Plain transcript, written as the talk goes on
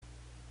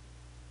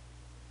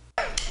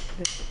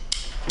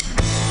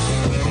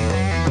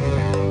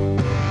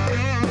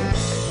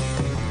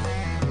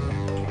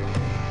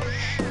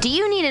Do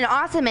you need an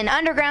awesome and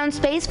underground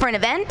space for an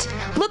event?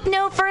 Look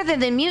no further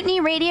than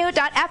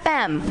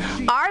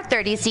MutinyRadio.fm. Our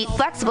 30-seat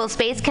flexible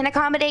space can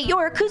accommodate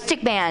your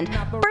acoustic band,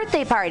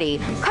 birthday party,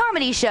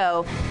 comedy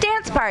show,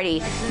 dance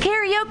party,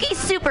 karaoke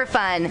super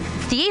fun,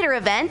 theater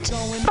event,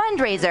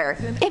 fundraiser.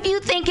 If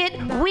you think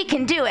it, we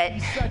can do it.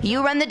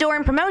 You run the door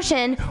and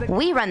promotion,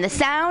 we run the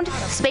sound,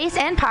 space,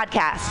 and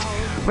podcast.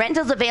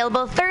 Rentals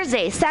available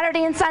Thursday,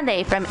 Saturday, and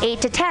Sunday from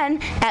 8 to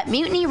 10 at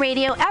Mutiny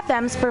Radio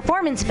FM's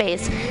performance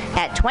space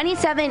at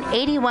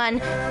 2781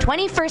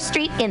 21st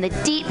Street in the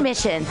Deep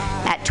Mission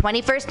at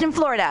 21st in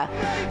Florida.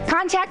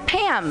 Contact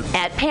Pam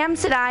at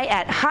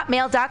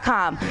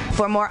pamsadai@hotmail.com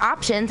for more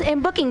options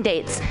and booking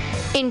dates.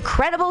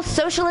 Incredible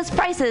socialist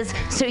prices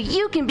so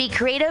you can be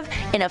creative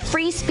in a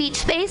free speech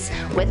space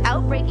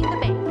without breaking the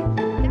bank.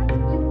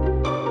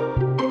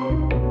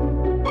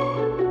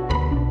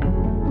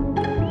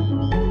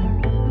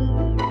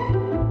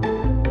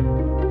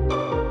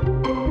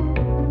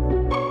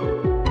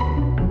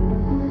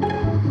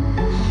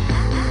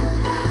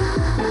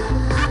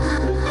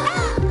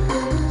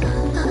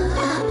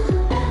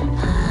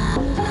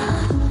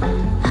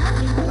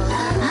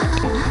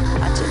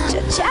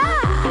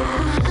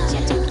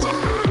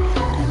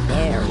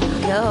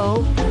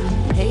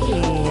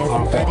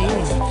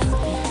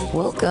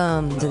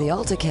 Welcome to the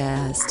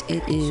Alta-Cast.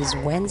 It is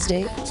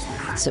Wednesday,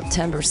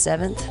 September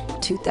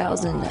 7th,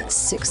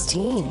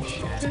 2016.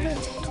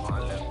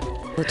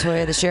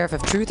 Latoya, the Sheriff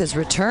of Truth, has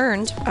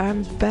returned.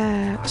 I'm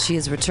back. She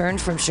has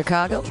returned from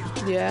Chicago.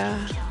 Yeah.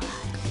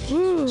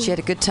 Woo. She had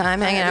a good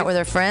time hanging out with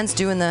her friends,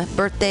 doing the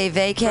birthday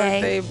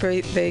vacay.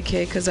 Birthday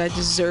vacay, because I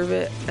deserve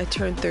it. I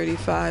turned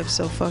 35,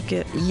 so fuck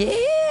it.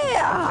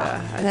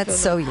 Yeah. That's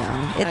so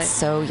young. It's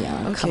so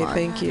young. Okay, Come on.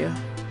 thank you.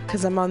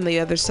 Because I'm on the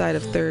other side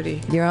of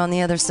 30. You're on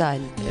the other side.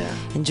 Yeah.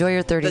 Enjoy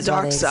your 30s. The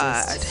dark while they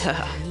side. exist.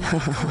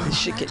 This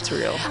shit gets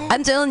real.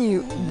 I'm telling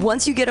you,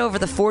 once you get over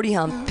the 40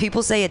 hump,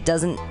 people say it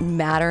doesn't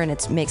matter and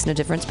it makes no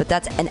difference, but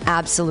that's an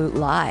absolute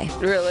lie.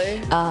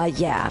 Really?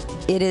 Yeah.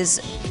 It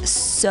is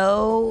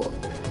so...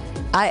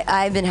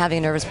 I've been having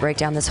a nervous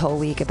breakdown this whole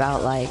week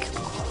about, like,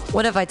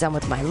 what have I done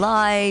with my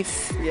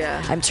life?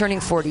 Yeah. I'm turning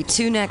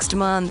 42 next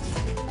month.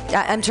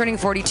 I'm turning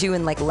 42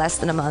 in, like, less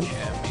than a month.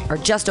 Or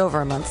just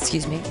over a month,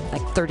 excuse me,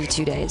 like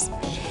 32 days.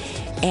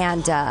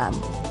 And, I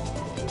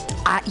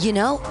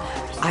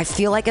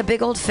feel like a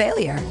big old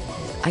failure.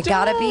 I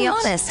gotta be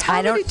honest.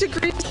 How many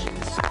degrees?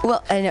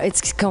 Well, I know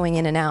it's going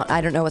in and out.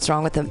 I don't know what's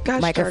wrong with the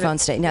microphone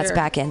state. Now it's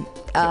back in.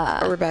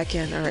 We're back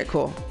in. All right,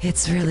 cool.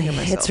 It's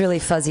really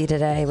fuzzy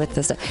today with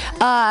this stuff.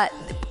 But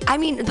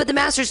the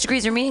master's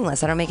degrees are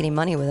meaningless. I don't make any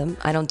money with them.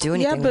 I don't do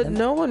anything with them. Yeah, but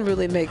no one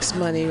really makes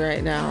money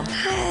right now.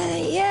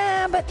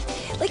 Yeah, but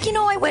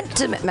I went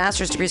to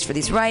master's degrees for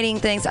these writing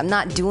things. I'm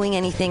not doing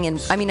anything,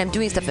 I'm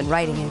doing stuff in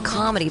writing and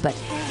comedy, but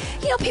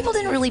people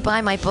didn't really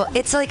buy my book.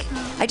 It's like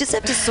I just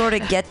have to sort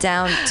of get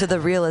down to the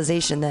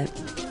realization that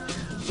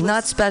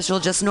not special,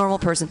 just normal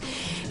person.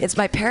 It's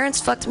my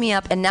parents fucked me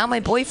up, and now my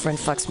boyfriend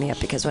fucks me up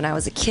because when I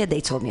was a kid,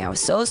 they told me I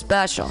was so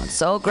special and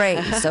so great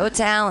and so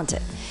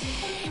talented.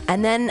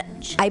 And then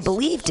I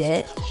believed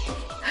it.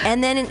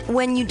 And then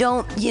when you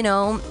don't,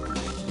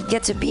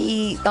 get to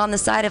be on the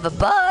side of a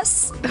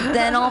bus,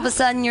 then all of a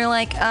sudden you're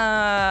like,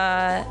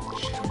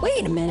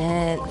 wait a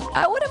minute,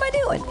 what am I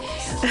doing?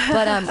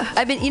 But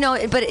I've been,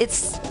 but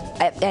it's,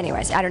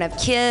 anyways, I don't have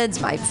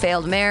kids, my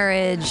failed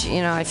marriage,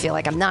 I feel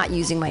like I'm not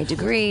using my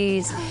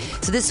degrees.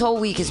 So this whole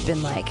week has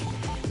been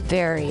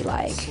very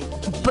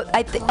but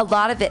I think a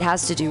lot of it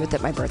has to do with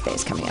that my birthday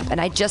is coming up.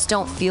 And I just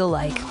don't feel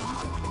like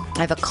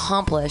I've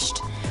accomplished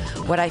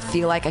what I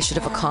feel like I should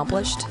have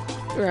accomplished.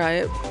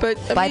 Right, but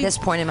by this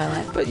point in my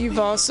life. But you've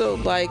also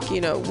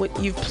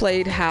you've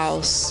played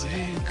house,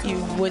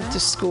 you went to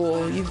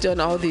school, you've done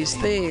all these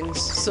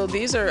things. So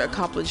these are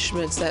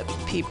accomplishments that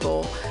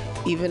people,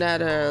 even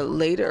at a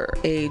later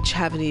age,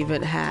 haven't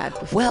even had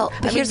before. Well,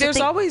 but there's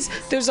always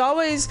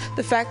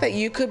the fact that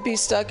you could be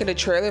stuck in a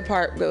trailer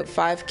park with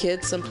 5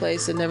 kids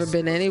someplace and never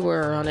been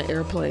anywhere on an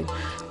airplane.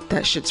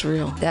 That shit's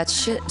real. That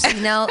shit.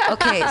 No,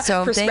 okay.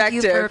 So thank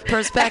you for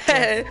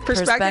perspective.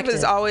 Perspective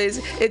is always,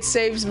 it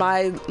saves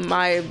my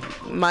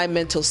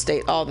mental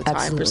state all the time.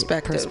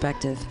 Absolutely.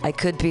 Perspective. I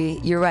could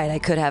be. You're right. I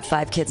could have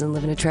 5 kids and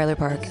live in a trailer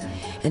park,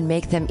 and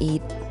make them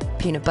eat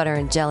peanut butter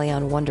and jelly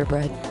on Wonder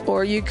Bread.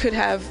 Or you could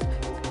have,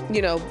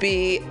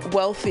 be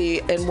wealthy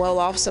and well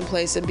off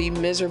someplace and be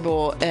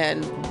miserable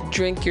and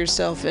drink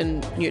yourself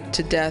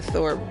to death,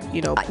 or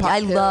I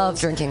love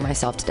drinking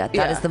myself to death.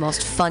 Yeah. That is the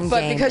most fun but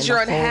game. But because in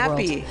you're the whole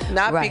unhappy, world.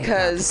 not right,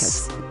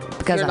 because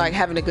you're I'm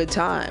having a good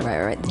time.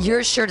 Right.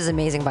 Your shirt is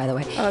amazing, by the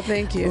way. Oh,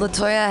 thank you.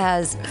 Latoya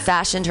has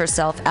fashioned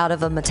herself out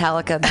of a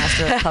Metallica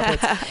Master of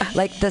Puppets,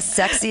 like the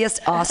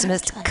sexiest,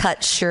 awesomest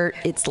cut shirt.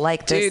 It's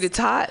like this. Dude, it's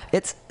hot.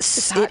 It's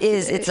hot.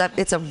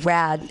 It's a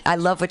rad. I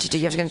love what you do.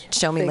 You're going to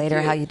show me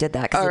later how you did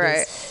that. All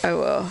right, I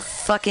will.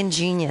 Fucking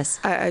genius.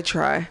 I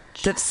try.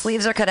 The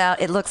sleeves are cut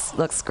out. It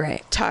looks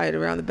great. Tied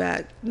around the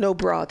back. No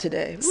bra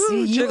today.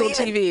 See, Jiggle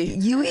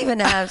TV. You even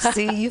have,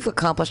 you've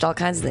accomplished all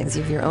kinds of things.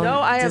 You have your own No,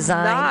 I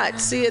design. have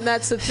not. See, and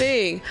that's the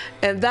thing.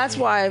 And that's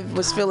why I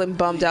was feeling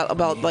bummed out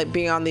about like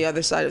being on the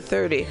other side of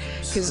 30.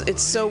 Because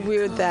it's so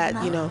weird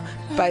that, you know,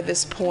 by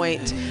this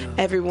point,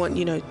 everyone,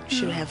 you know,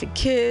 should have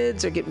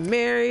kids or get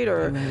married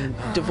or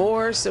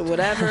divorce or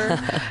whatever.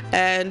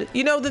 And,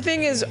 you know, the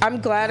thing is,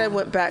 I'm glad I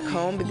went back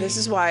home. But this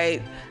is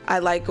why I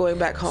like going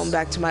back home,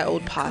 back to my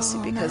old posse,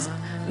 because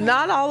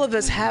not all of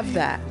us have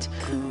that.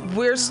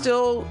 We're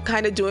still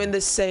kind of doing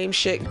the same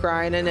shit,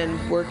 grinding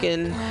and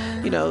working,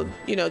 you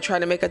know,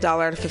 trying to make $1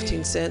 out of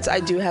 15 cents. I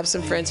do have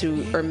some friends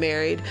who are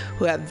married,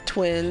 who have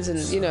twins, and,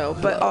 you know,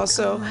 but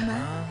also,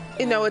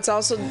 you know, it's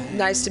also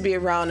nice to be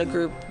around a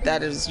group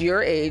that is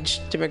your age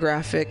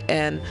demographic,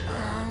 and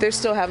they're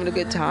still having a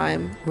good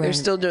time. Right. They're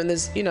still doing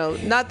this, you know,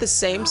 not the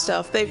same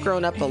stuff. They've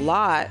grown up a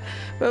lot,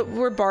 but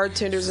we're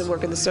bartenders and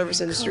work in the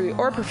service industry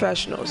or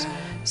professionals.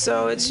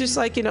 So it's just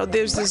like, you know,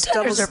 there's this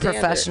double standard. Bartenders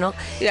are professional.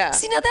 Yeah.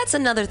 See, now that's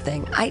another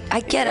thing. I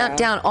get up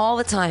down all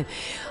the time.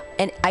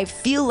 And I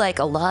feel like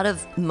a lot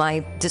of my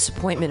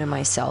disappointment in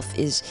myself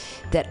is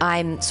that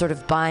I'm sort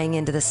of buying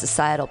into the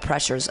societal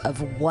pressures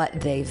of what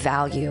they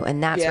value.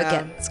 And that's what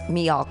gets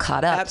me all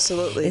caught up.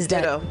 Absolutely. Is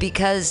that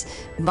because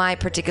my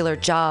particular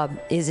job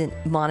isn't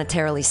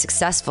monetarily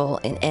successful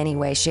in any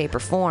way, shape, or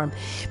form.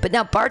 But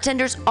now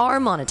bartenders are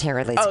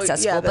monetarily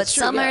successful. But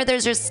somewhere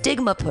there's a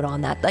stigma put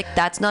on that. Like,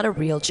 that's not a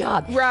real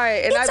job.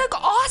 Right. And it's like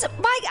awesome.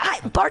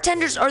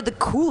 Bartenders are the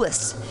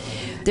coolest.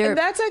 They're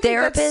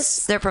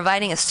therapists. They're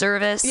providing a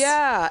service.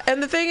 Yeah.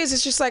 And the thing is,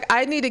 it's just like,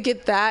 I need to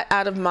get that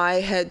out of my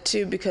head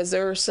too, because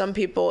there are some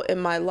people in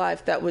my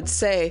life that would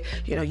say,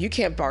 you know, you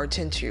can't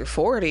bartend till you're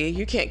 40.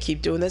 You can't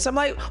keep doing this. I'm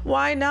like,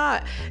 why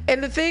not?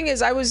 And the thing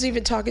is, I was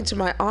even talking to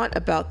my aunt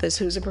about this,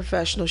 who's a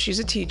professional. She's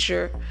a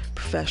teacher.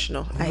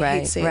 Professional. I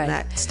hate saying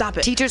that. Stop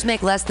it. Teachers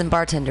make less than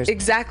bartenders.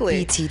 Exactly.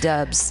 BT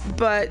dubs.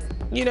 But,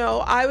 you know,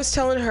 I was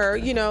telling her,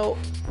 you know,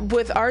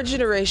 with our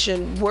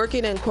generation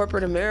working in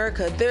corporate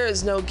America, there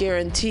is no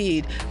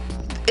guaranteed.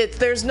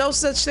 There's no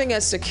such thing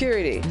as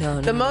security.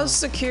 The most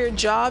secure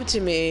job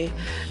to me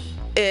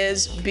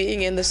is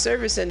being in the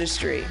service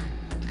industry.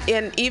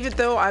 And even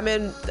though I'm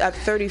at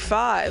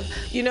 35,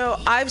 you know,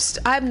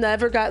 I've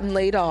never gotten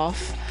laid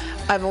off.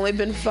 I've only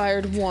been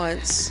fired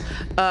once.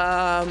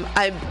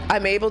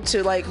 I'm able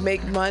to like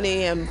make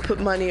money and put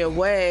money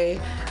away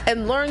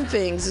and learn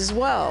things as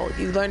well.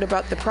 You learn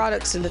about the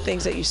products and the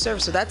things that you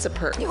serve, so that's a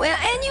perk.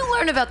 And you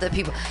learn about the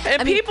people.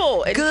 And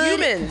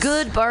humans.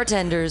 Good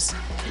bartenders.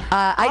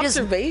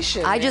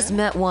 Observation. I just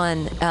met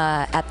one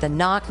at the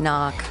Knock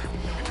Knock.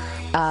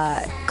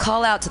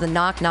 Call out to the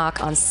Knock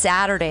Knock on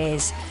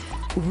Saturdays.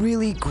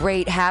 Really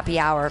great happy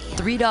hour.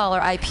 $3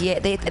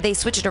 IPA. They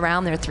switch it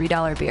around. They're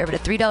 $3 beer, but a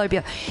 $3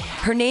 beer.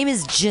 Her name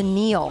is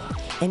Janelle,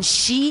 and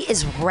she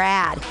is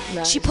rad.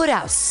 Nice. She put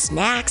out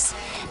snacks,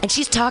 and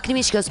she's talking to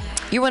me. She goes,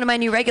 "You're one of my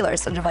new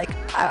regulars." And I'm like,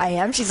 "I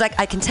am." She's like,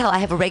 "I can tell. I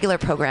have a regular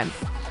program."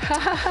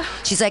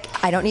 She's like,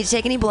 "I don't need to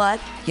take any blood.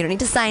 You don't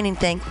need to sign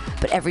anything,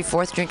 but every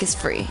fourth drink is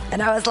free."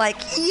 And I was like,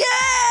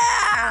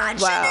 "Yeah,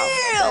 wow.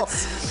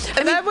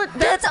 Janelle."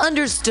 That's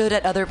understood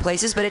at other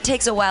places, but it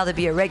takes a while to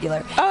be a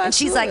regular. Oh, and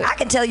she's like, "I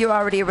can tell you're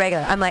already a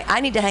regular." I'm like,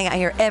 "I need to hang out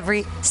here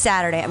every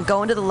Saturday. I'm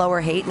going to the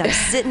Lower Haight, and I'm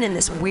sitting in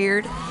this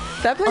weird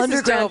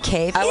underground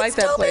cave." I like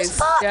that place. As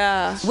fuck.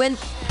 Yeah. When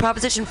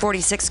Proposition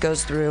 46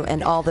 goes through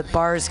and all the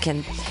bars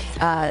can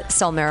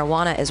sell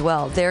marijuana as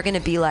well, they're going to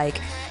be like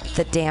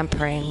the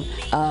Dampering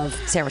of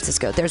San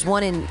Francisco. There's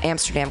one in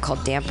Amsterdam called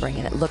Dampering,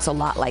 and it looks a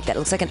lot like that. It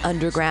looks like an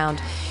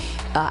underground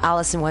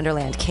Alice in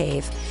Wonderland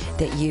cave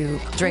that you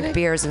drink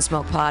beers and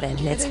smoke pot in,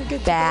 and it's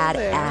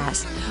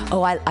badass.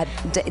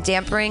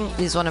 Dampering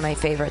is one of my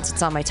favorites.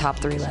 It's on my top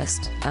 3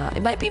 list.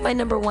 It might be my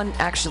number 1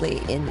 actually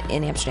in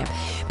Amsterdam,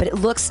 but it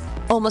looks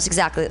almost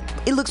exactly.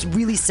 It looks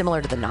really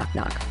similar to the Knock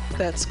Knock.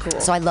 That's cool.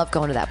 So I love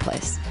going to that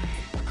place.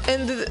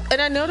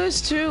 And I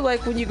noticed too,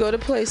 like when you go to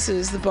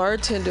places, the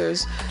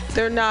bartenders,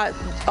 they're not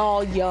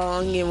all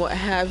young and what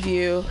have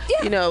you.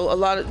 Yeah. You know,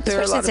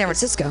 especially in San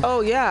Francisco.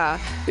 Oh yeah,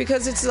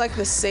 because it's like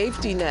the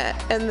safety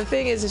net. And the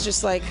thing is, it's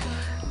just like,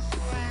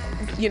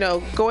 you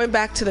know, going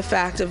back to the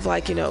fact of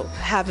like, you know,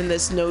 having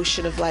this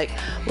notion of like,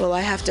 well,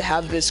 I have to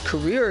have this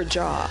career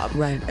job,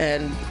 right,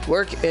 and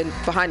work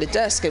behind a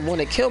desk and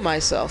want to kill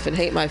myself and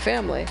hate my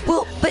family.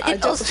 Well, but it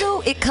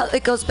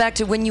goes back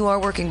to when you are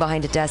working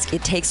behind a desk,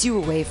 it takes you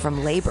away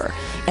from labor,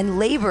 and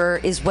labor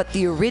is what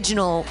the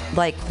original,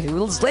 like, it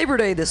was Labor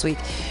Day this week,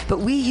 but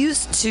we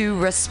used to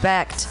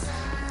respect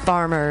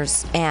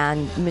farmers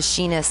and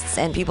machinists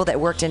and people that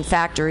worked in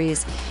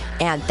factories,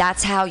 and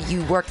that's how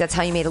you worked, that's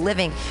how you made a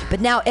living.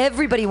 But now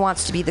everybody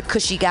wants to be the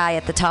cushy guy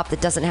at the top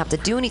that doesn't have to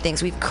do anything.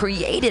 So we've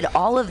created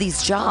all of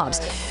these jobs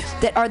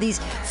that are these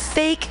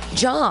fake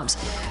jobs.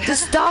 The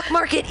stock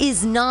market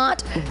is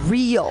not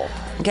real.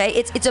 Okay,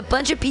 it's a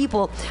bunch of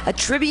people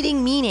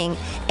attributing meaning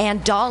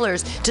and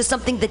dollars to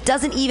something that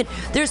doesn't even.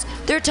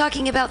 They're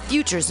talking about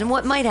futures and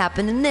what might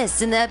happen and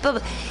this and that,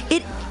 but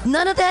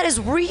none of that is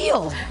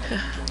real.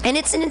 And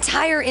it's an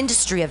entire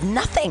industry of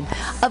nothing,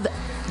 of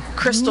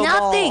crystal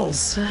nothing.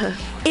 balls.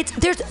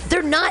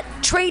 They're not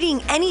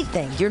trading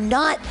anything. You're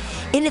not,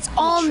 and it's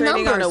all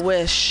trading numbers. on a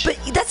wish. But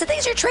that's the thing,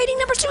 is you're trading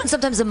numbers too, and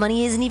sometimes the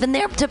money isn't even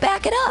there to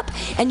back it up,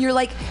 and you're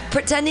like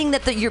pretending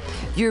that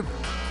you're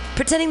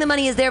pretending the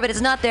money is there, but it's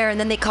not there, and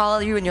then they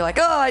call you, and you're like,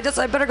 oh, I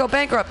better go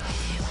bankrupt.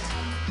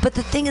 But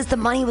the thing is, the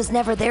money was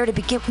never there to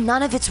begin.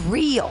 None of it's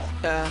real.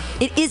 Yeah.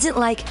 It isn't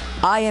like,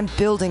 I am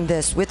building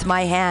this with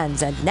my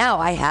hands, and now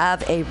I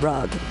have a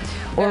rug.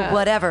 Or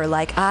whatever.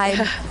 Like,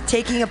 I'm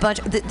taking a bunch.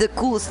 The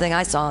coolest thing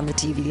I saw on the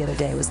TV the other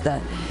day was the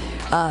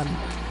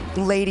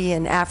lady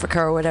in Africa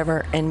or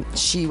whatever, and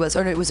it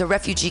was a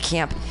refugee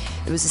camp.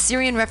 It was a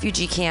Syrian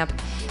refugee camp,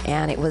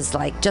 and it was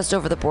like just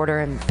over the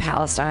border in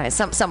Palestine,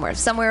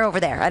 somewhere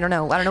over there. I don't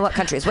know what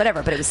countries,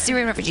 whatever. But it was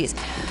Syrian refugees,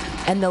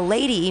 and the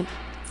lady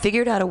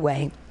figured out a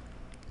way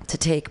to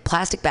take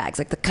plastic bags,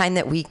 like the kind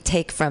that we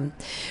take from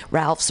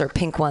Ralph's or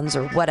Pink Ones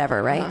or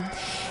whatever, right?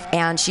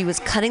 And she was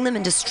cutting them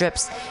into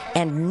strips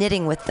and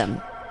knitting with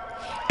them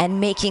and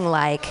making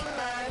like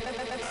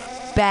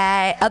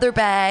other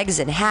bags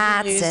and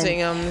hats. Using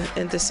them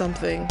into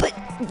something. But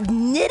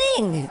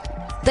knitting.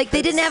 Like,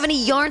 they didn't have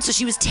any yarn, so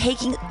she was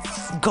taking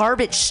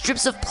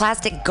strips of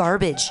plastic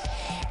garbage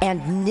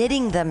and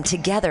knitting them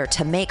together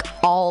to make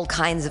all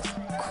kinds of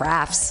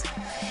crafts.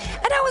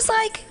 And I was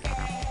like,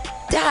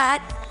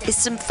 that is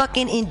some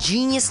fucking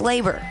ingenious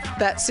labor.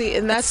 That's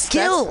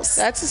skills.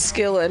 That's a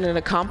skill and an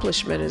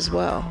accomplishment as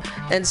well,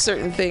 and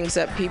certain things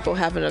that people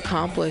haven't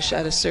accomplished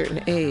at a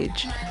certain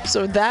age.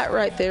 So that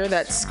right there,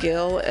 that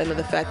skill, and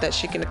the fact that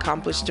she can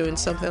accomplish doing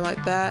something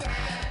like that,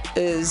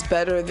 is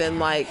better than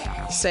like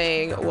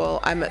saying, well,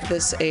 I'm at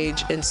this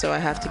age and so I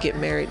have to get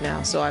married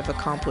now, so I've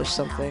accomplished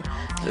something.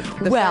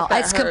 Well,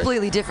 it's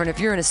completely different. If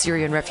you're in a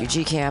Syrian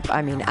refugee camp,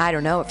 I mean, I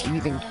don't know if you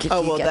even get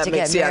to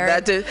get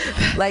married.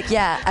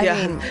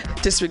 I mean,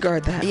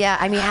 disregard that. Yeah,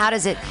 I mean, how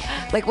does it,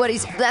 like,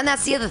 and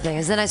that's the other thing,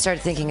 is then I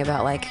started thinking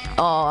about like,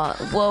 oh,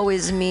 woe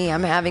is me,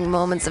 I'm having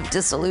moments of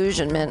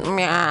disillusionment,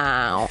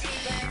 meow.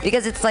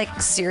 Because it's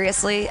like,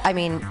 seriously, I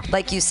mean,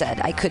 like you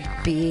said, I could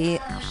be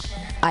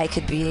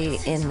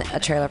in a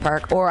trailer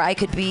park, or I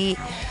could be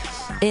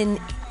in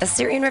a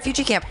Syrian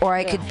refugee camp, or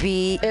I could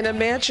be in a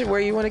mansion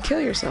where you want to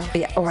kill yourself.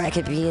 Yeah, or I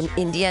could be in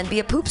India and be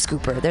a poop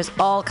scooper. There's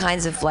all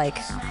kinds of like.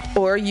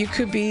 Or you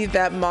could be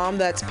that mom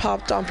that's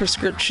popped on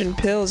prescription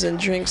pills and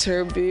drinks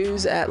her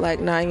booze at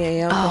like 9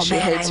 a.m. because she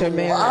hates her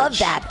marriage. I love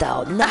that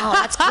though. No,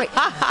 that's great.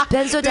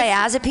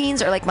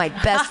 Benzodiazepines are like my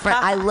best friend.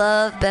 I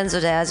love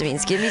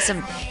benzodiazepines.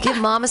 Give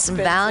mama some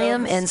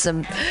Valium and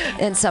some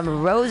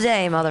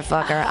rosé,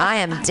 motherfucker. I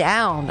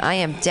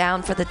am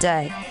down for the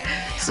day.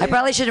 I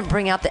probably shouldn't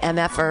bring out the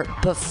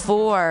MFer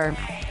before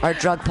our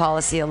drug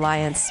policy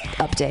alliance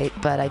update,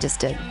 but I just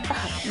did.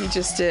 You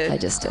just did. I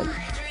just did.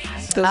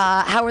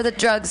 How were the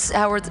drugs?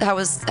 How were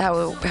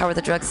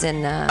the drugs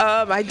in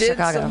I did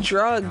Chicago? Some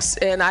drugs,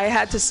 and I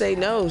had to say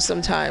no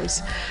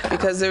sometimes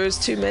because there was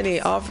too many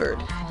offered.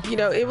 You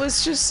know, it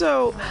was just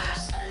so.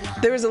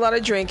 There was a lot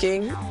of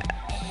drinking.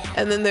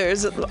 And then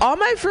all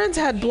my friends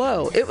had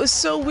blow. It was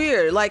so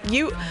weird. Like,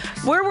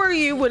 where were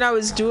you when I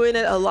was doing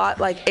it a lot,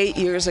 like 8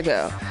 years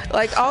ago?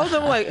 Like, all of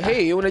them were like,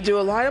 hey, you want to do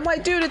a line? I'm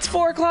like, dude, it's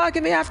 4:00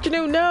 in the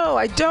afternoon. No,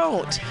 I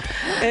don't.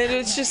 And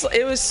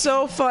it was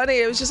so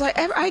funny. It was just like,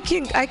 I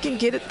can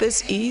get it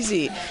this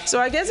easy. So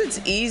I guess it's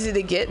easy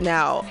to get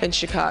now in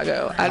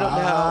Chicago. I don't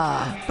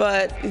know.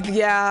 But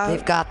yeah.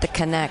 They've got the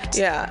connect.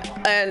 Yeah.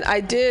 And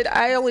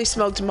I only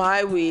smoked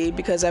my weed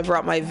because I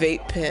brought my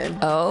vape pen.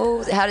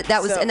 Oh,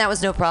 that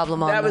was no problem.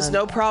 That was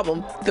no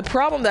problem. The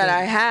problem that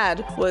I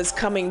had was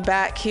coming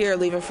back here,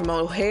 leaving from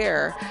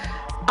O'Hare.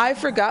 I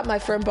forgot my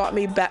friend bought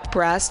me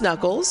brass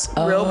knuckles,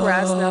 real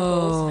brass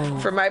knuckles,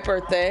 for my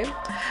birthday.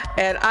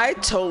 And I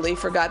totally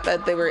forgot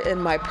that they were in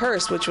my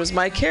purse, which was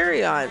my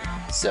carry-on.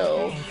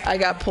 So I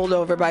got pulled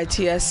over by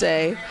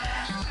TSA.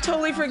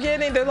 Totally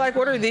forgetting. They're like,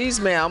 what are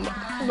these, ma'am?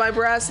 My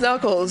brass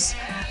knuckles.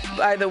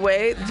 By the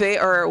way, they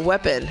are a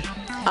weapon.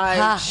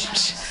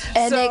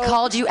 And they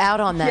called you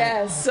out on that.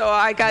 Yes, so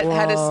I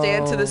had to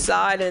stand to the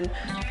side and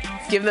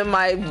give them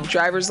my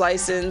driver's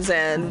license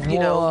and,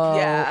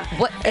 yeah.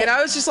 And I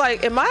was just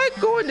like, am I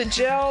going to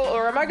jail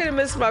or am I going to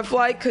miss my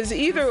flight? Because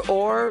either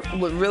or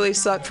would really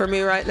suck for me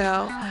right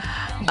now.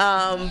 They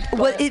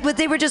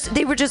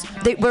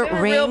were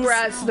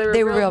rings.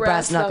 They were real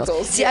brass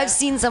knuckles. See, I've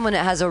seen someone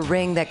that has a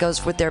ring that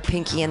goes with their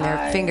pinky and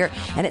their finger,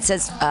 and it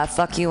says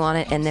 "fuck you" on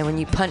it. And then when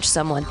you punch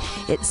someone,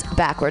 it's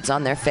backwards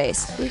on their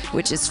face,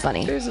 which is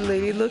funny. There's a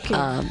lady looking.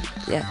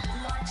 Yeah.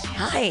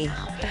 Hi.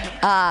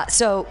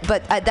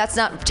 But that's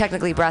not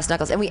technically brass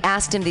knuckles. And we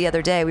asked him the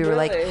other day. We were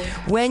like,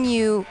 when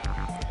you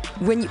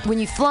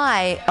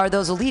fly, are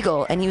those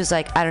illegal? And he was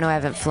like, I don't know. I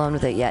haven't flown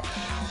with it yet.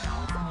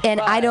 And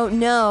I don't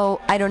know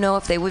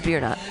if they would be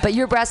or not. But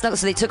your brass knuckles,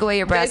 so they took away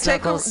your brass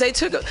knuckles. They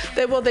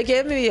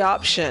gave me the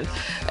option,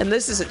 and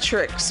this is a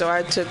trick. So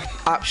I took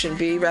option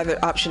B, rather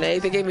option A.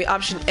 They gave me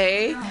option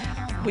A.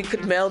 We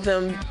could mail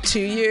them to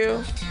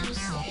you.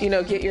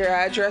 get your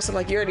address. I'm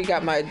like, you already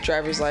got my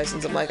driver's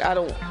license. I'm like, I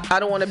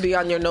don't want to be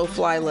on your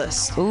no-fly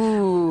list.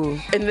 Ooh.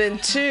 And then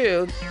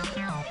 2,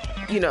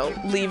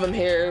 leave them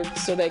here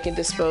so they can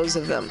dispose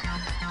of them.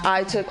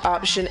 I took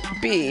option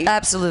B.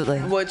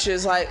 Absolutely. Which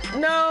is like,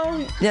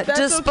 no, yeah, that's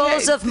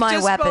dispose okay. of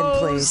my weapon,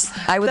 please.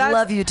 I would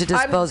love you to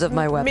dispose of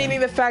my weapon. Meaning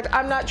the fact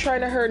I'm not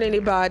trying to hurt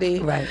anybody.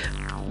 Right.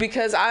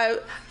 Because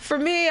for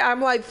me,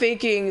 I'm like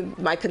thinking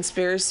my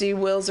conspiracy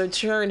wheels are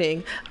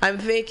turning. I'm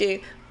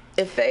thinking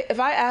if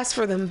I ask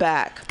for them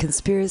back,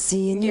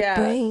 conspiracy in your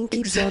brain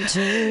keeps on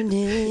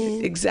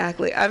turning.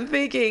 Exactly. I'm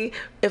thinking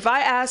if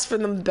I ask for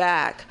them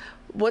back,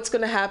 what's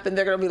going to happen?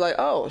 They're going to be like,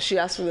 oh, she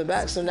asked for them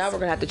back, so now we're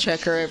going to have to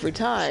check her every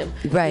time.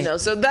 Right.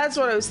 So that's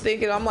what I was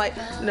thinking. I'm like,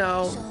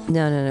 no.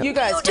 You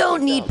guys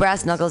don't need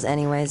brass knuckles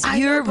anyways.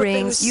 Your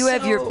rings, you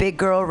have your big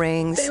girl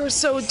rings. They were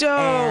so dope.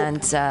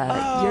 And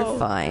you're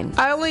fine.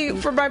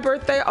 For my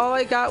birthday, all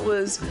I got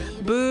was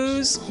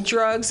booze,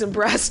 drugs, and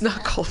brass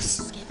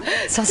knuckles.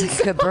 Sounds like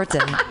a good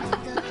birthday.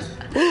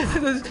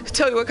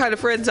 Tell you what kind of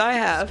friends I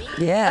have.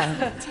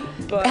 Yeah.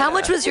 But, how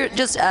much was your,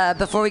 just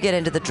before we get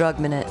into the drug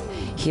minute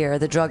here,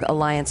 the Drug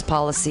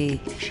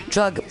Policy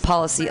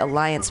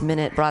Alliance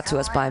Minute brought to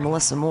us by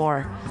Melissa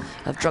Moore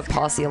of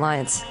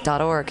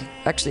drugpolicyalliance.org.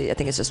 Actually, I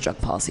think it's just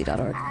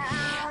drugpolicy.org.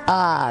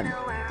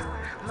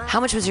 How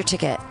much was your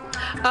ticket?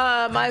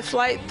 My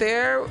flight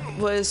there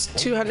was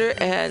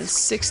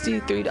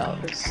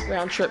 $263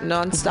 round trip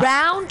nonstop.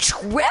 Round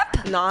trip?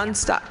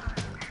 Nonstop.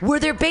 Were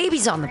there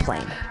babies on the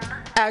plane?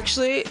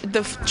 Actually,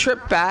 the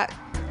trip back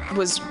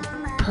was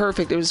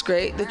perfect. It was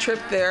great. The trip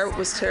there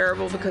was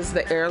terrible because of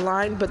the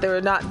airline, but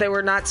they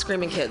were not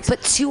screaming kids.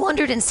 But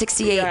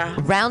 268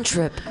 round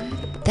trip.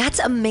 That's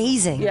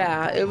amazing.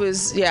 Yeah, it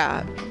was,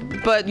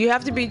 But you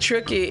have to be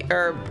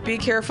be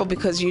careful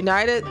because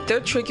United, they're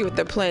tricky with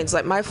their planes.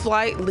 Like my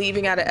flight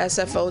leaving out of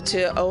SFO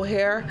to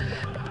O'Hare,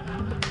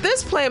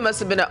 this plane must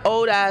have been an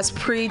old ass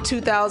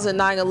pre-2000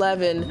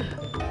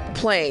 9/11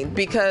 plane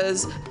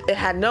because it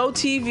had no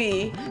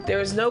TV. There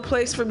was no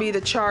place for me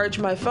to charge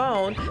my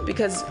phone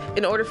because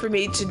in order for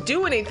me to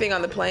do anything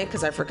on the plane,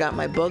 because I forgot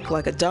my book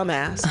like a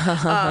dumbass,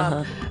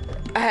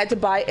 I had to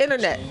buy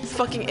internet.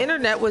 Fucking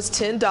internet was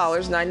 $10,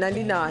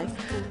 $9.99.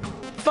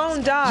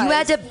 Phone died. You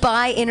had to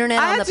buy internet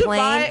on the plane?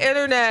 I had to buy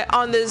internet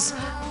on this,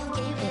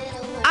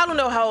 I don't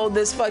know how old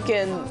this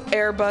fucking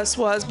Airbus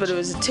was, but it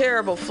was a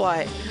terrible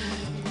flight.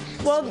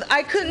 Well,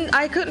 I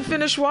couldn't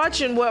finish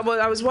watching what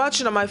I was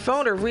watching on my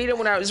phone or reading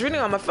when I was reading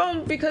on my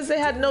phone because they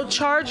had no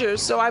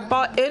chargers. So I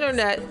bought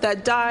internet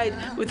that died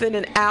within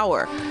an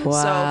hour.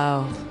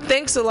 Wow. So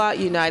thanks a lot,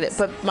 United.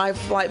 But my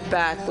flight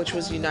back, which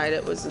was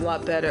United, was a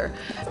lot better.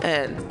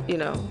 And,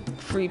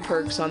 free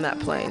perks on that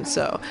plane.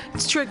 So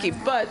it's tricky.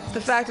 But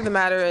the fact of the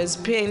matter is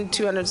paying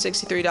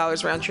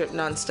 $263 round trip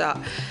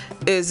nonstop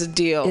is a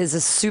deal. Is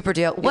a super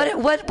deal. Yeah.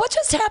 What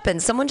just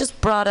happened? Someone just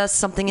brought us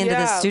something into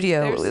the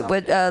studio.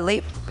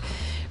 Late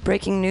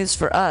breaking news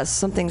for us.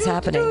 Something's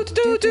happening.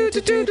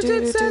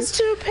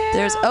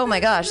 Oh my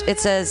gosh. It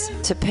says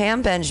to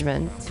Pam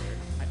Benjamin.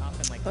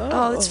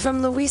 Oh, it's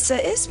from Louisa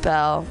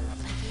Isbell.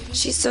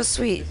 She's so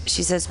sweet.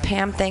 She says,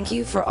 Pam, thank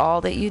you for all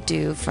that you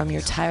do, from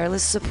your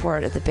tireless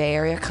support of the Bay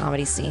Area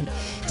comedy scene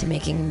to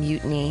making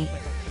Mutiny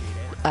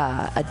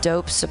a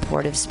dope,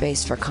 supportive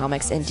space for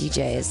comics and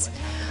DJs.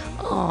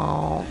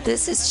 Oh,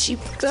 this is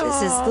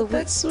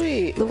that's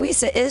sweet.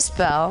 Louisa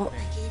Isbell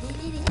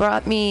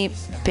brought me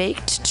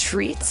baked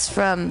treats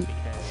freshly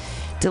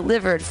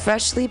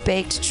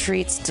baked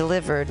treats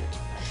delivered.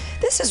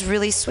 This is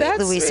really sweet,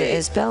 that's Louisa sweet.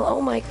 Isbell. Oh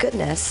my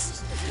goodness.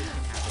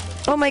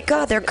 Oh my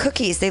God, they're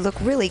cookies. They look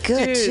really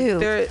good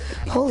too.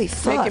 Holy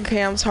fuck. Making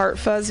Pam's heart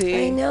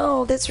fuzzy. I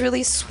know, that's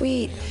really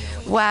sweet.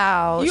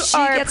 Wow, she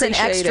gets an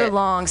extra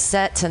long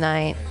set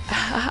tonight.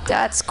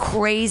 That's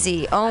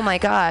crazy. Oh my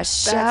gosh.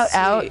 Shout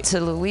out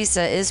to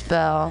Louisa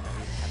Isbell.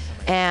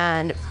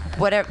 And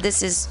whatever,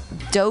 this is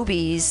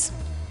Dobies.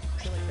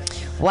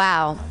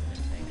 Wow.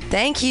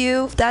 Thank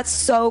you. That's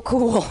so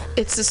cool.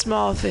 It's the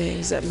small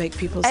things that make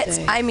people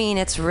stay. I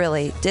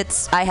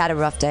had a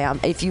rough day.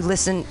 If you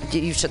listen,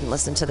 you shouldn't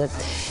listen to the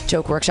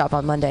joke workshop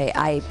on Monday.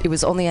 It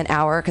was only an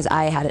hour because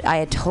I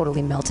had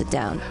totally melted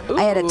down. Ooh.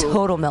 I had a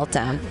total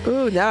meltdown.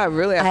 Ooh, now I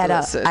really have to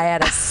listen. I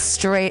had a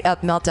straight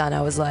up meltdown.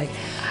 I was like,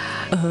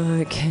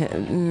 I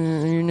can't.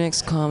 Your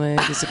next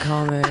comic is a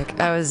comic.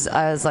 I was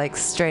like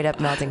straight up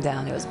melting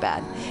down. It was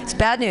bad. It's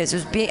bad news.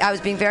 I was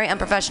being very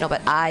unprofessional,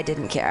 but I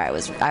didn't care. I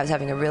was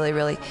having a really,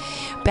 really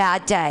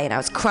bad day, and I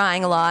was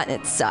crying a lot,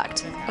 and it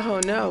sucked.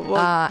 Oh no!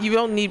 Well, you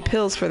don't need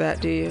pills for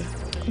that, do you?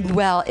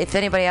 Well, if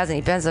anybody has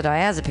any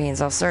benzodiazepines,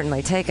 I'll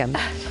certainly take them.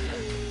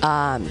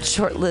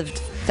 Short-lived,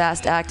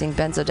 fast-acting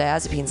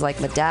benzodiazepines like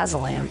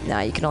midazolam.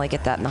 Now, you can only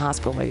get that in the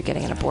hospital where you're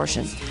getting an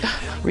abortion.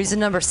 Reason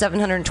number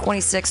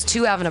 726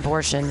 to have an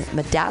abortion.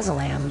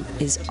 Midazolam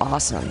is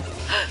awesome.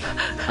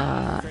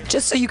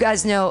 Just so you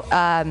guys know,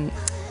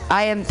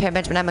 I am Pam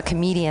Benjamin. I'm a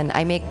comedian.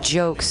 I make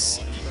jokes.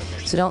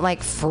 So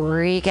don't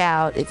freak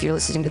out if you're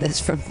listening to this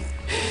from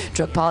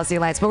Drug Policy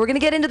Alliance. But we're going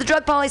to get into the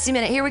Drug Policy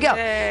Minute. Here we go.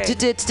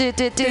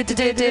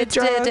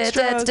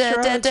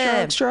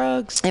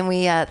 Drugs. And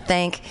we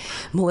thank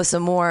Melissa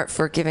Moore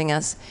for giving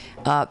us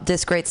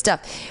this great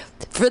stuff.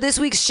 For this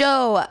week's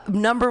show,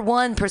 number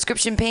one,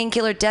 prescription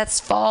painkiller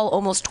deaths fall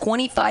almost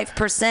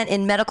 25%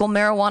 in medical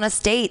marijuana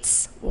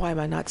states. Why am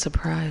I not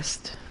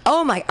surprised?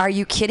 Oh my, are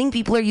you kidding?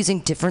 People are using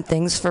different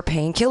things for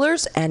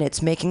painkillers and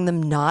it's making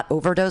them not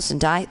overdose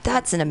and die.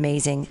 That's an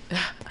amazing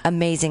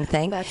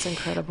thing. That's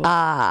incredible.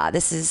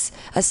 This is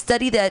a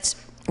study that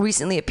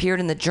recently appeared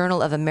in the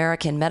Journal of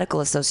American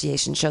Medical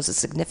Association shows a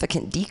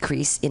significant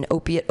decrease in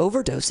opiate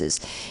overdoses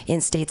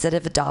in states that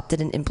have adopted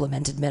and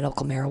implemented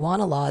medical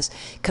marijuana laws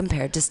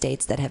compared to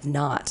states that have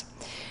not.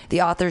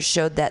 The authors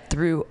showed that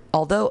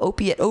although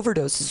opiate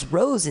overdoses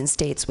rose in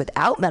states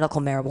without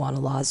medical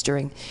marijuana laws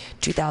during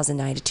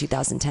 2009 to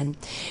 2010,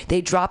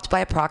 they dropped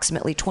by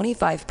approximately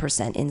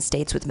 25% in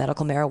states with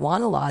medical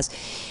marijuana laws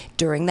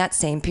during that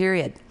same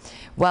period.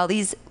 While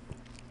these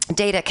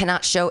data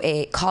cannot show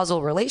a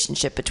causal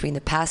relationship between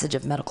the passage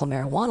of medical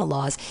marijuana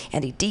laws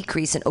and a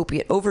decrease in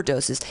opiate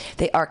overdoses,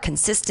 they are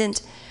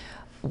consistent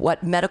with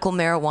what medical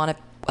marijuana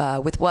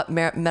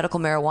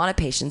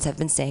patients have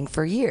been saying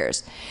for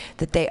years,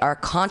 that they are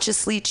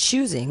consciously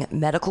choosing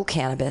medical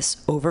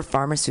cannabis over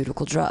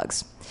pharmaceutical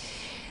drugs.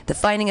 The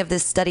finding of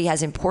this study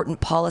has important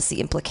policy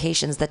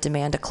implications that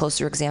demand a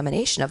closer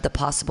examination of the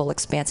possible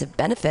expansive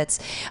benefits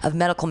of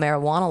medical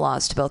marijuana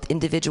laws to both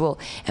individual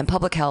and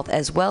public health,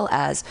 as well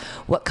as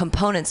what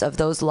components of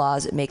those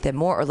laws make them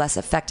more or less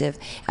effective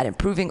at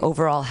improving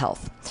overall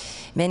health.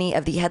 Many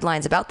of the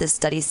headlines about this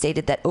study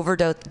stated that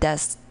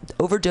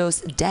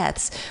overdose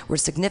deaths were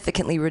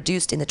significantly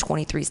reduced in the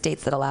 23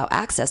 states that allow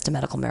access to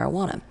medical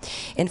marijuana.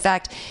 In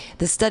fact,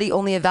 the study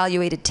only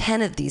evaluated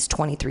 10 of these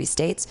 23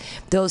 states,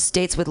 those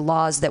states with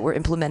laws that were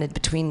implemented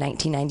between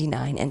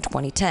 1999 and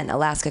 2010: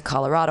 Alaska,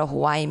 Colorado,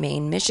 Hawaii,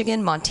 Maine,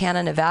 Michigan,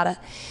 Montana, Nevada,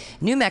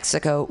 New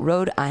Mexico,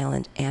 Rhode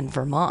Island, and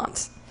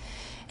Vermont.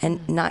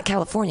 And not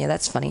California.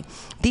 That's funny.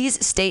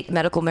 These state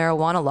medical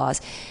marijuana laws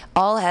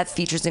all have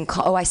features in...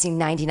 I see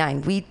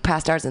 99. We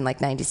passed ours in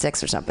like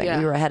 96 or something. Yeah.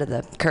 We were ahead of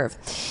the curve.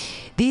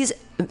 These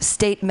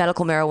state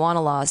medical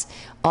marijuana laws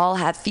all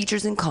have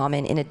features in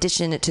common in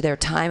addition to their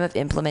time of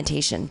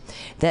implementation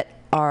that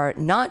are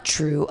not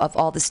true of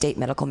all the state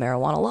medical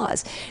marijuana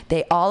laws.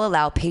 They all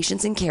allow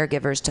patients and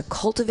caregivers to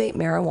cultivate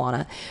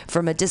marijuana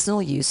for medicinal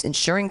use,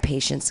 ensuring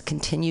patients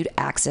continued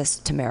access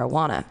to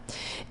marijuana.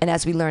 And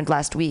as we learned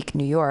last week,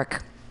 New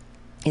York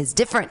is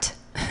different.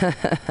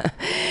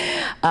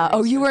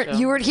 You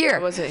weren't here. I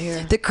wasn't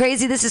here.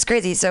 This is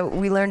crazy. So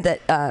we learned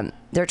that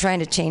they're trying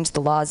to change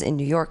the laws in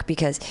New York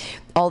because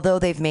although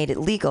they've made it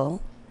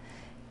legal,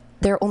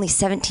 there are only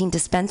 17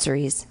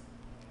 dispensaries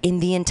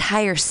in the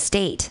entire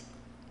state.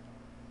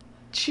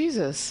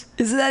 Jesus.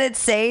 Isn't that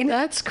insane?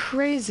 That's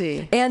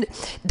crazy. And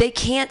they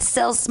can't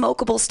sell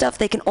smokable stuff.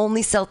 They can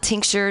only sell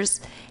tinctures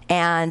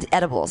and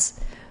edibles.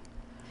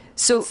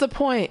 So what's the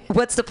point?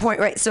 What's the point,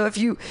 right? So if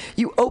you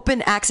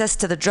open access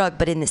to the drug,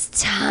 but in this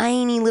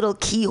tiny little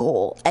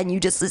keyhole, and you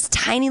just this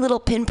tiny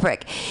little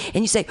pinprick,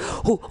 and you say,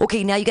 oh,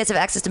 okay, now you guys have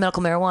access to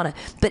medical marijuana.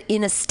 But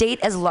in a state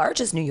as large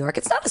as New York,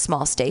 it's not a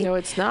small state. No,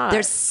 it's not.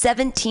 There's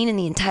 17 in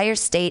the entire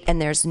state,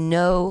 and there's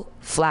no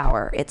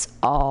flower. It's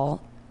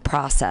all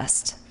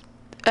processed.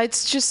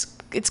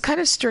 It's kind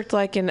of strict,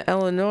 like in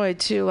Illinois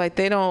too. Like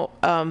they don't,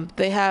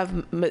 they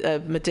have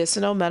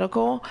medicinal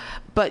medical,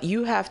 but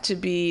you have to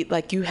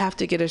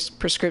get a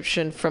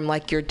prescription from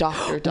like your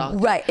doctor.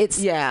 Right. It's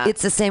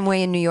the same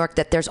way in New York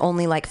that there's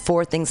only like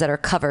 4 things that are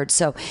covered.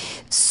 So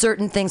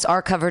certain things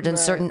are covered and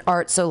certain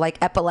aren't. So like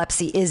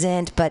epilepsy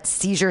isn't, but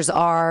seizures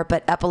are,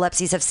 but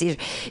epilepsies have seizures.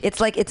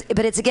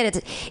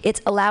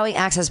 It's allowing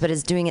access, but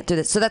it's doing it through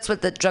this. So that's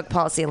what the Drug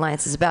Policy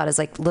Alliance is about, is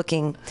like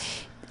looking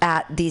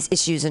at these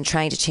issues and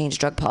trying to change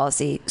drug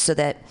policy so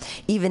that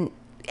even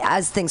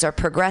as things are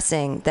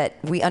progressing, that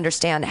we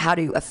understand how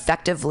to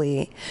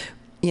effectively,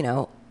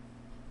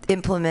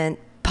 implement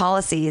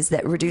policies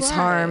that reduce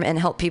harm and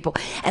help people.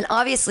 And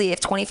obviously, if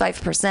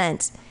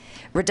 25%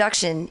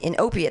 reduction in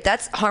opiate,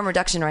 that's harm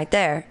reduction right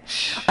there.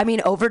 I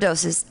mean,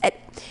 overdoses.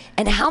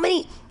 And how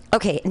many...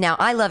 Okay, now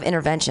I love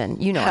intervention.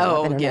 I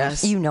love intervention.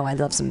 Yes. I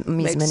love some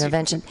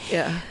intervention.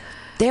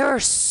 There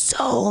are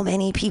so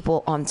many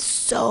people on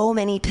so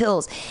many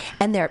pills,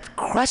 and they're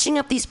crushing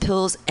up these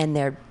pills and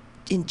they're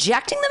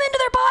injecting them into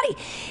their body.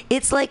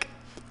 It's like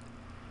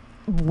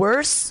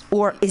worse,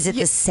 or is it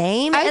the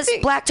same as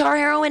black tar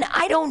heroin?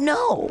 I don't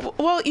know.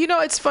 Well,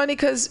 it's funny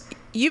because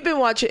you've been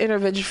watching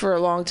intervention for a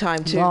long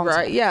time too,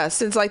 right? Yeah,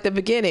 since like the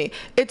beginning.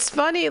 It's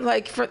funny,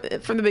 like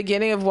from the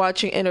beginning of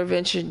watching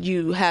intervention,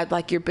 you had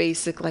like your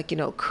basic, like,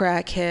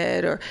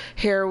 crackhead or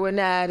heroin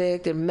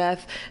addict and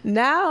meth.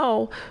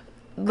 Now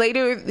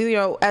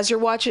later, as you're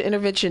watching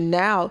Intervention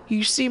now,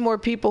 you see more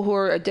people who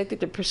are addicted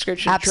to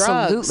prescription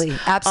drugs.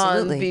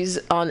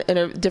 Absolutely. On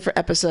different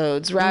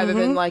episodes, rather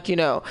than like,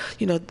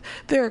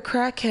 they're a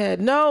crackhead.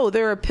 No,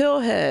 they're a pill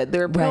head.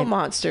 They're a pill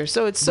monster.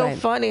 So it's so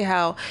funny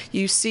how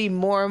you see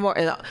more and more.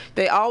 And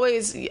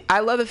I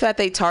love the fact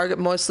they target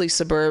mostly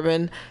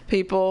suburban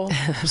people,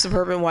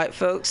 suburban white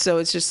folks. So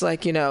it's just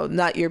like,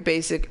 not your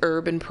basic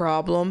urban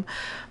problem.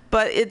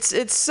 But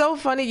it's so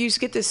funny. You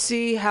get to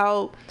see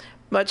how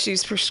much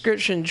these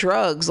prescription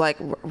drugs like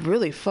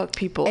really fuck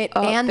people up.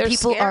 And they're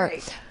people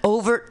scary.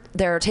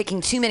 they're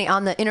taking too many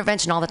on the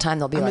Intervention all the time.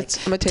 They'll be like,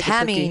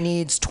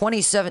 Tammy takes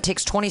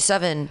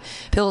 27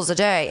 pills a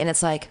day. And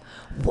it's like,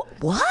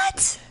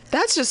 what?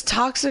 That's just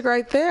toxic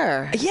right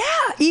there. Yeah,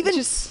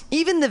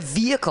 even the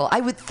vehicle. I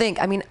would think.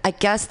 I mean, I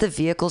guess the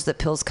vehicles that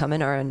pills come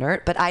in are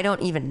inert, but I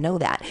don't even know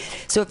that.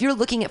 So if you're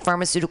looking at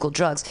pharmaceutical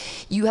drugs,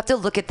 you have to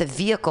look at the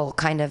vehicle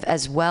kind of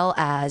as well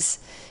as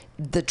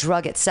the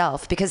drug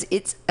itself, because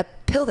it's a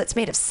pill that's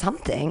made of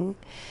something.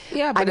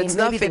 Yeah, but it's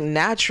nothing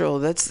natural.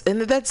 That's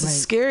the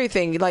scary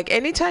thing. Like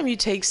anytime you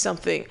take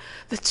something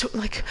that's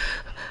like,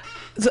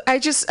 I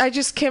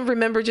just can't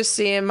remember just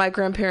seeing my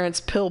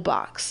grandparents' pill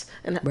box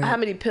and how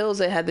many pills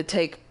they had to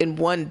take in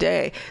one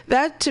day.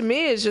 That to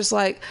me is just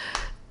like,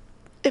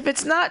 if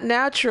it's not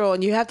natural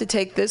and you have to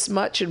take this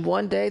much in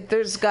one day,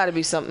 there's got to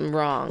be something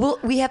wrong. Well,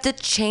 we have to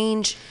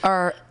change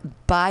our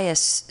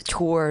bias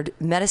toward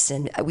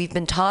medicine. We've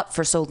been taught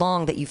for so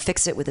long that you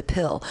fix it with a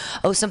pill.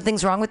 Oh,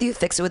 something's wrong with you?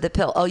 Fix it with a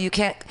pill. Oh, you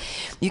can't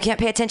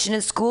pay attention in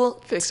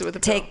school? Fix it with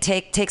a pill.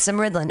 Take some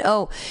Ritalin.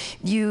 Oh,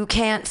 you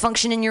can't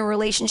function in your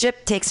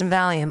relationship? Take some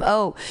Valium.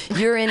 Oh,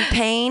 you're in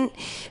pain?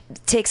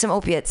 Take some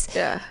opiates.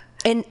 Yeah.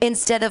 And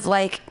instead of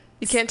like,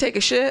 you can't take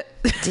a shit.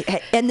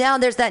 And now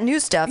there's that new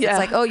stuff. Yeah. It's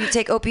like, oh, you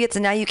take opiates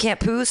and now you can't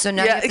poo. So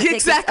now you have to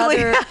take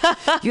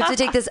you have to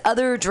take this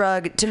other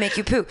drug to make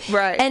you poo.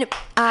 Right. And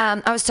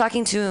I was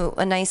talking to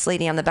a nice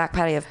lady on the back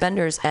patio of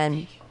Bender's,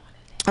 and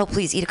oh,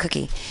 please eat a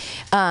cookie.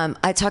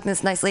 I talked to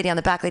this nice lady on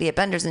the back lady at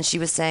Bender's, and she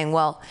was saying,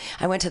 well,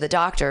 I went to the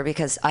doctor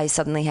because I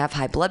suddenly have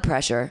high blood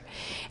pressure,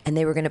 and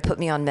they were going to put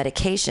me on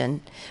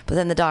medication. But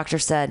then the doctor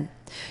said,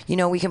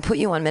 we can put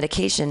you on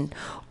medication,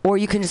 or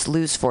you can just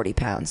lose 40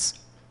 pounds.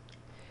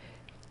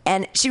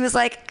 And she was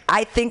like,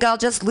 I think I'll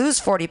just lose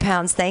 40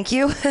 pounds. Thank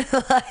you.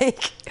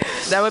 Like,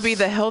 that would be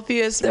the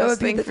healthiest best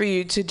thing for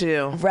you to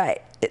do.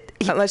 Right.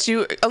 Unless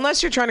you're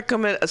trying to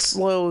commit a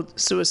slow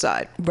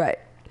suicide. Right.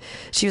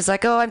 She was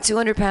like, oh, I'm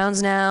 200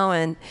 pounds now.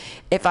 And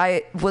if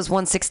I was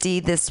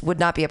 160, this would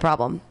not be a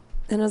problem.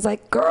 And I was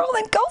like, girl,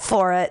 then go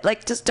for it.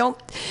 Like, just don't.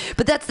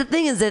 But that's the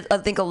thing, is that I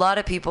think a lot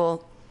of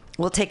people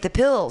will take the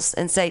pills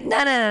and say,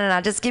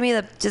 no. Just give me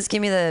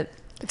the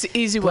it's an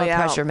easy way blood out.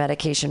 pressure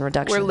medication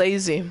reduction. We're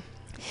lazy.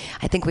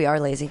 I think we are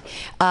lazy.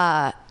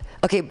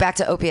 Okay, back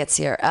to opiates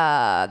here.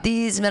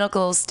 These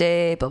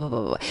state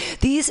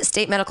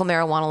medical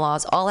marijuana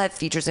laws all have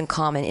features in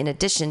common in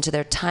addition to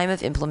their time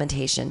of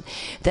implementation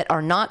that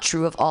are not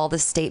true of all the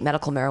state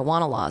medical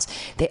marijuana laws.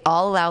 They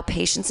all allow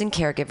patients and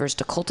caregivers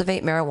to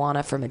cultivate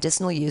marijuana for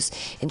medicinal use,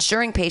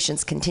 ensuring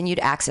patients continued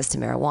access to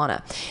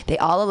marijuana. They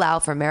all allow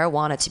for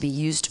marijuana to be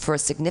used for a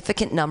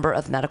significant number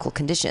of medical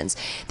conditions.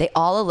 They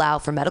all allow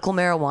for medical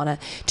marijuana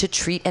to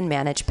treat and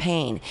manage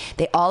pain.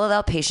 They all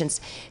allow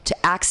patients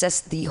to access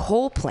the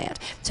whole plant,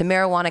 to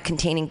marijuana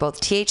containing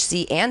both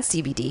THC and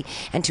CBD,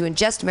 and to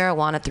ingest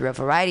marijuana through a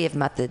variety of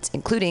methods,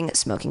 including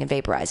smoking and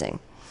vaporizing.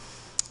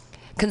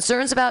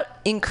 Concerns about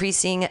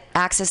increasing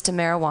access to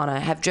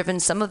marijuana have driven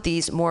some of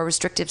these more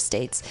restrictive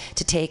states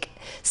to take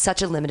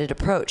such a limited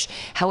approach.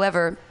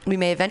 However, we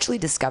may eventually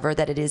discover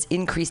that it is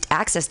increased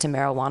access to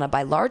marijuana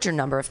by larger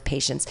number of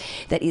patients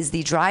that is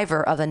the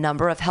driver of a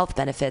number of health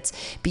benefits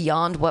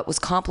beyond what was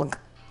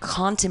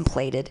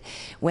contemplated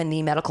when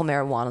the medical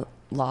marijuana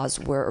laws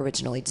were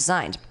originally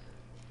designed.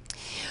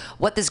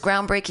 What this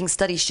groundbreaking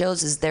study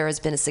shows is there has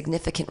been a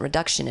significant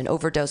reduction in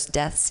overdose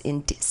deaths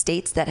in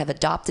states that have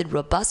adopted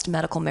robust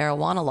medical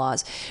marijuana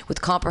laws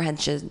with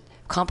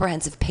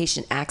comprehensive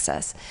patient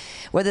access.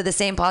 Whether the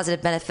same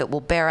positive benefit will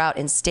bear out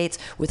in states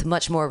with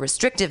much more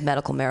restrictive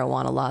medical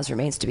marijuana laws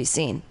remains to be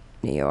seen.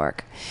 New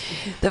York.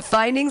 The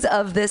findings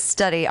of this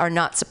study are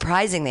not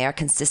surprising. They are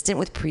consistent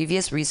with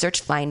previous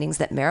research findings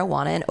that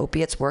marijuana and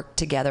opiates work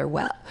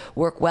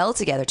well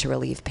together to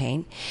relieve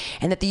pain,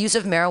 and that the use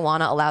of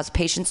marijuana allows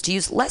patients to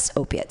use less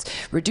opiates,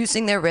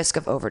 reducing their risk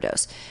of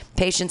overdose.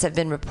 Patients have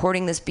been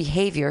reporting this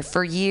behavior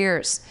for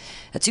years.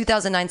 A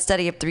 2009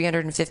 study of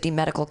 350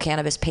 medical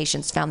cannabis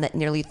patients found that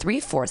nearly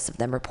 3/4 of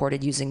them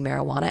reported using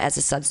marijuana as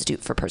a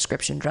substitute for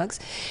prescription drugs,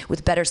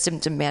 with better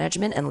symptom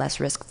management and less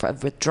risk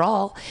of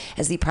withdrawal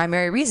as the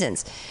primary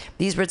reasons.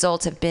 These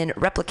results have been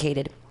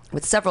replicated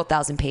with several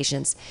thousand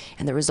patients,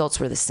 and the results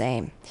were the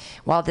same.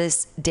 While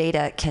this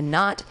data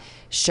cannot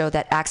show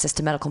that access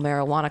to medical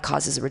marijuana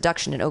causes a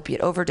reduction in opiate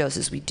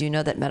overdoses, we do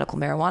know that medical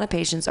marijuana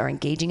patients are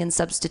engaging in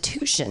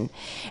substitution,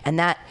 and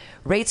that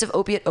rates of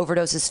opiate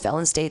overdoses fell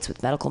in states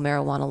with medical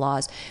marijuana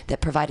laws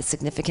that provide a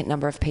significant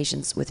number of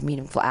patients with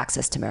meaningful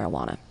access to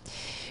marijuana.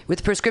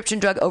 with prescription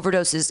drug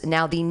overdoses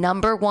now the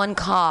number one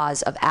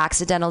cause of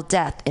accidental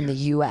death in the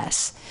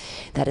U.S.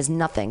 That is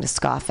nothing to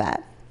scoff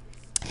at.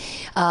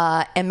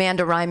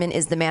 Amanda Ryman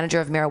is the manager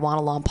of marijuana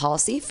law and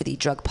policy for the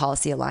Drug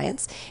Policy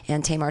Alliance,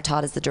 and Tamar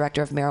Todd is the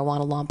director of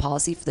marijuana law and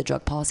policy for the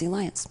Drug Policy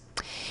Alliance.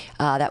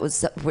 That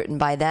was written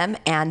by them,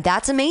 and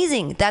that's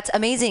amazing. That's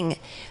amazing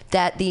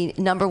that the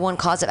number one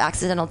cause of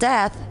accidental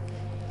death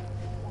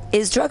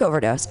is drug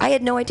overdose. I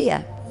had no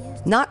idea.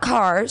 Not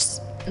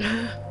cars,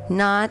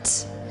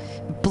 not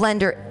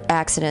blender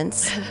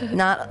accidents,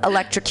 not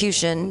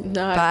electrocution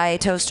by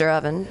toaster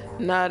oven.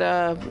 Not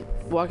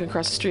walking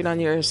across the street on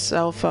your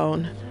cell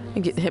phone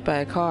and getting hit by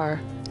a car.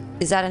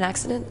 Is that an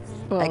accident?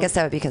 Well, I guess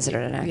that would be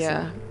considered an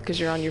accident. Yeah, because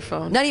you're on your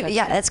phone. Not even.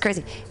 Yeah, that's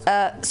crazy.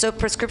 So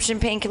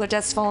prescription painkiller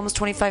deaths fall almost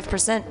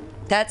 25%.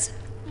 That's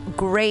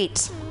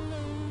great.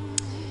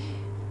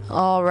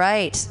 All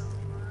right.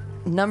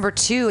 Number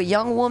 2, a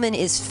young woman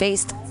is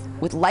faced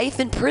with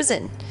life in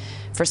prison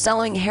for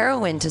selling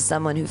heroin to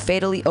someone who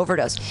fatally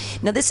overdosed.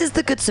 Now, this is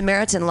the Good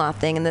Samaritan law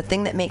thing, and the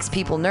thing that makes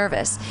people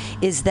nervous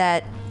is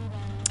that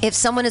if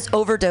someone is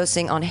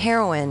overdosing on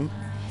heroin,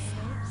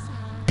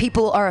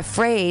 people are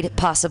afraid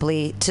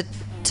possibly to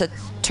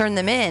turn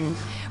them in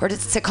or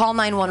to call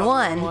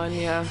 911.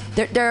 Yeah.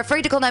 They're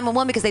afraid to call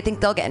 911 because they think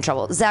they'll get in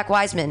trouble. Zach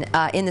Wiseman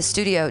in the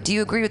studio, do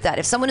you agree with that?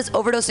 If someone is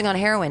overdosing on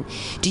heroin,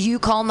 do you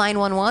call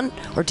 911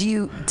 or do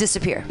you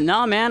disappear?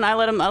 No, man, I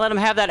let them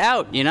have that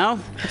out, you know?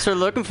 That's what they're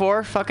looking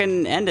for.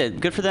 Fucking end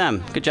it. Good for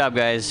them. Good job,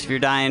 guys. If you're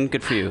dying,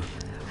 good for you.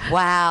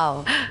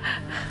 Wow.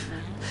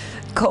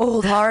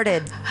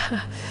 Cold-hearted.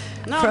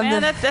 No,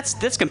 man,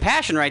 that's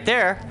compassion right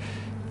there.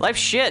 Life's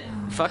shit.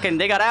 Fucking,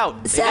 they got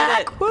out.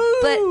 Zach,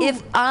 but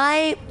if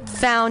I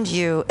found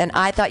you and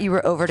I thought you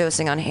were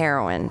overdosing on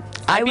heroin,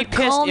 I would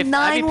call 911.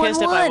 I'd be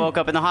pissed if I woke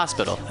up in the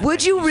hospital.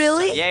 Would you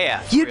really?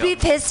 Yeah. You'd be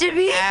pissed at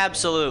me?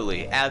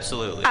 Absolutely.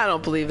 I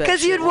don't believe that.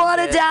 Because you'd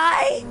want to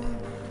die?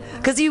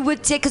 Because you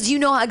would take, because you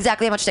know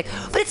exactly how much to take.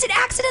 But it's an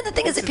accident. The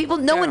thing is that people,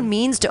 no one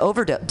means to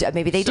overdose.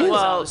 Maybe they do.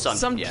 Well,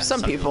 some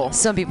people.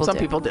 Some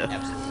people do.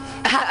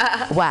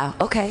 Wow.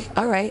 Okay.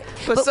 All right.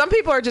 But some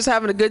people are just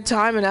having a good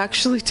time and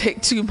actually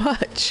take too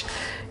much.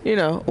 You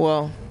know,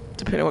 well,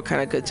 depending on what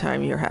kind of good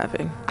time you're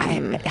having.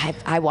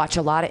 I watch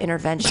a lot of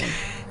Intervention,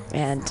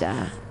 and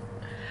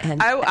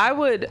I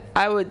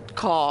would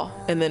call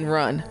and then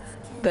run.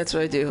 That's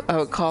what I do. I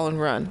would call and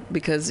run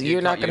because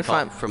you're not going to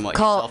find from what,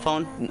 your cell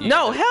phone?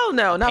 No, hell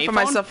no, not from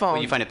my cell phone.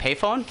 Will you find a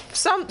payphone?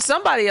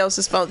 Somebody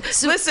else's phone.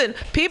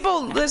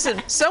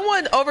 Listen,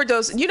 someone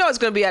overdosed. You know it's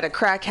going to be at a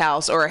crack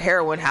house or a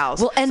heroin house.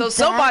 Well, and so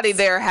somebody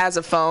there has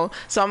a phone.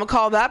 So I'm going to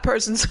call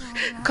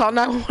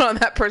 911 on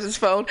that person's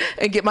phone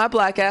and get my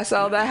black ass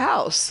out of that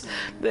house.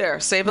 There,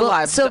 save a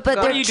life. But what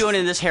are you doing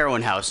in this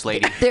heroin house,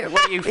 lady?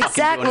 What are you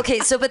fucking doing? Okay,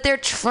 but they're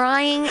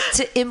trying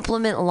to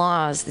implement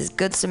laws, these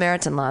Good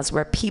Samaritan laws,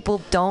 where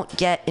people don't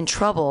get in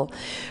trouble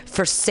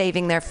for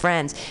saving their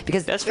friends,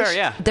 because that's fair.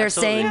 Yeah, they're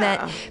saying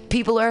that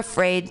people are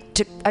afraid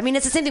to. I mean,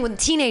 it's the same thing with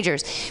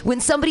teenagers.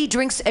 When somebody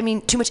drinks,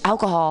 too much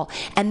alcohol,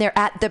 and they're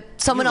at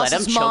someone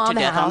else's mom's house, choke to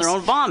death on their own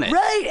vomit,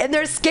 right? And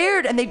they're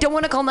scared, and they don't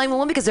want to call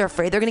 911 because they're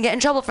afraid they're going to get in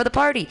trouble for the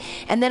party,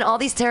 and then all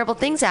these terrible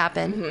things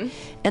happen,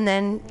 and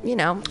then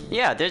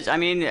Yeah, there's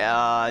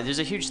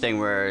a huge thing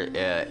where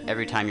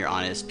every time you're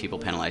honest, people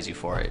penalize you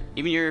for it.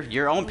 Even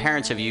your own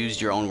parents have used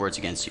your own words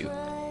against you.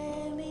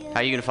 How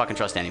are you gonna fucking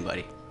trust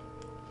anybody?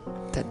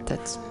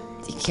 That's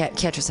you can't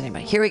trust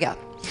anybody. Here we go.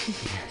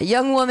 A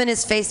young woman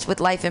is faced with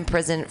life in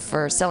prison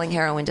for selling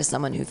heroin to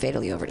someone who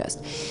fatally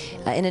overdosed.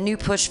 In a new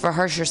push for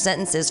harsher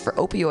sentences for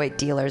opioid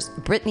dealers,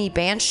 Brittany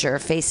Bansher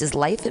faces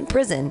life in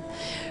prison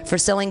for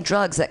selling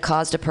drugs that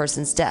caused a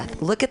person's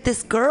death. Look at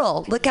this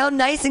girl. Look how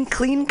nice and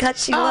clean cut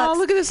she looks. Oh,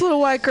 look at this little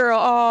white girl.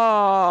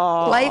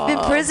 Oh. Life in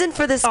prison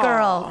for this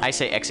girl. I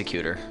say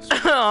executor.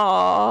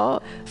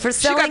 Oh. For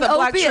selling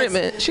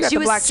opiates. She got the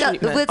black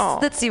treatment.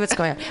 Let's see what's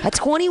going on. A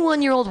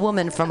 21-year-old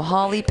woman from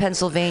Hawley,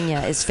 Pennsylvania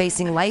is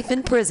facing life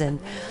in prison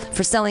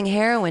for selling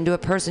heroin to a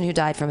person who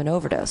died from an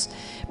overdose.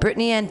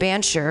 Brittany Ann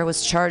Bansher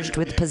was charged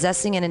with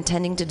possessing and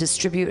intending to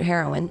distribute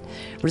heroin,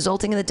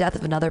 resulting in the death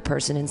of another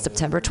person in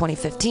September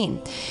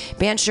 2015.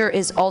 Bansher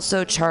is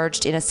also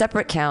charged in a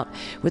separate count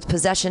with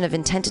possession of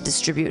intent to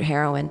distribute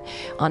heroin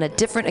on a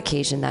different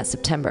occasion that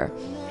September.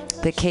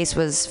 The case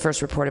was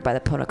first reported by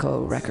the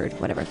Ponoco Record,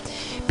 whatever.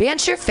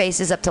 Bansher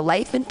faces up to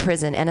life in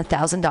prison and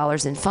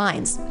 $1,000 in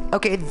fines.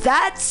 Okay,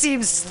 that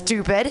seems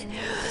stupid.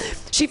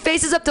 She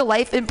faces up to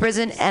life in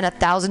prison and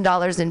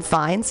 $1,000 in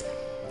fines.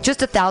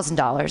 Just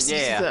 $1,000.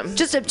 Yeah.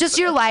 Just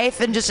your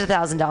life and just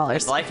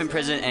 $1,000. Life in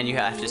prison, and you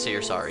have to say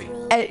you're sorry.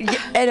 And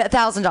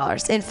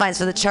 $1,000 in fines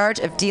for the charge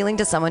of dealing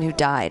to someone who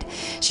died.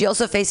 She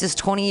also faces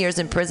 20 years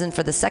in prison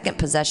for the second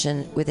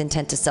possession with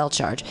intent to sell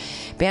charge.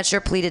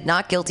 Bansher pleaded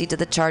not guilty to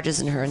the charges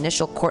in her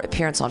initial court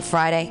appearance on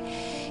Friday.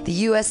 The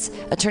U.S.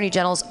 Attorney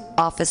General's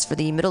Office for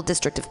the Middle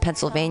District of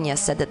Pennsylvania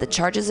said that the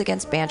charges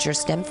against Bansher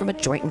stem from a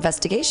joint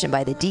investigation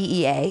by the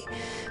DEA,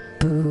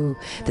 Boo.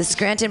 The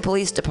Scranton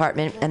Police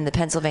Department and the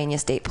Pennsylvania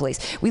State Police.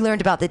 We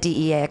learned about the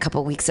DEA a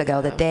couple weeks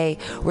ago that they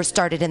were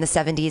started in the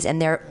 70s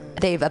and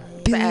they've a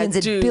billions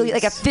and billions,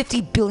 like a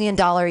 $50 billion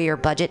a year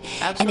budget.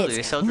 Absolutely. And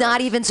it's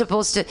not even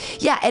supposed to.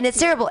 Yeah, and it's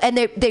terrible. And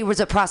they was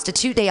a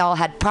prostitute. They all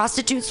had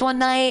prostitutes one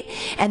night,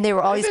 and they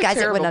were all these guys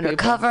that went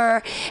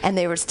undercover, and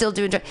they were still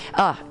doing.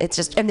 It's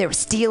just, and they were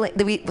stealing.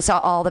 We saw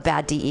all the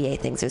bad DEA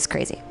things. It was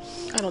crazy.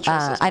 I don't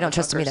trust. I don't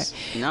trust them either.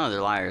 No,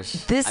 they're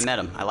liars. I met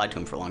them. I lied to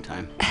them for a long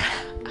time.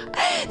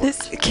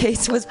 This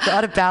case was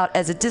brought about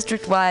as a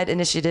district-wide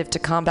initiative to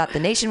combat the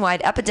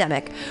nationwide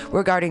epidemic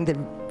regarding the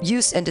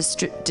use and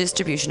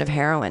distribution of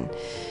heroin,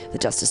 the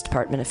Justice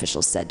Department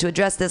officials said. To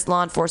address this,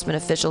 law enforcement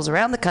officials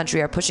around the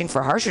country are pushing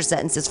for harsher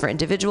sentences for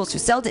individuals who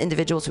sell to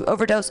individuals who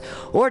overdose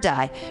or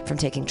die from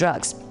taking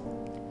drugs.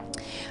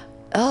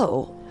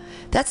 Oh.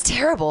 That's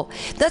terrible.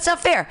 That's not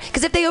fair.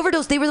 Because if they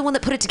overdose, they were the one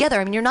that put it together.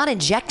 I mean, you're not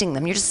injecting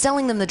them. You're just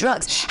selling them the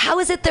drugs. How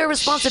is it their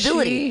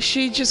responsibility?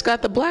 She just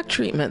got the black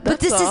treatment.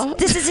 That's but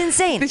this is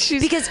insane.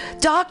 Because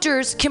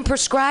doctors can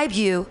prescribe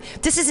you.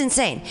 This is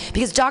insane.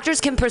 Because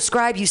doctors can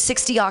prescribe you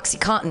 60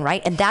 OxyContin,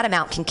 right? And that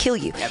amount can kill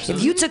you. Absolutely.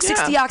 If you took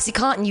 60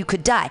 OxyContin, you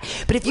could die.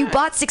 But if you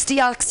bought 60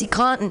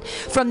 OxyContin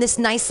from this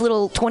nice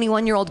little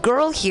 21-year-old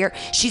girl here,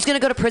 she's going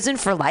to go to prison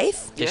for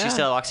life? Does she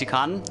sell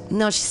OxyContin?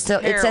 No, she's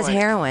still. It says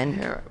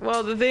heroin.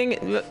 Well, the thing.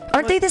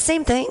 Aren't they the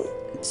same thing?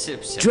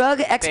 Drug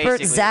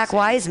expert Zach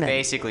Wiseman.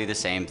 Basically the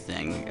same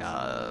thing.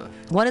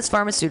 One is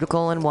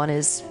pharmaceutical and one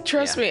is...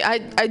 Trust me, I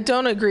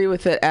don't agree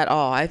with it at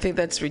all. I think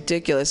that's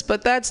ridiculous.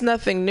 But that's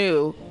nothing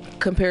new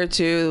compared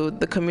to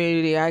the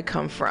community I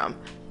come from.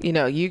 You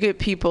know, you get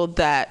people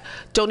that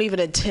don't even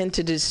intend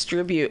to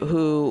distribute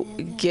who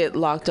get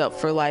locked up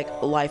for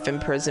like life in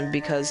prison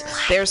because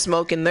they're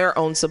smoking their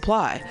own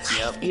supply.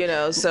 Yep. You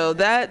know, so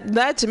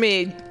that to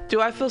me, do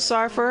I feel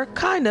sorry for her?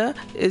 Kinda.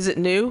 Is it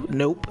new?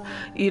 Nope.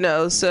 You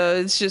know, so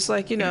it's just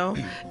like, you know,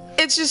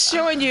 it's just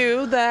showing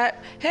you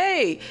that,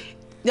 hey,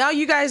 now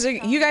you guys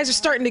are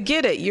starting to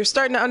get it. You're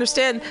starting to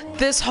understand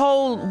this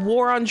whole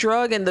war on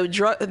drug and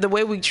the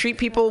way we treat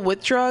people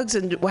with drugs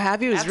and what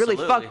have you is really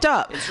fucked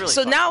up. It's really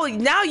so fucked up.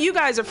 now you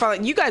guys are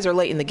finally, you guys are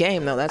late in the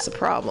game though. That's the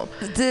problem.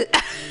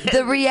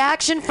 The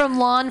reaction from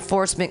law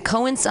enforcement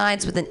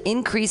coincides with an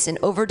increase in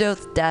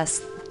overdose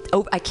deaths.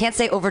 Oh, I can't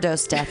say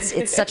overdose deaths.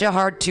 It's such a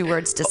hard two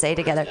words to say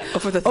together.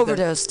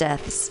 Overdose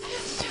deaths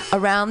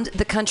around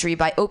the country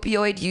by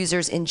opioid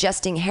users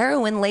ingesting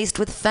heroin laced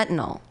with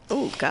fentanyl.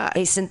 Oh, God.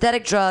 A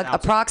synthetic drug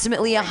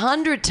approximately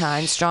 100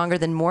 times stronger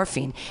than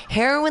morphine.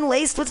 Heroin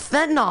laced with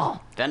fentanyl.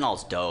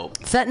 Fentanyl's dope.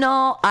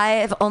 Fentanyl,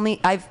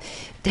 I've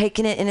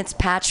taken it in its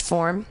patch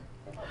form.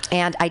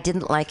 And I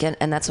didn't like it,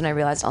 and that's when I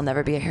realized I'll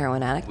never be a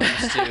heroin addict. We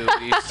used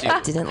to. I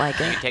didn't like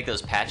it. You can take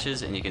those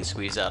patches and you can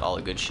squeeze out all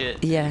the good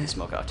shit. Yeah. And you can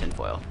smoke out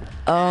tinfoil.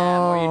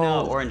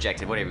 Oh. Or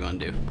inject it, whatever you want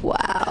to do.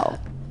 Wow.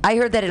 I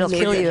heard that it'll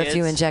kill you if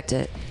you inject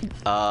it.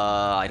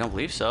 I don't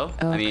believe so.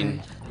 Okay. I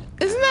mean,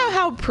 Isn't that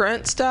how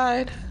Prince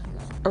died?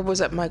 Or was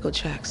that Michael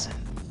Jackson?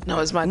 No,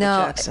 it was Michael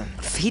Jackson.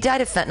 He died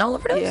of fentanyl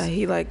overdose? Yeah,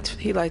 he liked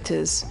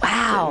his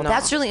Wow, fentanyl.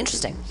 that's really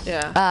interesting.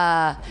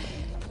 Yeah.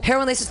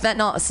 Heroin laced with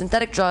fentanyl, a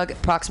synthetic drug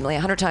approximately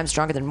 100 times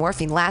stronger than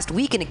morphine. Last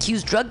week, an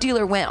accused drug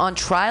dealer went on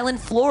trial in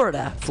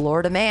Florida.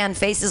 Florida man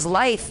faces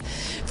life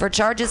for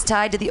charges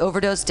tied to the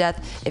overdose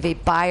death of a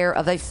buyer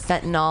of a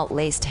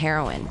fentanyl-laced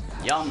heroin.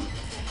 yum.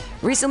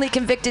 Recently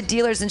convicted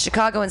dealers in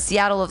Chicago and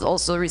Seattle have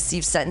also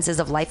received sentences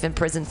of life in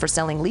prison for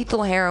selling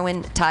lethal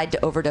heroin tied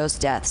to overdose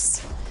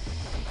deaths.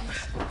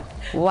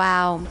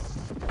 Wow.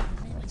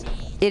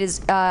 It is.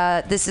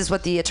 This is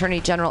what the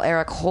Attorney General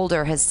Eric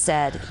Holder has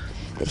said,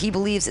 that he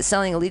believes that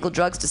selling illegal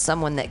drugs to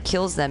someone that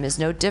kills them is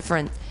no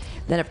different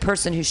than a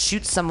person who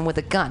shoots someone with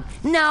a gun.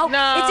 No,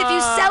 it's if you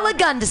sell a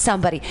gun to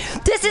somebody.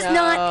 This is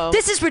not.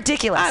 This is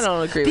ridiculous. I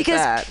don't agree with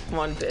that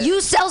one bit.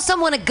 You sell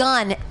someone a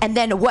gun and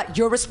then what?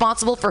 You're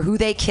responsible for who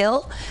they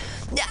kill?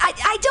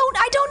 I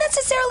don't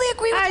necessarily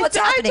agree with what's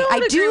happening.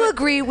 I do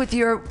agree with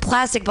your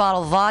plastic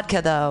bottle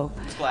vodka, though.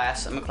 It's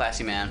glass. I'm a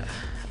classy man.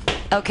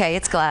 Okay,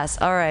 it's glass.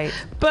 All right.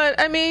 But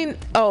I mean,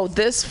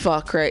 this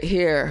fuck right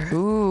here.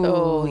 Ooh.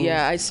 Oh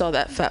yeah, I saw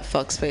that fat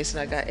fuck's face and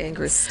I got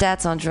angry.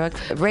 Stats on drug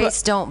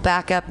race don't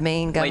back up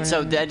Maine government. Wait,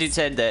 so that dude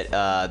said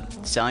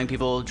that selling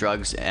people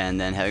drugs and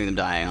then having them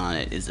dying on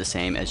it is the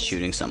same as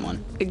shooting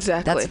someone.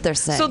 Exactly. That's what they're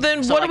saying. So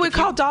then, So what like do we if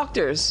you- call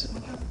doctors?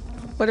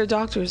 What are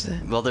doctors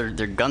then? Well, they're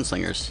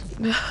gunslingers.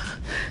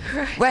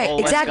 Right,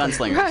 Full West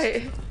exactly. Gunslingers.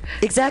 Right.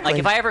 Exactly. Like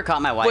if I ever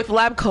caught my wife With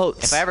lab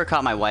coats. If I ever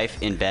caught my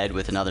wife in bed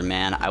with another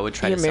man, I would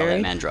try You're to sell that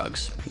married? man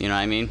drugs. You know what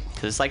I mean?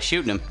 Because it's like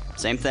shooting him.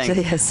 Same thing. So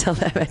yeah, sell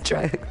that at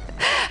drug.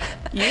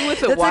 You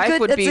with a wife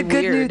would be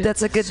weird.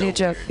 That's a good new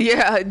joke.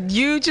 Yeah,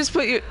 you just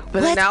put an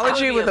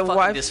analogy I would with be a fucking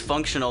wife.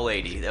 dysfunctional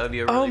lady. That would be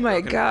a really Oh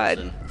my broken God.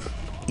 person.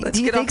 Let's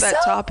Do you get off think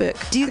that so? topic.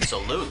 Do you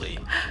Absolutely.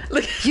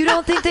 you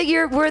don't think that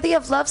you're worthy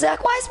of love,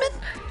 Zach Wiseman?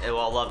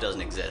 Well, love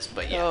doesn't exist,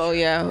 but yeah. Oh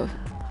yeah.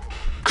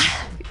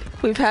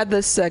 We've had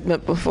this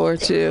segment before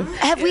too.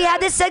 Have we had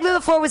this segment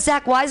before with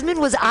Zach Wiseman?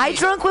 Was I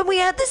drunk when we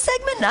had this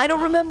segment? I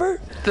don't remember.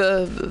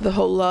 The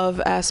whole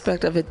love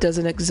aspect of it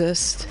doesn't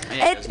exist.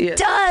 It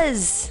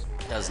does.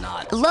 Does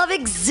not. Love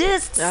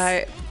exists.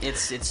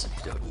 It's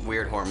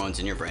weird hormones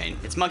in your brain.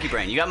 It's monkey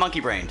brain. You got monkey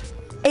brained.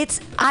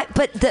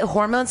 But the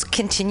hormones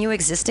continue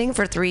existing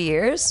for 3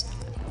 years.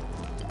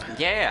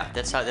 Yeah.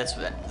 That's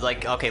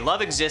like, okay,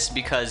 love exists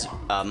because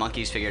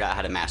monkeys figured out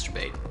how to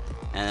masturbate.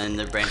 And then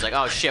their brain's like,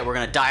 oh shit, we're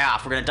gonna die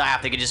off.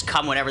 They can just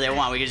come whenever they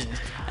want. And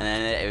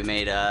then it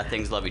made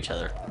things love each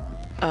other.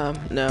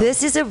 No.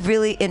 This is a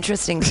really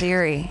interesting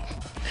theory.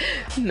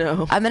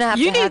 No. I'm gonna have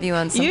to have you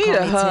on some. You need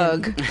a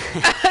hug.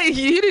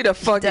 You need a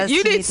fucking.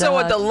 You need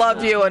someone to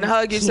love you and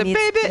hug you. Say,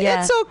 baby,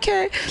 it's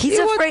okay.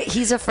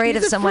 He's afraid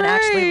of someone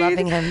actually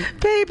loving him.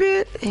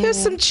 Baby, here's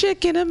some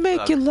chicken and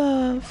make you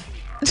love.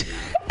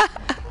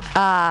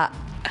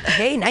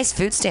 Hey, nice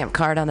food stamp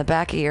card on the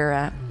back of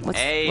your.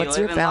 What's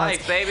your balance,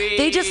 life, baby.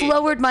 They just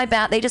lowered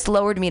They just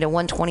lowered me to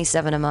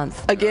 $127 a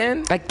month.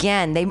 Again.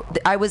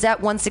 I was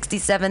at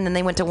 167, then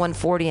they went to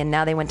 140, and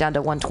now they went down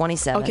to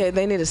 127. Okay,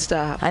 they need to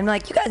stop. I'm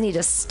like, you guys need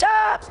to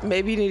stop.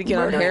 Maybe you need to get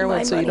on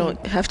heroin so you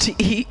don't have to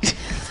eat.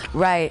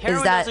 Right.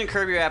 Heroin doesn't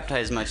curb your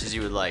appetite as much as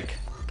you would like.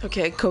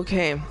 Okay,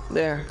 cocaine.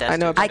 There. That's I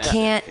know. I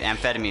can't.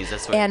 Amphetamines.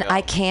 That's what. And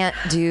I can't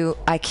do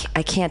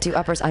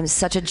uppers. I'm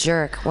such a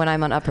jerk when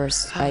I'm on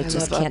uppers. I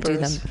just can't do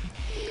them.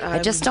 I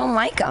just don't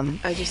like them.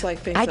 I just like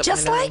things. I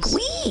just like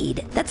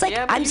weed. That's like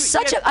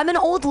I'm an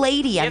old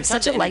lady. I'm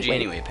such a lightweight.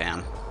 Anyway,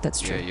 Pam.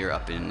 That's true. You're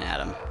up in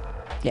Adam.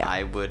 Yeah.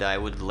 I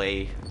would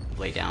lay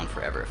down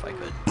forever if I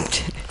could.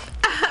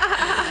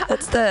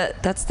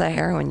 That's the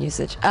heroin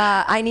usage.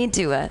 I need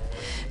to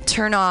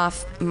turn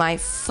off my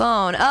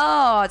phone.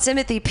 Oh,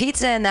 Timothy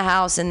Pizza in the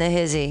house in the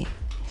hizzy.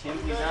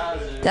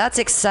 That's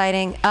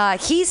exciting.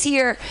 He's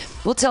here.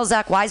 We'll tell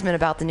Zach Wiseman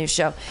about the new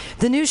show.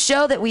 The new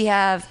show that we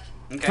have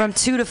from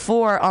 2 to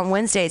 4 on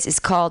Wednesdays is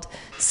called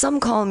Some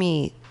Call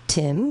Me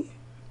Tim.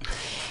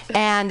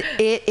 And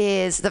it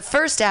is, the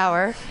first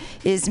hour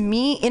is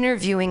me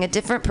interviewing a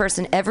different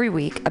person every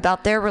week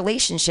about their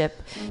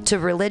relationship to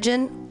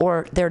religion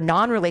or their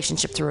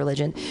non-relationship to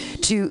religion,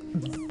 to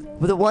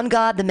the one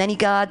God, the many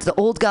gods, the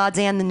old gods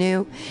and the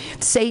new,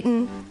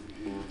 Satan,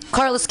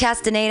 Carlos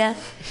Castaneda,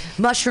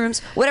 mushrooms,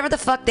 whatever the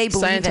fuck they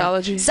believe in.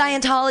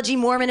 Scientology,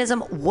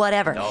 Mormonism,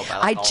 whatever.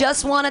 I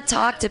just want to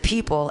talk to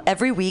people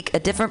every week, a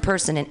different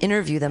person, and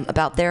interview them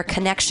about their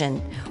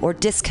connection or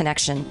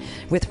disconnection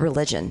with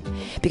religion.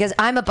 Because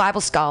I'm a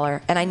Bible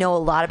scholar and I know a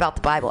lot about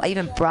the Bible. I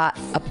even brought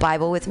a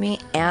Bible with me,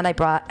 and I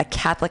brought a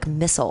Catholic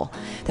missal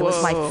that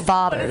was my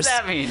father's. What does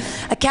that mean?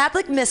 A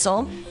Catholic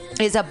missal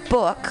is a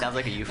book. Sounds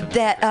like a euphemism.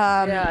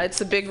 Yeah, it's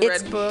a big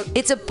red book.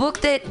 It's a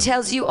book that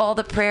tells you all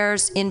the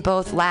prayers in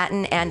both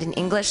Latin and in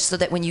English, so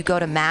that when you go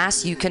to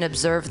Mass, you can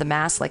observe the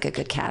Mass like a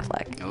good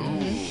Catholic.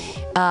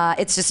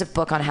 It's just a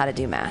book on how to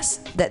do Mass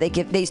that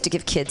they used to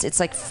give kids. It's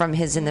like from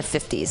his in the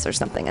 50s or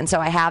something. And so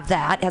I have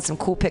that. It has some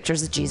cool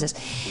pictures of Jesus.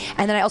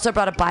 And then I also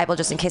brought a Bible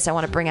just in case I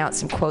want to bring out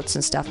some quotes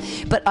and stuff.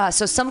 But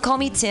so Some Call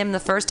Me Tim. The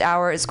first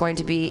hour is going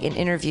to be an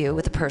interview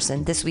with a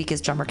person. This week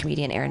is drummer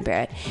comedian Aaron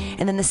Barrett.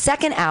 And then the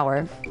second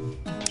hour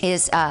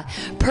is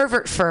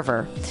Pervert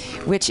Fervor,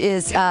 which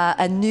is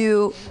a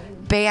new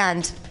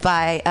band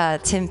by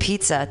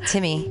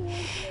Timmy.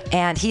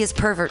 And he is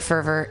Pervert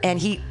Fervor, and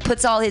he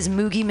puts all his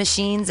Moogie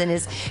machines and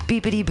his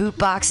beepity boop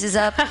boxes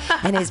up,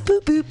 and his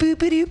boop boop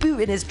boopity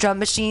boop, and his drum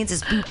machines,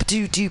 his boop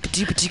doo doo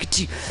doo doo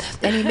doo,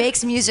 and he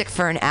makes music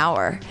for an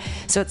hour.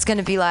 So it's going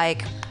to be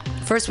like,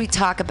 first we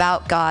talk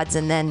about gods,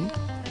 and then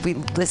we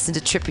listen to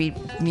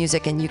trippy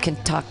music, and you can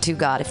talk to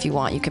God if you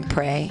want. You can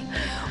pray,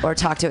 or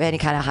talk to any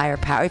kind of higher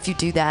power. If you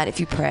do that, if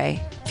you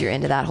pray, if you're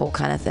into that whole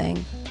kind of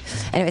thing.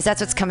 Anyways,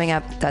 that's what's coming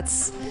up.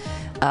 That's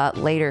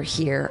later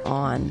here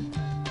on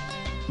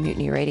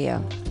Mutiny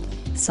Radio.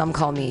 Some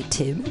call me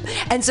Tim.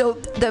 And so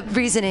the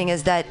reasoning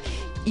is that,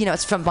 you know,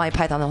 it's from Monty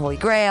Python, The Holy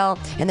Grail,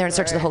 and they're in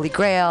search of the Holy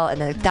Grail,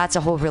 and that's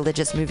a whole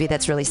religious movie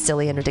that's really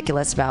silly and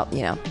ridiculous about,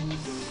 you know.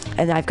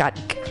 And I've got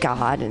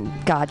God, and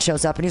God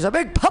shows up, and he's a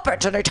big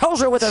puppet, and he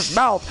tells you with his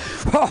mouth.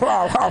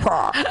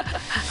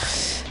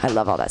 I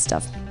love all that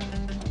stuff.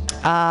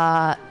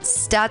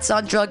 Stats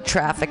on drug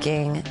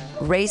trafficking.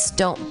 Race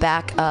don't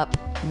back up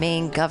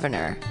Maine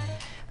governor.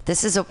 That's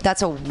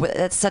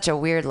such a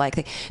weird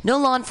thing. No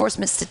law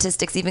enforcement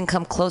statistics even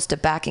come close to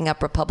backing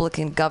up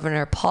Republican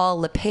Governor Paul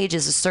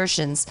LePage's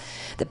assertions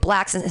that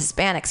blacks and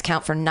Hispanics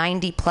count for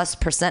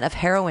 90+% of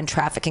heroin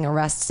trafficking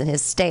arrests in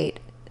his state.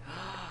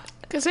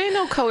 Because there ain't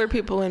no colored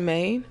people in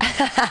Maine.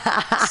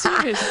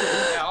 Seriously.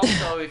 Yeah,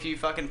 also, if you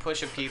fucking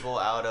push a people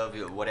out of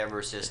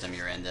whatever system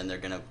you're in, then they're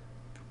gonna,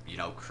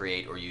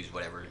 create or use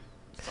whatever.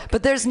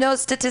 But there's no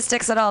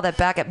statistics at all that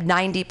back up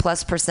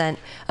 90+%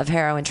 of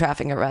heroin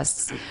trafficking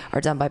arrests are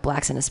done by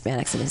blacks and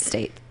Hispanics in his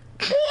state.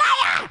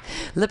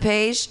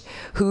 LePage,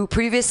 who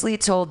previously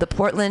told the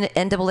Portland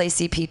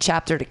NAACP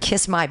chapter to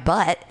kiss my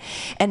butt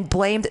and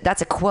blamed,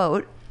 that's a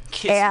quote,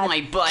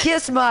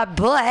 Kiss my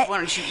butt. Why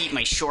don't you eat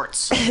my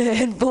shorts?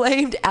 And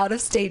blamed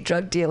out-of-state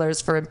drug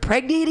dealers for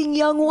impregnating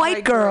young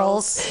white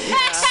girls.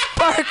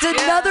 Sparked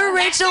another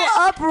racial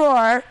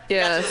uproar.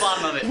 That's the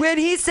bottom of it. When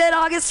he said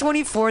August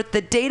 24th,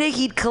 the data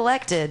he'd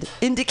collected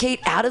indicate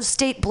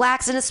out-of-state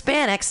blacks and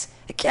Hispanics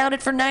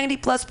accounted for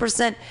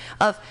 90+%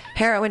 of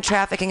heroin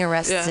trafficking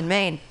arrests in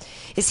Maine.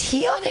 Is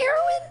he on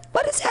heroin?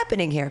 What is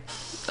happening here?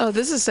 Oh,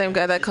 this is the same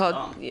guy that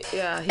called.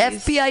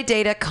 FBI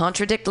data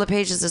contradict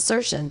LePage's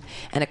assertion,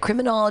 and a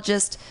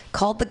criminologist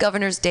called the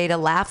governor's data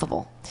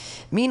laughable.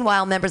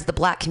 Meanwhile, members of the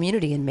black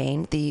community in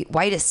Maine, the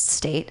whitest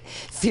state,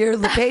 fear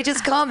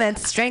LePage's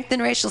comments strengthen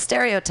racial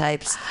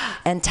stereotypes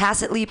and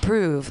tacitly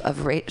approve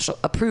of racial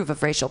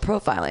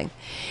profiling.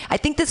 I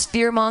think this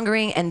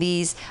fear-mongering and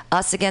these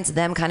us against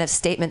them kind of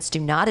statements do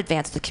not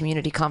advance the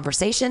community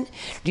conversation,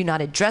 do not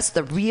address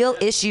the real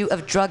issue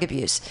of drug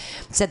abuse,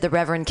 said the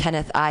Reverend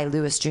Kenneth I.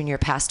 Lewis Jr.,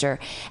 pastor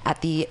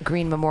at the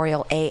Green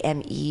Memorial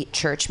AME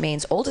Church,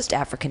 Maine's oldest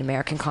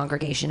African-American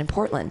congregation in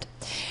Portland.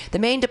 The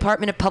Maine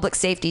Department of Public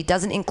Safety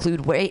doesn't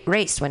include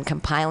race when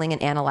compiling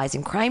and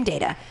analyzing crime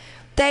data.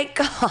 Thank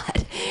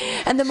God.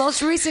 And the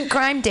most recent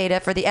crime data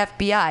for the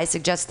FBI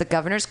suggests the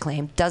governor's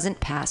claim doesn't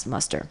pass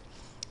muster.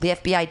 The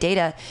FBI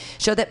data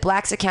show that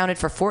blacks accounted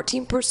for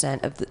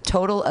 14% of the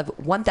total of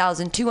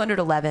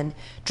 1,211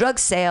 drug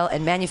sale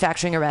and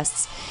manufacturing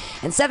arrests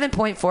and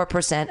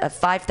 7.4% of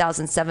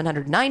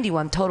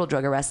 5,791 total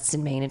drug arrests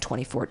in Maine in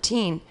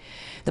 2014,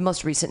 the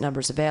most recent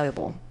numbers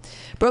available.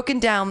 Broken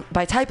down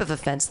by type of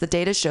offense, the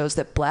data shows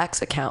that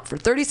blacks account for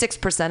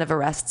 36% of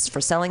arrests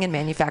for selling and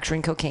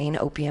manufacturing cocaine,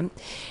 opium,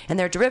 and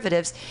their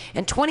derivatives,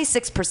 and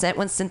 26%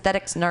 when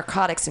synthetic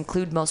narcotics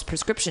include most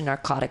prescription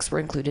narcotics were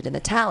included in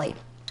the tally.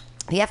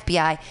 The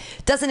FBI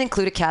doesn't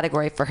include a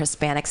category for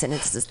Hispanics in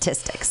its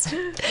statistics.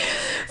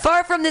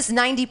 Far from this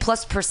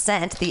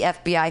 90+%, the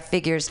FBI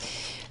figures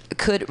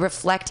could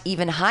reflect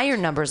even higher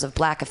numbers of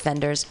black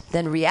offenders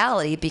than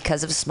reality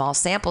because of small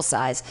sample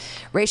size,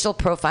 racial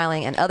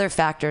profiling, and other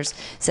factors,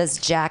 says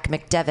Jack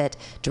McDevitt,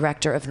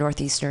 director of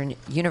Northeastern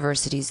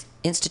University's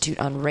Institute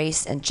on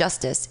Race and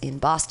Justice in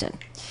Boston.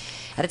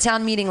 At a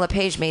town meeting,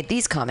 LePage made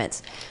these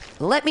comments.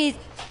 Let me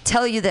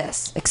tell you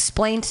this,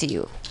 explain to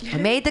you. I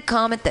made the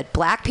comment that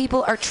black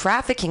people are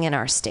trafficking in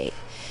our state.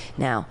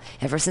 Now,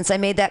 ever since I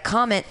made that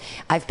comment,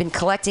 I've been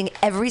collecting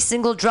every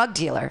single drug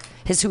dealer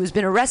who has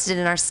been arrested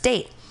in our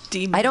state.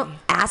 I don't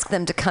ask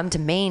them to come to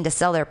Maine to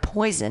sell their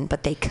poison,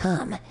 but they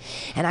come.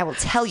 And I will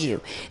tell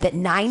you that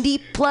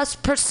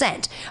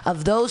 90+%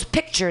 of those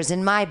pictures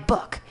in my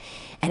book,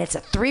 and it's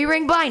a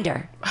 3-ring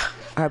binder,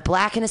 are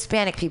black and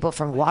Hispanic people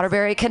from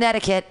Waterbury,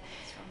 Connecticut,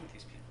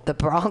 the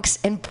Bronx,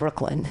 and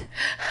Brooklyn.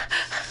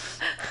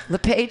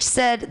 LePage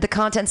said the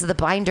contents of the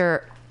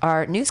binder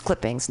are news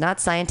clippings, not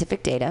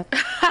scientific data,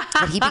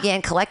 that he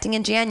began collecting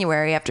in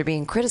January after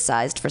being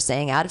criticized for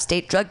saying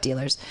out-of-state drug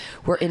dealers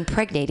were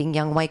impregnating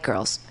young white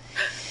girls.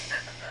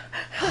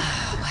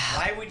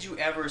 Why would you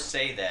ever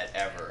say that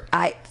ever?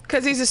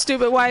 Because he's a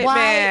stupid white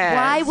man.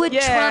 Why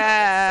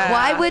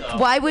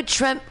would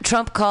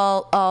Trump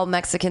call all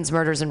Mexicans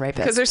murderers and rapists?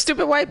 Because they're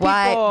stupid white people.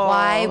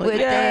 Why would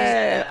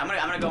they? I'm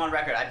gonna go on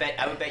record.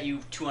 I would bet you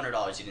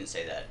 $200 you didn't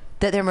say that.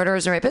 That they're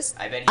murderers and rapists?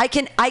 I bet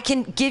I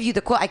can give you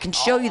the quote. I can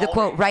show you the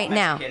quote right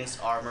now. Mexicans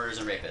are murderers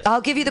and rapists.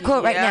 I'll give you the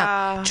quote right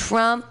now.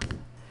 Trump,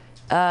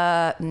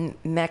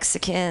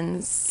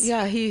 Mexicans.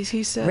 Yeah, he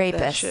said rapists.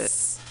 that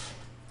shit.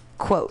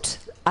 Quote.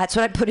 That's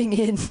what I'm putting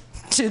in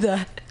to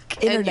the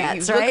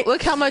internet, right?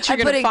 Look how much you're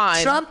going to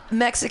find. Trump,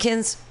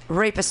 Mexicans,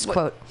 rapists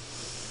quote.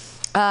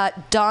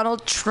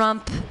 Donald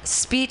Trump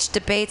speech,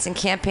 debates, and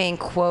campaign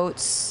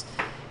quotes.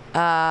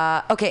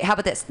 Okay, how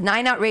about this?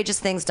 9 outrageous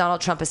things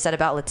Donald Trump has said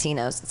about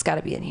Latinos. It's got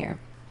to be in here.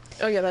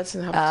 Oh, yeah, that's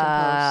in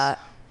Huffington Post.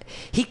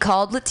 He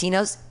called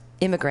Latinos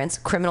immigrants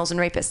criminals and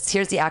rapists.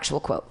 Here's the actual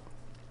quote.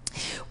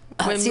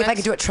 Let's see if I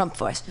can do a Trump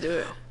voice.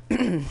 Do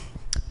it.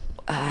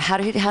 How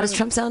does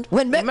Trump sound?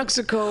 When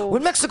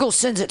Mexico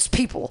sends its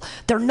people,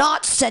 they're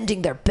not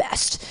sending their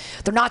best.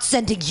 They're not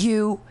sending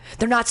you.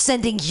 They're not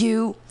sending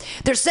you.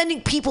 They're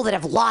sending people that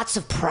have lots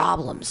of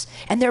problems,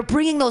 and they're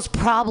bringing those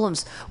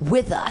problems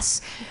with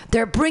us.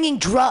 They're bringing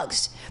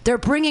drugs. They're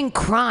bringing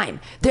crime.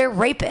 They're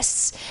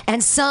rapists,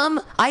 and some,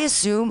 I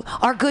assume,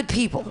 are good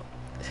people.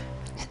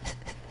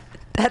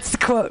 That's the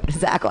quote,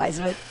 Zach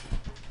Wiseman.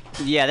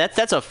 Yeah,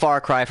 that's a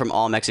far cry from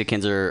all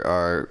Mexicans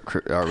are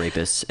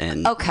rapists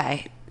and.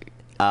 Okay.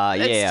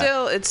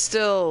 It's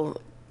still.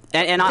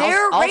 And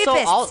they're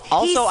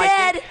rapists. He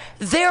said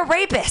they're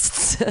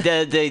rapists.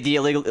 the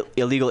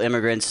illegal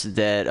immigrants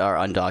that are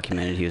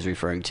undocumented, he was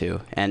referring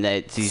to, and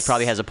that he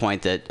probably has a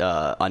point that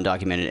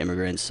undocumented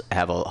immigrants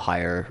have a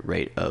higher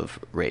rate of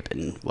rape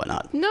and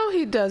whatnot. No,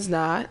 he does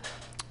not.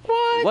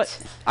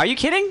 What? Are you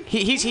kidding?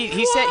 He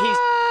said he's.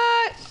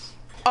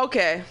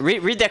 Okay.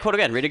 Read that quote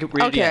again. Read it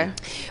again.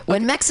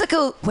 When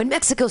Mexico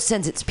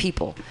sends its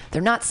people,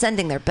 they're not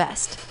sending their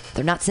best.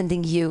 They're not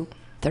sending you.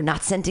 They're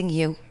not sending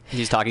you.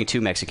 He's talking to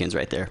Mexicans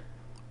right there.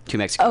 Two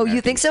Mexican. Oh,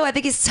 you think so? I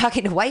think he's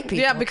talking to white people.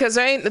 Yeah, because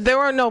there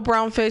were no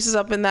brown faces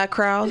up in that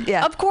crowd.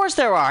 Yeah. Of course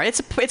there are.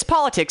 It's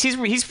politics.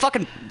 He's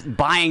fucking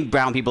buying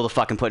brown people to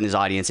fucking put in his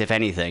audience, if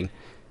anything.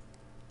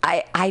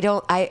 I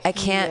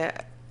can't.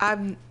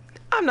 Yeah,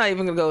 I'm not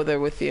even gonna go there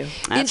with you.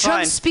 In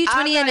Trump's speech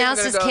when he I'm not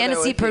announced even his gonna go there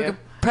candidacy with you.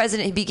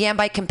 president, he began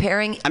by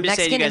comparing I'm just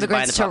saying Mexican you guys are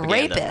buying immigrants the to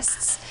propaganda.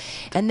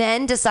 rapists, and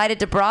then decided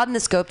to broaden the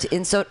scope to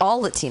insult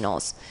all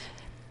Latinos.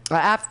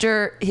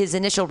 After his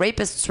initial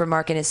rapists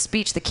remark in his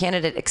speech, the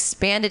candidate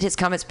expanded his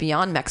comments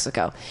beyond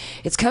Mexico.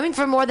 It's coming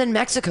from more than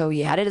Mexico,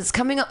 he added. It's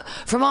coming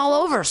from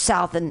all over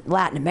South and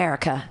Latin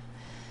America.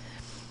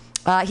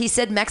 He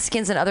said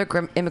Mexicans and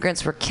other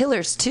immigrants were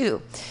killers,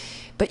 too.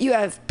 But you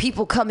have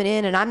people coming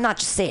in, and I'm not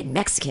just saying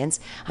Mexicans.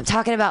 I'm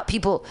talking about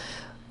people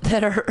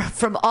that are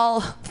from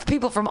all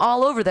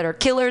over that are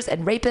killers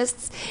and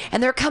rapists,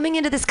 and they're coming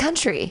into this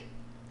country.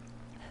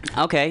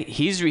 Okay,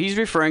 he's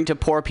referring to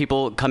poor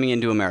people coming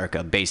into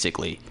America,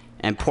 basically,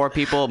 and poor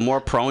people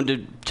more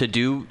prone to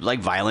do like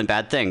violent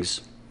bad things.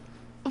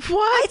 What?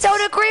 I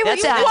don't agree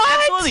with that. That's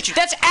absolutely true.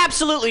 That's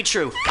absolutely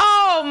true.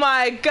 Oh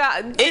my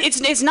God!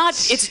 It's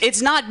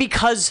not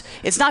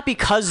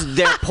because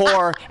they're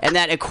poor and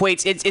that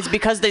equates. It's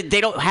because they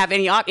don't have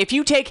any. If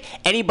you take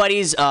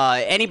anybody's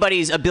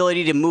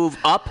ability to move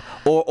up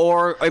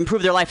or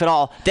improve their life at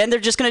all, then they're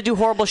just gonna do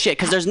horrible shit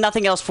because there's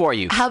nothing else for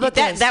you. How about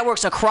that? this? That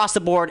works across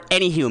the board.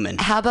 Any human.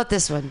 How about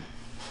this one?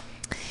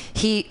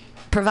 He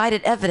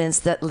provided evidence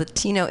that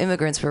Latino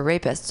immigrants were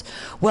rapists.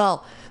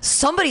 Well,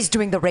 somebody's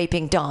doing the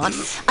raping, Don.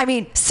 I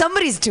mean,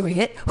 somebody's doing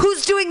it.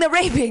 Who's doing the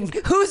raping?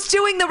 Who's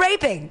doing the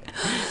raping?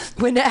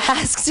 When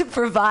asked to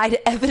provide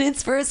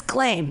evidence for his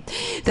claim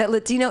that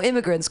Latino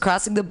immigrants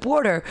crossing the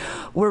border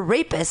were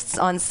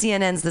rapists on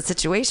CNN's The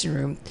Situation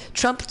Room,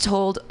 Trump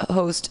told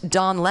host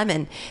Don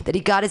Lemon that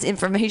he got his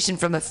information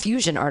from a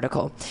Fusion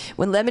article.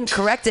 When Lemon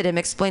corrected him,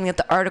 explaining that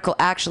the article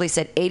actually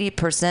said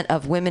 80%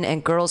 of women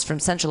and girls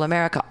from Central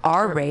America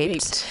are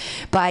raped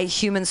by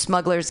human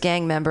smugglers,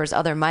 gang members,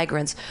 other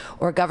migrants,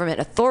 or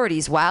government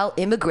authorities while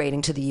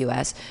immigrating to the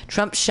U.S.,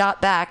 Trump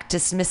shot back,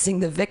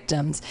 dismissing the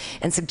victims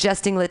and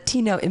suggesting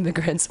Latino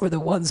immigrants were the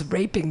ones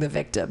raping the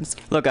victims.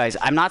 Look, guys,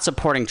 I'm not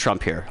supporting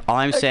Trump here. All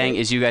I'm saying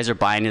is you guys are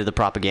buying into the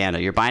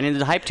propaganda. You're buying into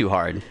the hype too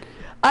hard.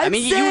 I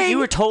mean, you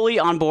were totally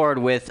on board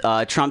with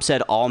Trump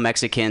said all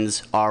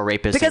Mexicans are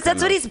rapists. Because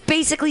that's what he's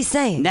basically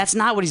saying. That's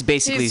not what he's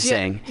basically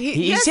saying.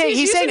 He's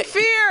saying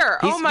fear.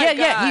 Oh my God.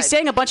 Yeah, he's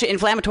saying a bunch of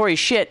inflammatory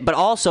shit, but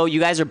also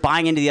you guys are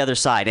buying into the other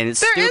side, and it's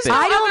stupid.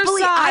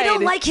 I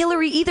don't like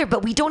Hillary either,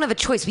 but we don't have a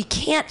choice. We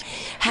can't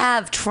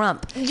have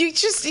Trump. Really?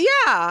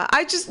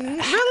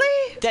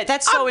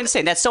 That's so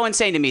insane. That's so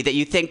insane to me that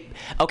you think,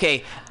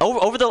 okay,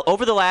 over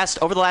the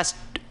last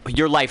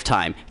your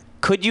lifetime.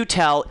 Could you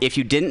tell if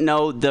you didn't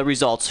know the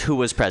results who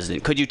was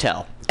president? Could you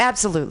tell?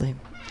 Absolutely.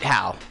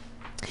 How?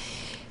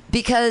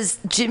 Because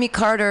Jimmy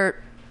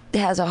Carter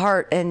has a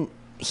heart and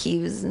he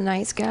was a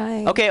nice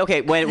guy.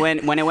 Okay.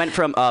 When it went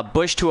from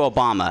Bush to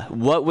Obama,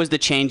 what was the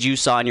change you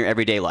saw in your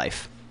everyday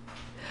life?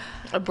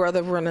 A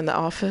brother running the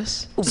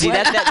office. See,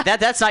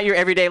 that's not your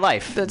everyday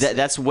life.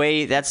 That's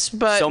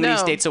so many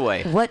states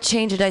away. What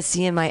change did I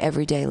see in my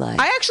everyday life?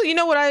 I actually, you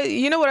know what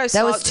I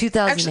saw? That was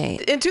 2008.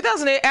 Actually, in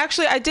 2008,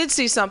 actually, I did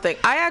see something.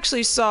 I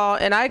actually saw,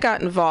 and I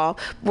got involved,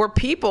 where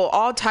people,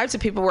 all types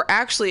of people, were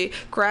actually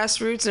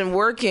grassroots and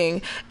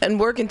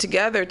working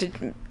together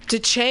to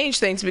change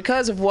things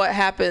because of what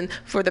happened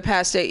for the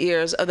past 8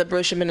 years of the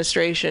Bush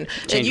administration.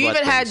 And you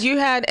even had you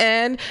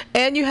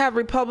have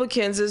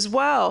Republicans as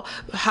well,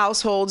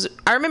 households.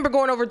 I remember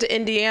going over to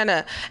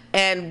Indiana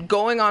and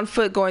going on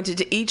foot, going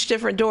to each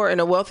different door in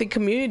a wealthy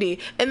community,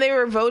 and they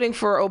were voting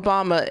for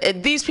Obama.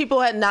 And these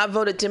people had not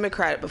voted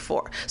Democrat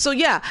before. So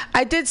yeah,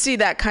 I did see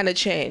that kind of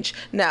change.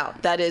 Now,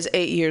 that is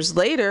 8 years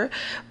later,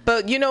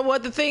 but you know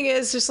what? The thing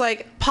is, just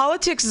like,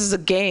 politics is a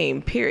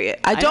game, period.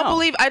 I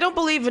don't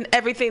believe in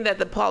everything that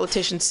the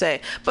politicians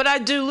say, but I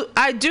do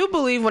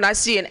believe when I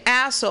see an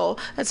asshole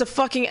that's a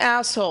fucking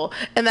asshole,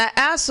 and that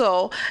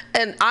asshole,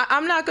 and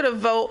I'm not gonna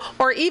vote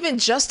or even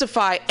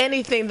justify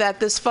anything that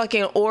this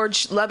fucking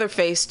orange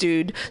leatherface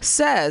dude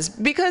says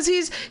because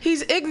he's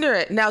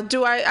ignorant. Now,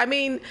 I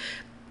mean,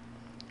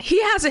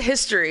 he has a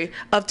history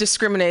of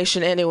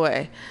discrimination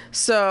anyway.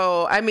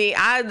 So I mean,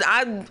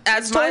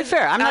 It's totally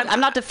fair. I'm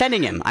not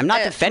defending him. I'm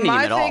not defending him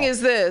at all. My thing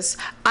is this: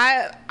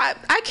 I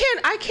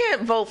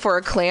can't vote for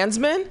a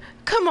Klansman.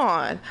 Come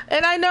on,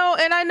 and I know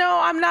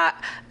I'm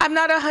not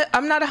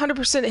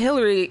 100%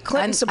 Hillary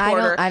Clinton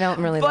supporter. I don't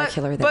really like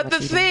Hillary that much. But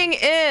the thing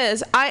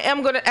is, I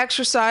am going to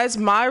exercise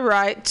my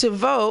right to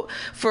vote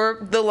for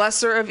the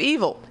lesser of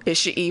evil. Is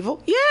she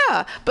evil?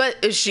 Yeah, but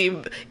is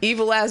she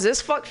evil as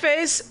this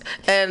fuckface?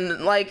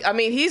 And like, I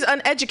mean, he's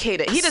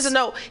uneducated. He doesn't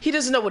know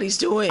what he's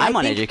doing. I'm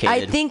uneducated.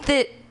 I think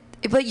that,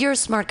 but you're a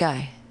smart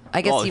guy.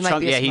 I guess you might be a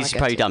smart guy. Yeah, he's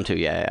probably dumb too.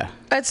 Yeah.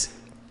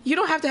 You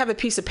don't have to have a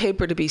piece of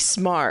paper to be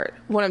smart.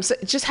 What I'm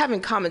saying, just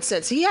having common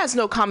sense. He has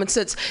no common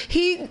sense.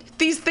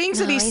 These things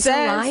that he he's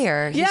says. He's a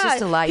liar. He's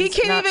just a liar. He's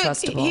not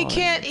trustable. He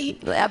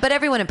can't. But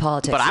everyone in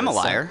politics. But I'm a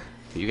liar.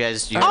 You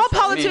guys. All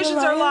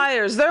politicians are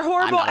liars. They're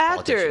horrible I'm not a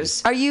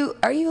actors. Are you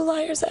a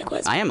liar, Zach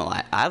Wiseman? I am a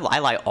liar. I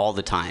lie all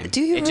the time.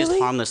 Do you It's just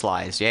really? harmless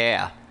lies.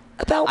 Yeah.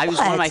 About what? It's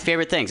one of my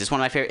favorite things. It's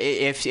one of my favorite.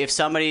 If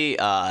somebody,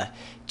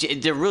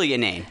 they're really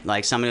inane.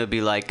 Like somebody would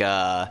be like,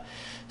 blah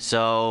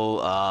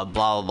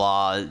blah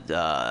blah.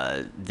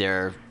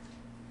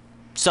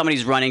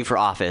 Somebody's running for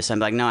office. I'm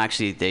like, no,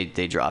 actually,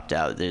 they dropped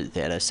out. They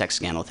had a sex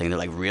scandal thing. They're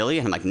like, really?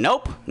 And I'm like,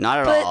 nope, not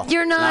at all. But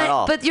you're Not at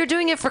all. But you're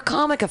doing it for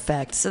comic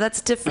effect, so that's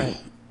different.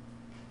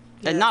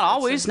 And not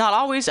always.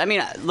 I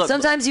mean, look.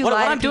 Sometimes you what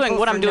lie to I'm doing. people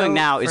What for I'm doing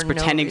no- now is for no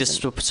pretending to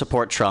reason.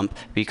 support Trump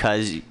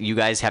because you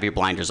guys have your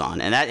blinders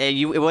on, and that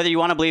whether you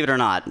want to believe it or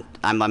not,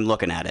 I'm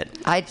looking at it.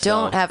 I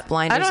don't have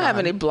blinders on. I don't have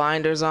any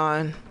blinders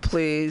on.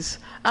 Please.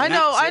 I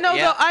know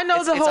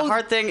It's the whole. It's a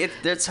hard thing.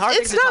 It's hard.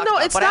 It's thing to not. talk No,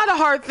 about, it's but not a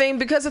hard thing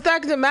because the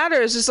fact of the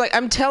matter is just like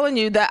I'm telling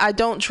you that I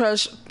don't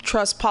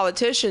trust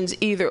politicians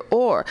either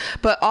or.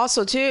 But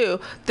also too,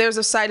 there's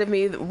a side of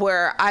me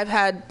where I've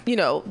had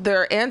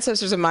there are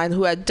ancestors of mine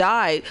who had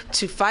died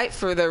to fight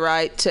for the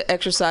right to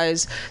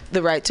exercise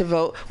the right to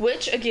vote.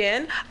 Which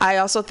again, I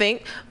also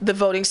think the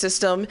voting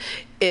system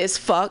is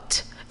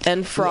fucked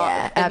and fraud.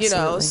 Yeah, and,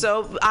 absolutely.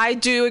 so I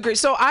do agree.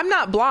 So I'm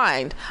not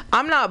blind.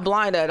 I'm not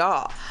blind at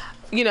all.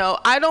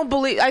 I don't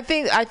believe. I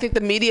think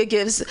the media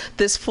gives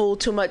this fool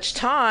too much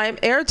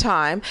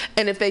airtime,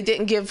 and if they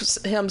didn't give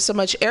him so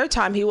much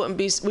airtime, we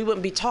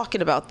wouldn't be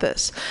talking about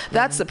this.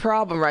 That's the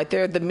problem right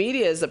there. The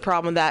media is the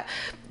problem that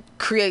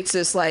creates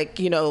this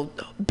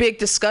big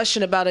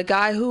discussion about a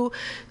guy who.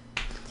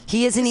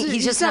 He's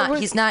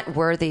not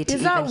worthy to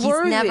He's not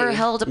worthy. He's never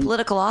held a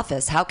political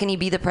office. How can he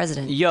be the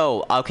president?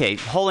 Okay,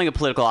 holding a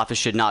political office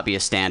should not be a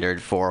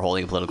standard for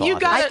holding a political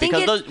office. I think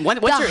because once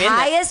you're in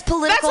highest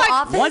political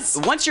office.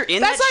 Once you're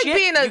in that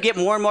shit, you get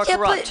more and more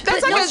corrupt.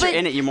 Once you're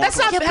in it, you're more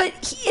corrupt.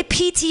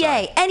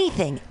 PTA,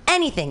 anything,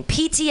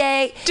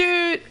 PTA,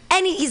 dude.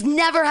 He's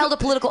never held a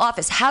political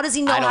office. How does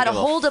he know how to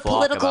hold a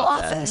political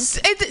office?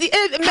 How do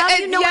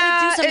you know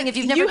how to do something if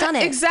you've never done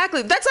it?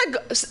 Exactly. That's like,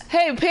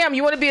 hey Pam,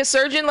 you want to be a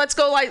surgeon? Let's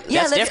go.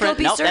 Let's go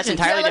be surgeon. That's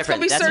entirely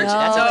different. Let's go be surgeon.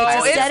 No,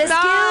 it's a set of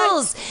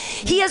skills.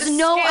 He has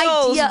no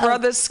idea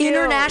of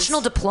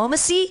international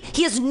diplomacy.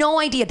 He has no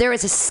idea. There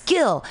is a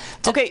skill.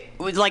 Okay,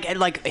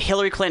 like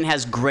Hillary Clinton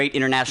has great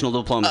international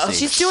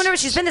diplomacy.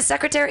 She's been the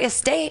Secretary of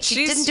State.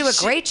 She didn't do a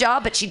great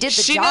job, but she did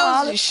the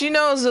job. She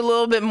knows a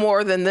little bit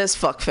more than this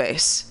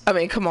fuckface. I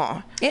mean, come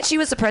on. Yeah, she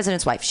was the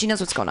president's wife. She knows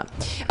what's going on.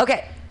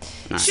 Okay.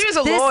 She was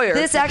a lawyer.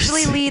 This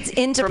actually leads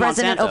into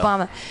President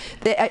Obama.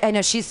 I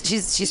know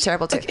she's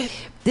terrible too. Okay.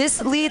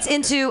 This leads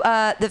into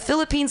the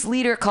Philippines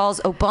leader calls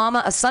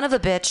Obama a son of a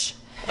bitch.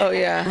 Oh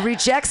yeah.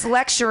 Rejects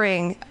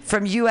lecturing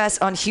from U.S.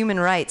 on human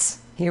rights.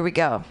 Here we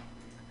go.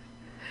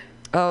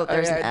 Oh,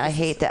 I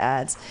hate the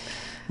ads.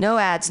 No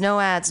ads.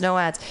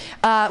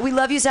 We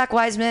love you, Zach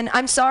Wiseman.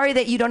 I'm sorry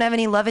that you don't have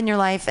any love in your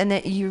life and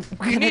that you're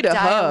going to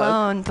die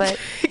alone, but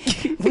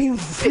we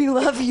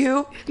love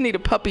you. Need a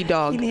puppy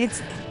dog. He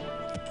needs...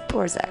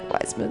 Poor Zach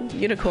Wiseman.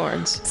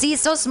 Unicorns. See, he's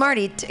so smart.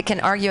 He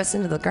can argue us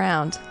into the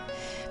ground.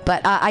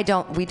 But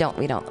we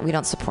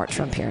don't support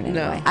Trump here in any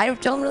way. I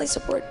don't really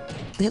support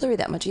Hillary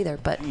that much either.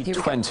 But here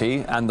we go.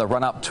 And the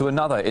run-up to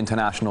another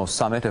international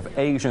summit of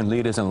Asian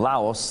leaders in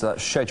Laos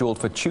that's scheduled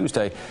for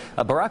Tuesday.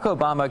 Barack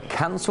Obama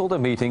cancelled a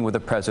meeting with the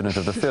president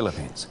of the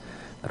Philippines.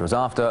 That was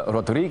after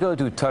Rodrigo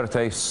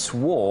Duterte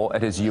swore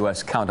at his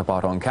U.S.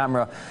 counterpart on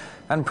camera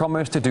and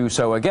promised to do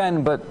so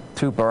again, but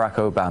to Barack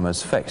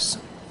Obama's face.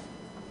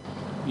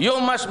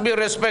 You must be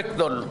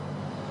respectful.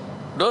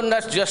 Do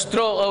not just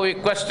throw away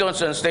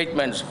questions and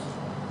statements.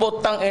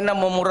 Putang ina,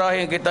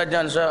 mumurahin kita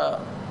dyan sa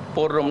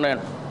forum na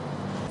yan.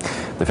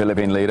 The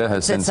Philippine leader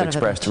has since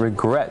expressed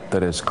regret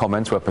that his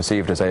comments were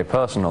perceived as a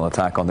personal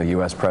attack on the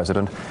U.S.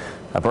 president.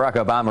 Barack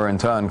Obama, in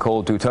turn,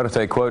 called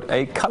Duterte, quote,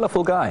 a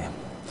colorful guy.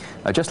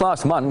 Just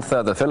last month,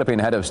 the Philippine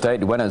head of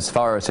state went as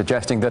far as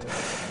suggesting that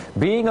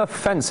being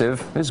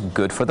offensive is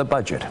good for the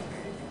budget.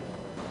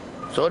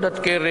 So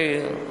that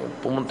Kerry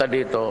pumunta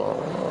dito,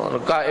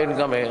 nagkain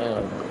kami,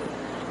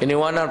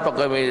 iniwanan pa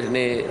kami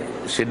ni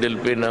si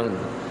Delpin ng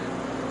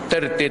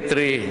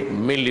 $33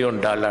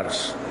 million.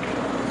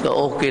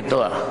 Okay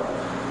to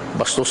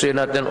bastusin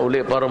natin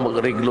uli para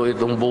magreglo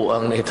itong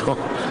buang nito.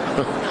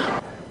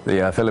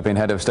 The Philippine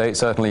head of state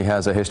certainly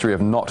has a history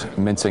of not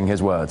mincing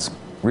his words.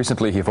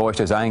 Recently, he voiced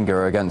his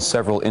anger against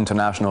several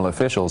international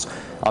officials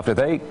after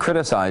they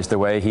criticized the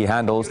way he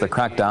handles the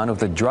crackdown of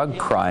the drug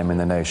crime in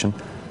the nation.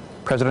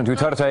 President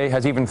Duterte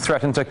has even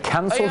threatened to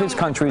cancel his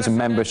country's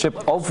membership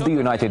of the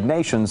United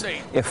Nations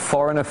if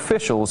foreign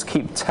officials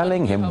keep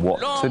telling him what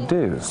to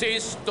do.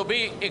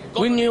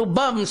 When you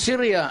bomb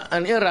Syria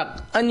and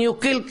Iraq and you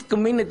kill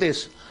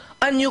communities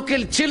and you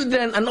kill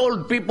children and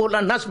old people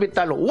and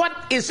hospital,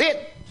 what is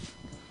it?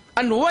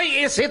 And why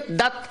is it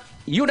that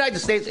United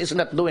States is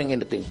not doing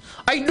anything?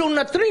 I do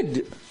not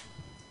read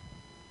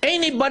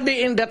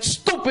anybody in that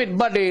stupid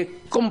body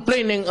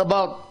complaining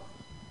about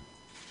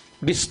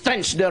the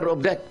stench there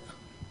of that.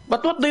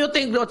 But what do you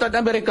think the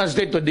Americans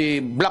did to the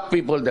black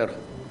people there?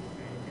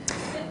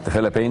 The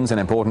Philippines, an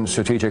important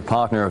strategic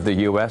partner of the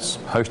U.S.,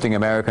 hosting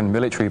American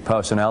military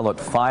personnel at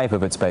 5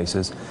 of its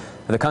bases.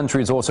 The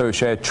countries also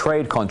shared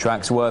trade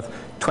contracts worth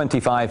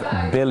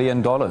 $25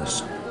 billion.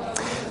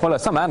 Well,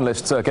 some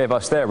analysts gave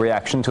us their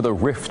reaction to the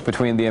rift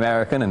between the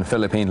American and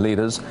Philippine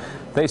leaders.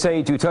 They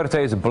say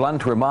Duterte's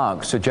blunt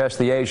remarks suggest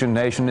the Asian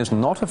nation is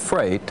not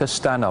afraid to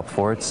stand up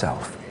for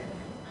itself.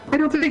 I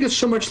don't think it's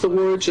so much the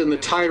words and the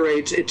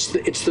tirades, it's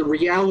the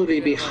reality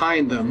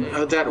behind them,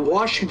 that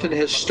Washington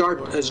has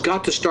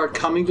got to start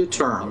coming to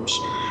terms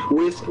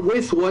with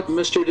what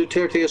Mr.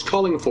 Duterte is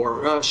calling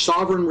for,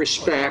 sovereign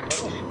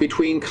respect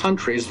between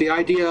countries. The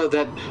idea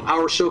that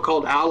our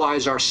so-called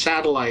allies, our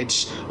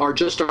satellites, are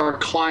just our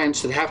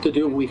clients that have to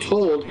do what we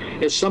told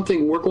is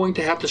something we're going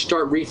to have to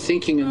start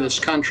rethinking in this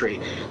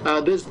country.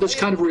 This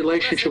kind of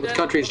relationship with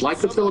countries like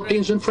the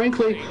Philippines and,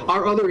 frankly,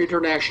 our other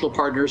international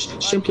partners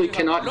simply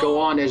cannot go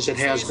on as it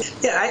has been.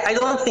 Yeah, I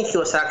don't think he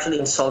was actually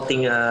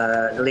insulting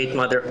the late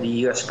mother of the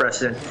U.S.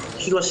 president.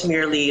 He was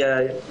merely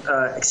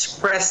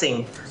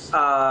expressing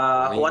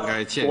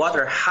what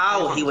or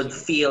how he would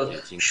feel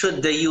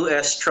should the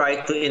U.S. try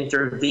to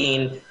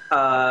intervene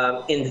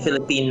in the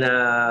Philippine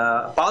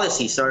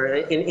policies or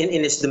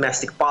in its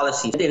domestic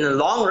policy. In the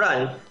long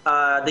run,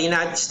 the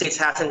United States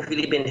hasn't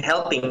really been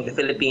helping the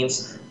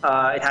Philippines.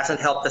 It hasn't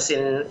helped us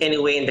in any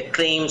way in the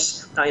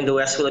claims in the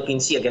West Philippine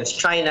Sea against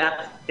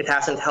China. It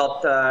hasn't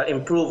helped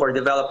improve or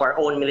develop our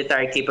own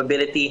military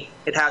capability.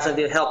 It hasn't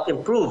helped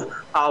improve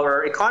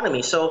our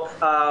economy. So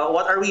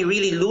what are we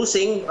really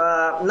losing?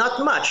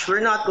 Not much. We're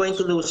not going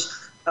to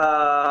lose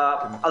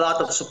a lot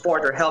of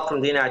support or help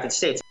from the United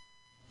States.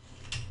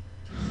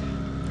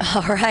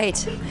 All right.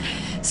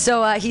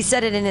 So he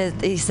said it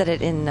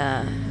in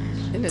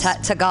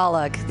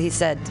Tagalog. He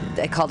said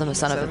they called him a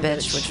son of a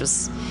bitch, which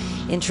was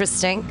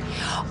interesting.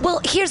 Well,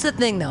 here's the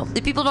thing, though.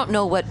 The people don't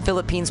know what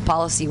Philippines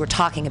policy we're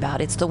talking about.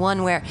 It's the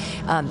one where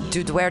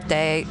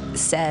Duterte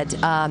said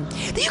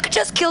that you could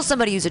just kill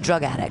somebody who's a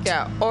drug addict.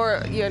 Yeah,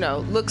 or,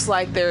 looks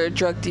like they're a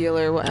drug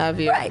dealer, what have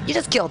you. Right, you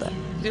just kill them.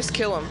 Just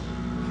kill them.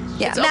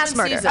 Yeah, It's mass open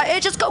murder. season.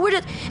 It's just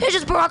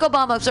Barack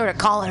Obama sort of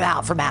calling him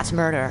out for mass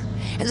murder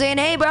and saying,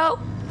 hey, bro,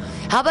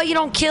 how about you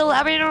don't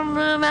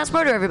mass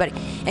murder everybody?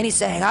 And he's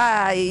saying,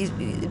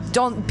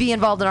 don't be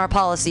involved in our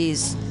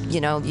policies, you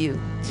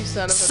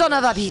son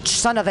of a bitch,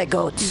 son of a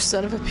goat. You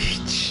son of a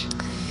bitch.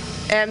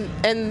 And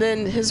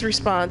then his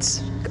response,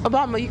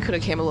 Obama, you could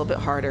have came a little bit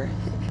harder.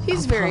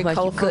 He's very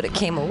colorful. You could have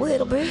came a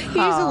little bit He's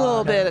a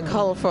little bit a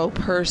colorful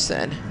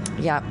person.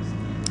 Yeah.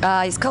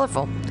 He's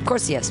colorful. Of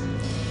course he is.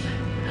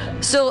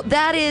 So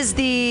that is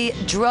the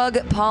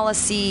Drug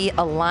Policy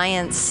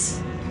Alliance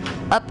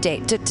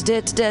update.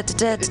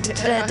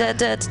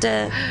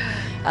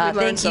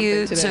 Thank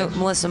you to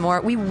Melissa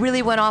Moore. We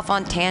really went off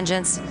on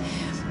tangents.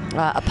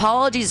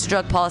 Apologies to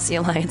Drug Policy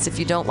Alliance if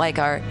you don't like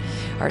our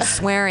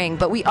swearing,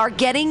 but we are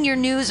getting your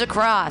news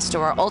across to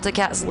our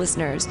Alta-Cast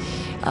listeners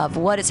of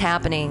what is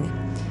happening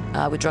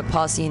with drug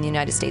policy in the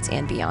United States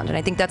and beyond. And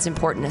I think that's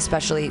important,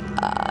 especially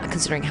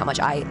considering how much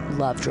I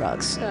love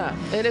drugs. Yeah,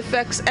 it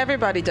affects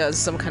everybody does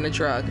some kind of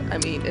drug. I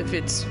mean, if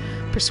it's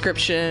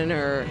prescription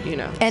or,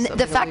 And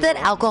the fact that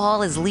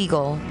alcohol is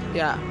legal.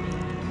 Yeah.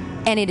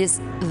 And it is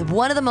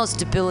one of the most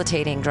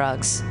debilitating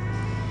drugs.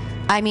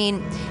 I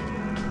mean,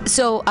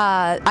 so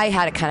I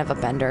had a kind of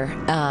a bender,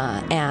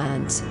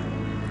 and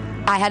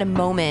I had a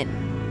moment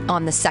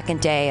on the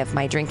second day of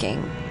my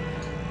drinking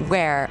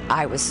where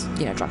I was,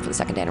 drunk for the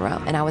second day in a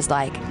row, and I was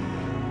like,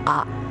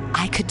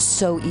 I could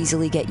so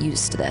easily get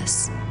used to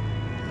this.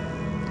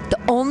 The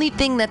only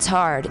thing that's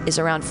hard is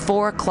around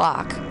 4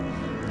 o'clock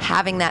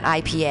having that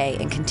IPA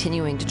and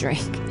continuing to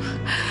drink.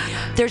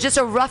 There's just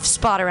a rough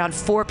spot around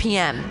 4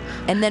 p.m.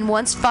 And then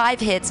once 5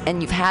 hits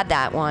and you've had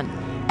that one,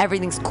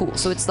 everything's cool.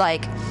 So it's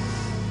like,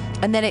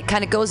 and then it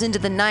kind of goes into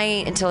the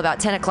night until about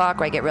 10 o'clock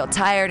where I get real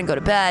tired and go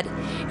to bed.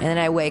 And then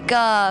I wake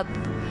up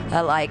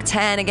at like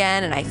 10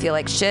 again and I feel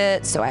like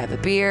shit, so I have a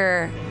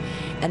beer.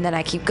 And then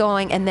I keep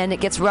going, and then it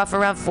gets rough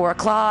around 4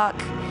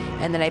 o'clock.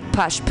 And then I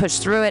push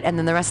through it, and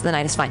then the rest of the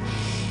night is fine.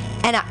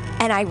 And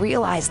I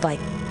realized, like,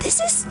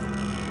 this is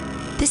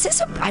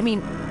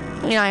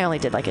I only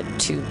did like a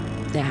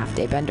 2.5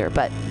 day bender,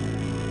 but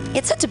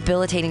it's a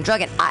debilitating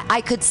drug, and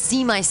I could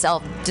see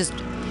myself just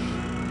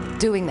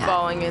doing that.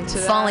 Falling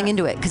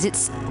into it, because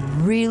it's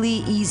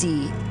really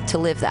easy to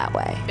live that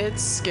way.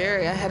 It's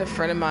scary. I had a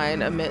friend of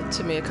mine admit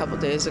to me a couple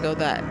days ago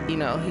that,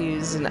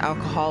 he's an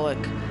alcoholic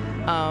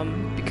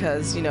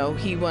because,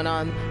 he went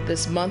on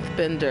this month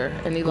bender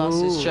and he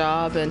lost his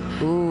job, and,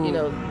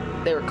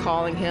 they were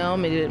calling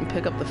him and he didn't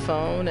pick up the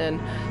phone, and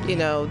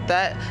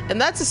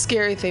that's a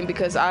scary thing,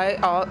 because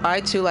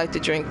I too like to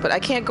drink, but I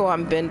can't go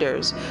on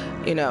benders,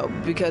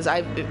 because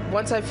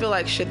once I feel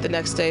like shit the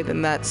next day,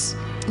 then that's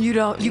you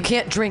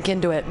can't drink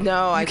into it.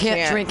 No, I can't.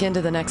 You can't drink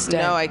into the next day.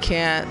 No, I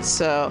can't.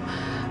 So,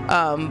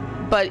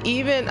 but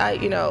even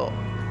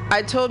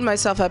I told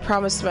myself, I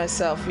promised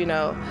myself,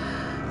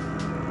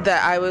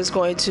 that I was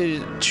going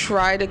to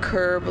try to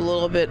curb a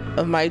little bit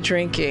of my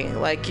drinking,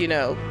 like,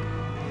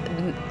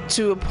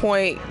 to a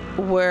point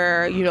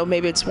where,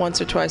 maybe it's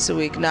once or twice a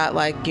week, not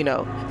like,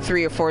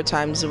 3 or 4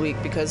 times a week,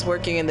 because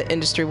working in the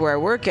industry where I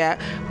work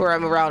at, where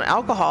I'm around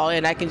alcohol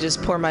and I can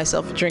just pour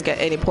myself a drink at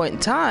any point in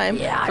time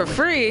for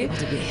free,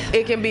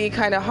 it can be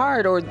kind of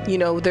hard. Or,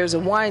 there's a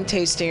wine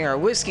tasting or a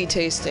whiskey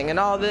tasting and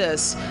all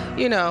this,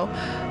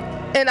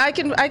 and I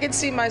can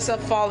see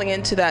myself falling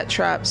into that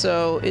trap.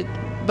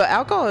 But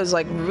alcohol is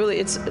like really,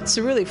 it's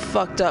a really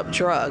fucked up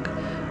drug.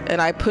 And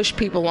I push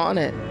people on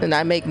it, and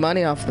I make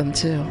money off them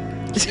too.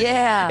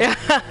 Yeah.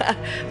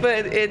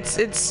 But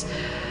it's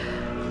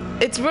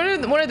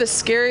one of the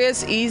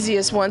scariest,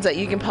 easiest ones that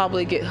you can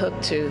probably get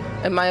hooked to,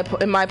 in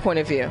my point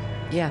of view.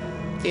 Yeah.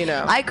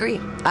 I agree.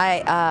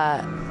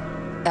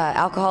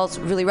 Alcohol's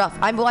really rough.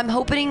 I'm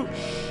hoping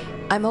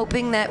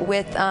that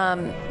with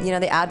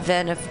the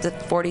advent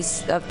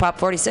of of Prop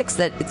 46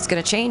 that it's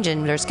going to change,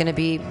 and there's going to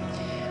be,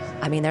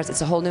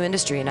 it's a whole new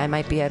industry, and I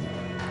might be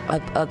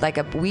like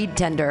a weed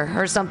tender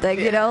or something,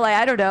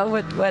 I don't know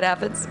what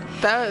happens.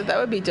 That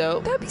would be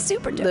dope. That would be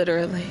super dope.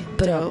 Literally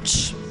dope.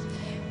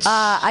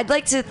 I'd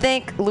like to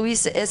thank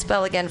Luisa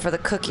Isbell again for the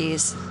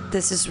cookies.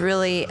 This is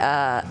really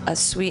a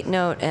sweet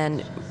note,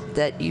 and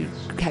that you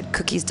had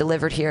cookies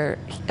delivered here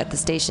at the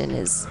station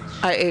is...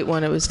 I ate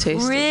one. It was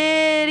tasty.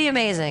 Really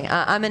amazing.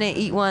 I'm going to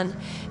eat one.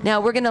 Now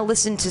we're going to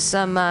listen to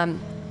some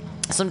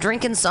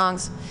drinking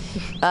songs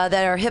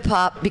that are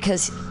hip-hop,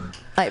 because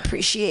I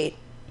appreciate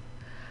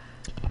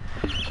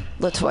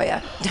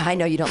LaToya. I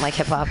know you don't like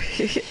hip-hop.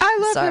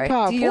 I love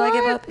hip-hop. Do you like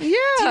hip-hop? Yeah.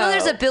 Do you know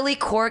there's a Billy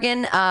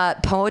Corgan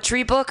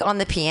poetry book on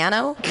the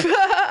piano?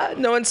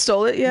 No one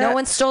stole it yet? No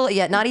one stole it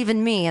yet. Not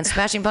even me. And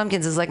Smashing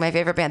Pumpkins is like my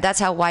favorite band. That's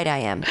how white I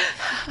am.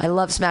 I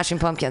love Smashing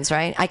Pumpkins,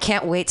 right? I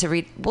can't wait to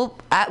read. Well,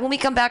 when we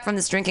come back from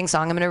this drinking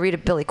song, I'm going to read a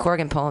Billy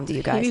Corgan poem to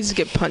you guys. He needs to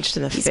get punched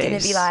in the face. He's going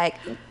to be like...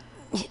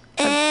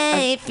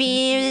 I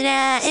feel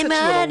like such a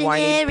little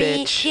whiny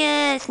bitch.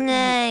 Just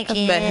like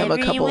I've met him a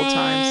couple of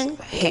times.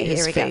 I hate his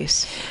here we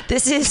face. Go.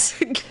 This is...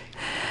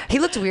 He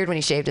looked weird when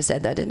he shaved his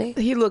head, though, didn't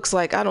he? He looks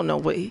like, I don't know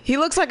what he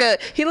looks like a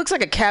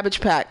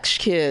Cabbage Patch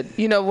Kid.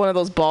 One of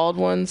those bald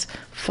ones.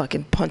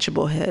 Fucking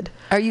punchable head.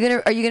 Are you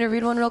gonna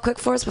read one real quick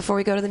for us before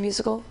we go to the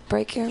musical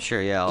break here?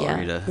 Sure, yeah, I'll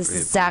read it. This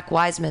is Zach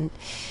Wiseman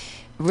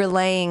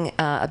relaying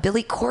a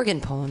Billy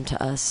Corgan poem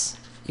to us.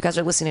 You guys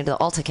are listening to the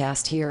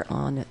Alta-Cast here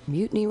on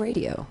Mutiny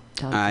Radio.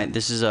 All right,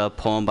 this is a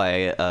poem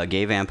by a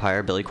gay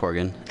vampire, Billy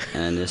Corgan,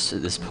 and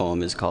this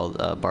poem is called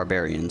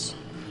Barbarians.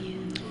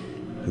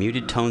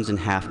 Muted tones and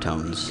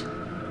halftones.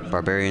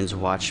 Barbarians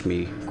watch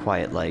me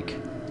quiet like.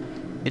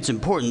 It's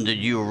important that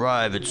you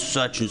arrive at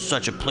such and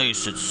such a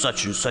place at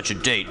such and such a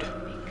date.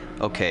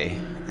 Okay,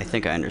 I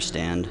think I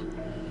understand.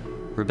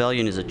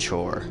 Rebellion is a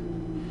chore.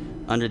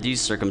 Under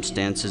these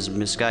circumstances,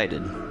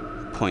 misguided,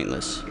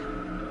 pointless.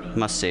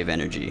 Must save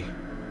energy.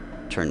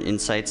 Turn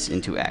insights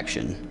into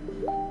action.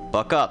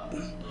 Buck up.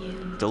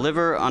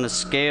 Deliver on a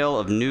scale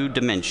of new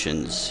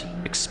dimensions.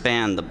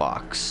 Expand the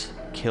box.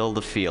 Kill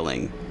the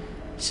feeling.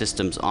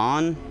 Systems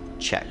on?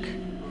 Check.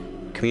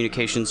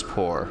 Communications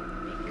poor.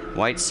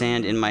 White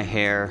sand in my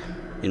hair,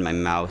 in my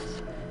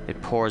mouth.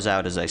 It pours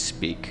out as I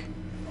speak.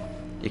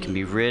 It can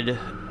be rid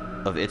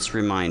of its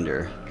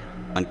reminder.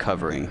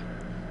 Uncovering.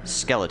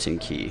 Skeleton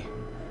key.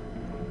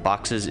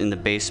 Boxes in the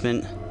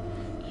basement.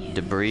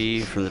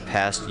 Debris from the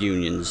past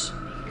unions.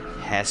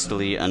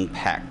 Hastily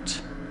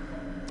unpacked.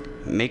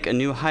 Make a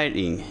new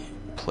hiding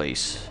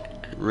place.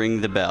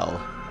 Ring the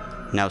bell.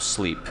 Now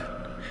sleep.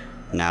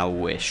 Now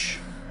wish.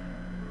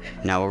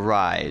 Now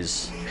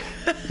arise.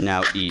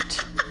 Now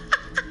eat.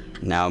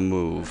 Now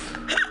move.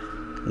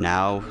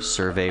 Now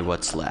survey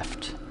what's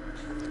left.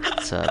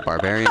 It's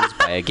Barbarians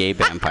by a gay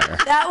vampire.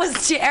 That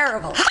was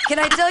terrible. Can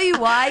I tell you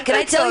why? Can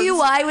I tell you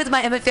why with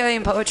my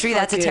Emephilian poetry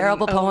that's a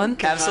terrible poem?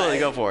 Absolutely,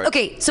 go for it.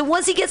 Okay, so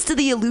once he gets to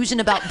the illusion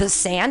about the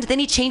sand, then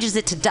he changes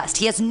it to dust.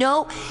 He has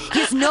no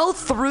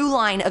through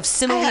line of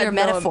simile or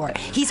metaphor.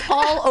 He's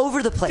all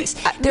over the place.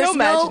 There's no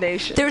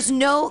imagination.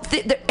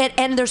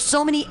 And there's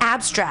so many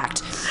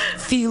abstract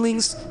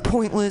feelings,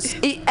 pointless.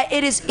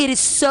 It is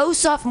so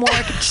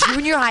sophomoric,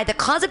 junior high. The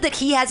concept that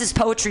he has his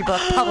poetry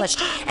book published,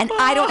 and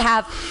I don't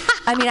have.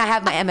 I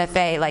have my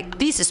MFA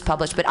thesis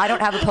published, but I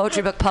don't have a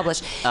poetry book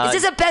published. Is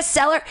this a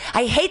bestseller?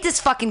 I hate this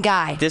fucking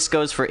guy. This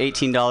goes for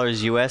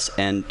 $18 US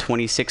and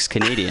 26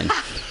 Canadian.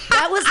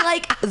 That's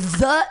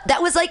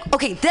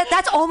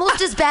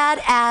almost as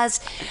bad as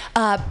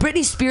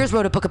Britney Spears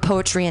wrote a book of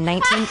poetry in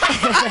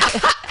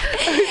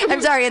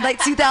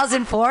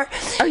 2004.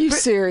 Are you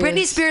serious?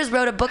 Britney Spears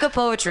wrote a book of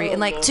poetry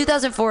in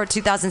 2004 or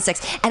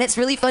 2006, and it's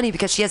really funny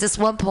because she has this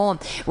one poem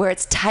where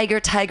it's tiger,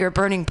 tiger,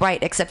 burning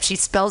bright, except she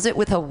spells it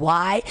with a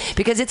Y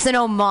because it's an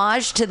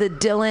homage to the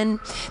Dylan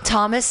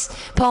Thomas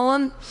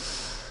poem.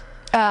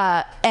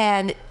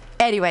 And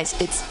anyways,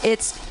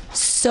 it's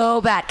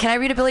so bad. Can I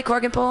read a Billy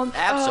Corgan poem?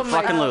 Absolutely.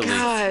 Oh my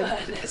God.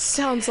 It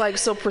sounds like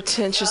so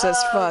pretentious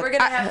as fuck. We're going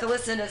to have to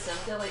listen to some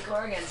Billy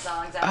Corgan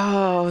songs.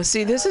 Oh,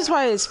 see, this is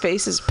why his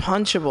face is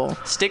punchable.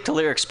 Stick to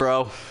lyrics,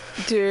 bro.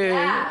 Dude.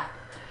 Yeah.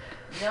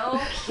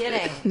 No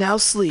kidding. Now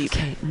sleep.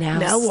 Okay,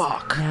 now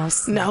walk. Now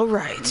sleep. Now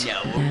right.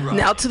 No.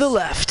 Now to the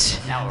left.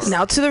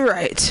 Now to the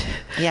right.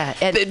 Yeah.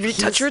 And Then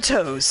touch your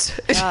toes.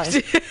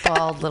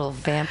 Bald little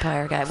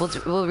vampire guy.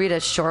 We'll read a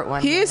short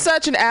one. He is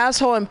such an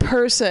asshole in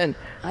person.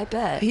 I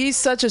bet. He's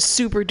such a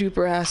super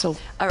duper asshole.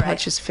 All right.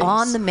 Punch his face.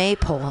 On the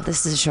maypole.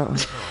 This is a short one.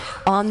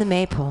 On the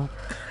maypole.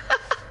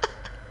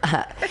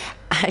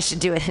 I should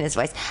do it in his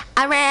voice.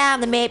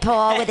 Around the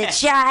maypole with a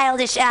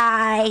childish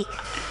eye,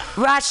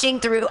 rushing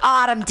through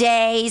autumn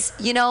days.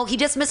 You know, he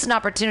just missed an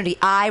opportunity.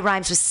 Eye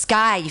rhymes with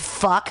sky, you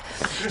fuck.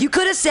 You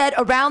could have said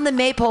around the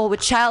maypole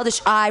with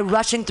childish eye,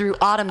 rushing through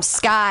autumn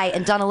sky,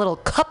 and done a little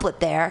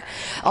couplet there.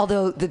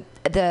 Although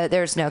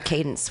there's no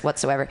cadence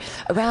whatsoever.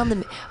 Around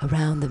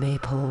the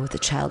maypole with a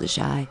childish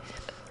eye,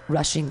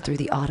 rushing through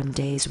the autumn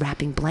days,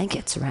 wrapping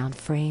blankets around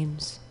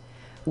frames,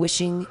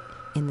 wishing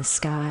in the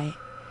sky.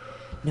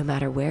 No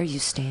matter where you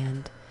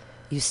stand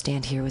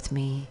here with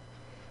me,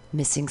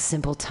 missing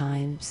simple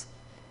times,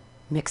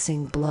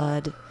 mixing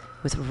blood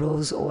with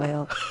rose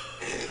oil.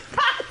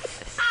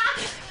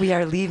 We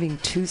are leaving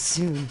too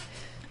soon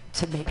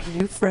to make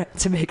new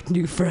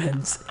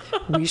friends.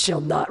 We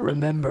shall not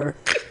remember.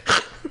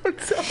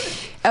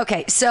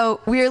 Okay, so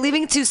we are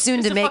leaving too soon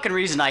It's to the make. fucking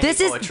reason I hate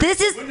poetry.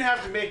 He wouldn't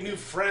have to make new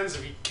friends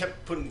if he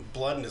kept putting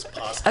blood in his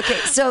pasta. Okay,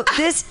 so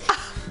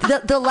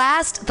the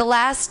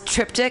last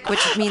triptych,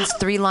 which means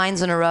 3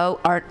 lines in a row,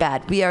 aren't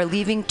bad. We are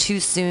leaving too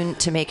soon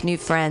to make new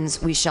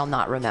friends. We shall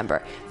not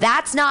remember.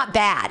 That's not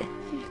bad.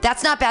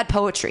 That's not bad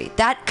poetry.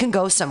 That can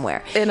go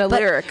somewhere. In a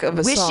But lyric of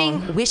a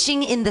song.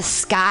 Wishing in the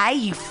sky,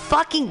 you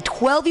fucking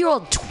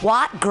 12-year-old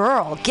twat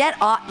girl. Get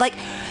off. Like,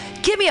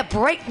 give me a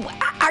break.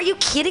 Are you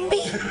kidding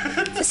me?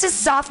 This is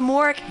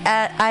sophomoric.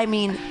 Let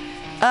me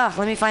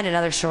find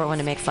another short one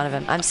to make fun of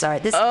him. I'm sorry.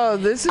 This is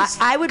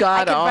I could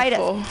write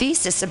god-awful. a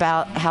thesis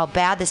about how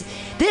bad this.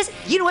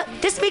 You know what?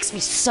 This makes me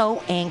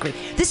so angry.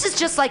 This is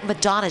just like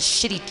Madonna's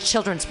shitty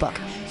children's book.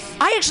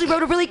 I actually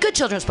wrote a really good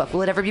children's book.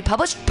 Will it ever be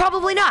published?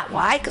 Probably not.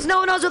 Why? Because no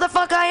one knows who the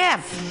fuck I am.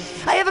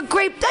 I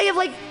have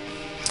like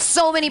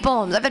so many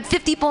poems. I've had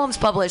 50 poems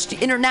published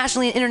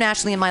internationally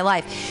in my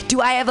life.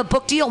 Do I have a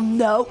book deal?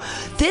 No.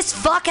 This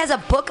fuck has a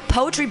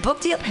poetry book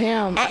deal?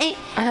 Pam, I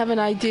have an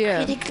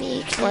idea.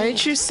 Why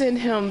don't you send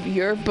him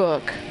your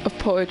book of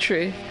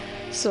poetry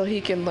so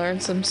he can learn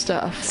some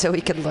stuff? So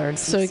he can learn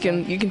some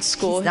stuff. You can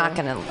school He's him. not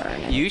gonna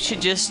learn it. You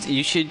should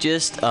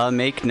just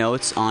make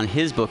notes on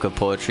his book of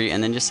poetry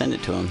and then just send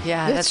it to him.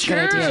 Yeah, that's a true.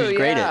 good idea. Just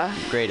grade Yeah.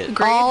 it. Grade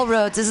it. All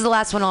roads. This is the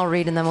last one I'll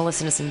read, and then we'll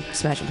listen to some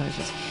Smashing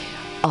Pumpkins.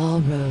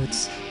 All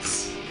roads.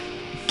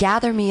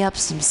 Gather me up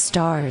some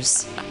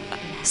stars,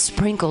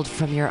 sprinkled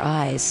from your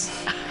eyes.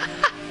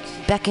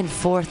 Beckon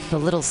forth the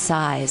little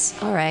sighs.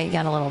 All right, you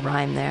got a little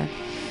rhyme there.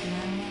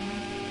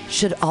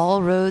 Should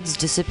all roads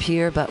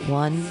disappear but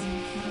one,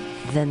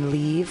 then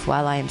leave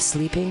while I am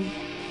sleeping?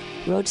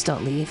 Roads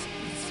don't leave.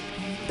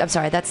 I'm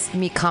sorry, that's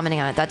me commenting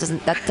on it. That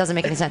doesn't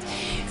make any sense.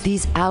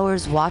 These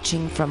hours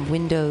watching from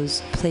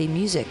windows play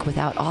music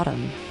without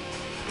autumn.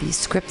 The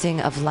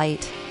scripting of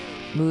light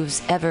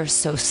moves ever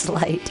so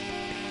slight.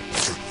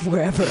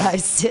 Wherever I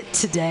sit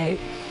today,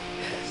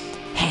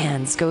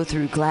 hands go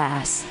through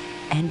glass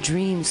and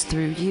dreams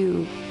through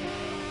you,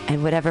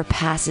 and whatever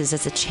passes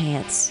as a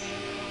chance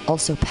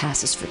also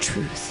passes for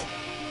truth.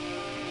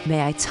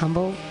 May I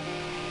tumble,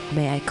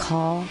 may I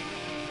call,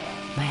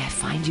 may I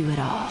find you at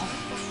all.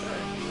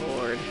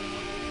 Lord.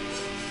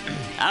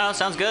 I don't know.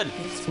 Sounds good.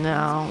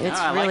 No, it's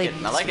I really. like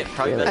it. I like it.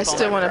 Probably really I best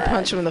still poem want to ever.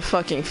 punch him in the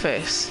fucking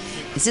face.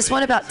 Is this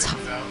one about?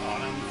 Without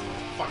autumn?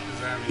 What the fuck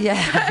does that mean?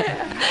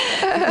 Yeah.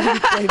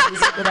 Play music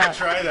I'm gonna without.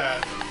 try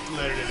that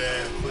later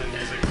today. Play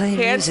music. Play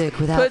Hands- music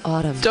without put-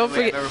 autumn. Don't I've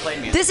forget. ever played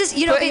music. This is,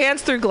 you know, Put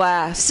hands through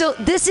glass. so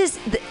this is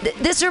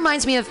this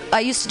reminds me of, I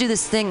used to do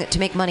this thing to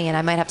make money, and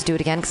I might have to do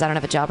it again because I don't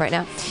have a job right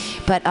now.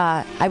 But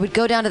I would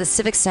go down to the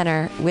Civic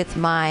Center with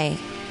my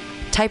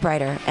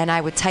typewriter, and I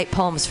would type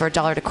poems for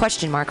 $1 to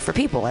question mark for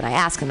people, and I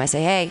ask them, I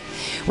say, hey,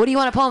 what do you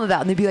want a poem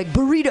about? And they'd be like,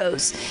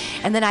 burritos.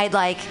 And then I'd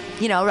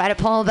write a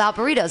poem about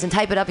burritos and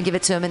type it up and give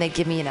it to them, and they'd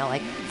give me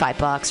like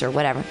 $5 or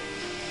whatever.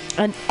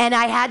 And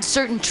I had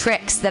certain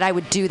tricks that I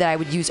would do that I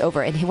would use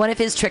over, and one of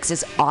his tricks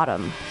is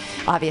autumn,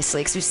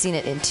 obviously, because we've seen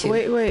it in 2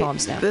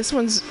 poems now. This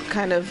one's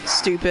kind of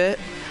stupid.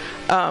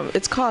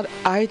 It's called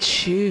I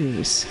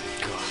Choose.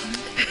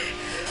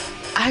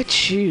 I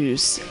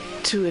choose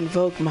to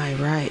invoke my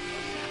right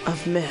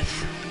of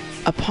myth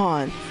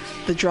upon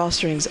the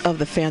drawstrings of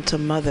the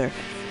phantom mother.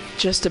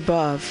 Just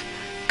above,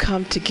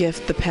 come to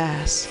gift the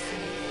past.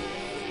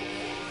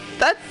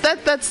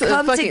 That's the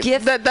Come fucking, to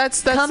gift.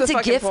 that's come the to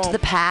fucking gift poem. the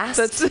past.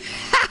 That's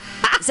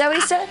Is that what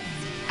he said?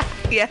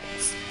 yes.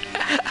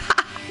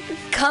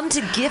 Come to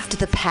gift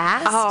the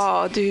past.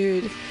 Oh,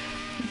 dude.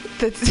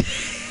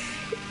 That's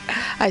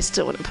I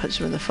still want to punch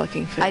him in the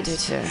fucking face. I do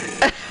too.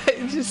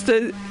 Just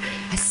I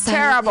silently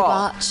terrible.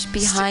 watch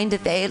behind a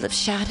veil of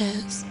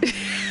shadows,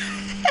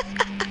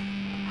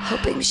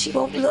 hoping she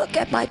won't look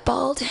at my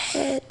bald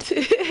head.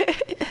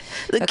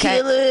 The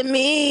killer in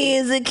me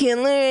is a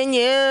killer in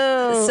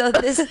you. So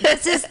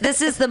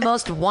this is the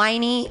most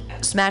whiny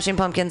Smashing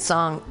Pumpkins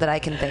song that I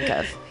can think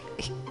of.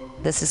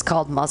 This is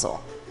called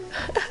Muzzle.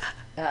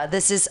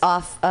 This is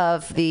off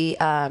of the.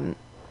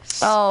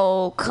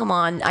 Oh, come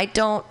on! I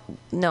don't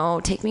know.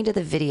 Take me to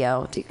the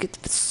video. Do you get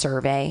the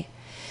survey?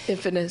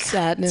 Infinite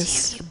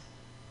Sadness.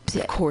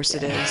 Of course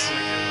it is.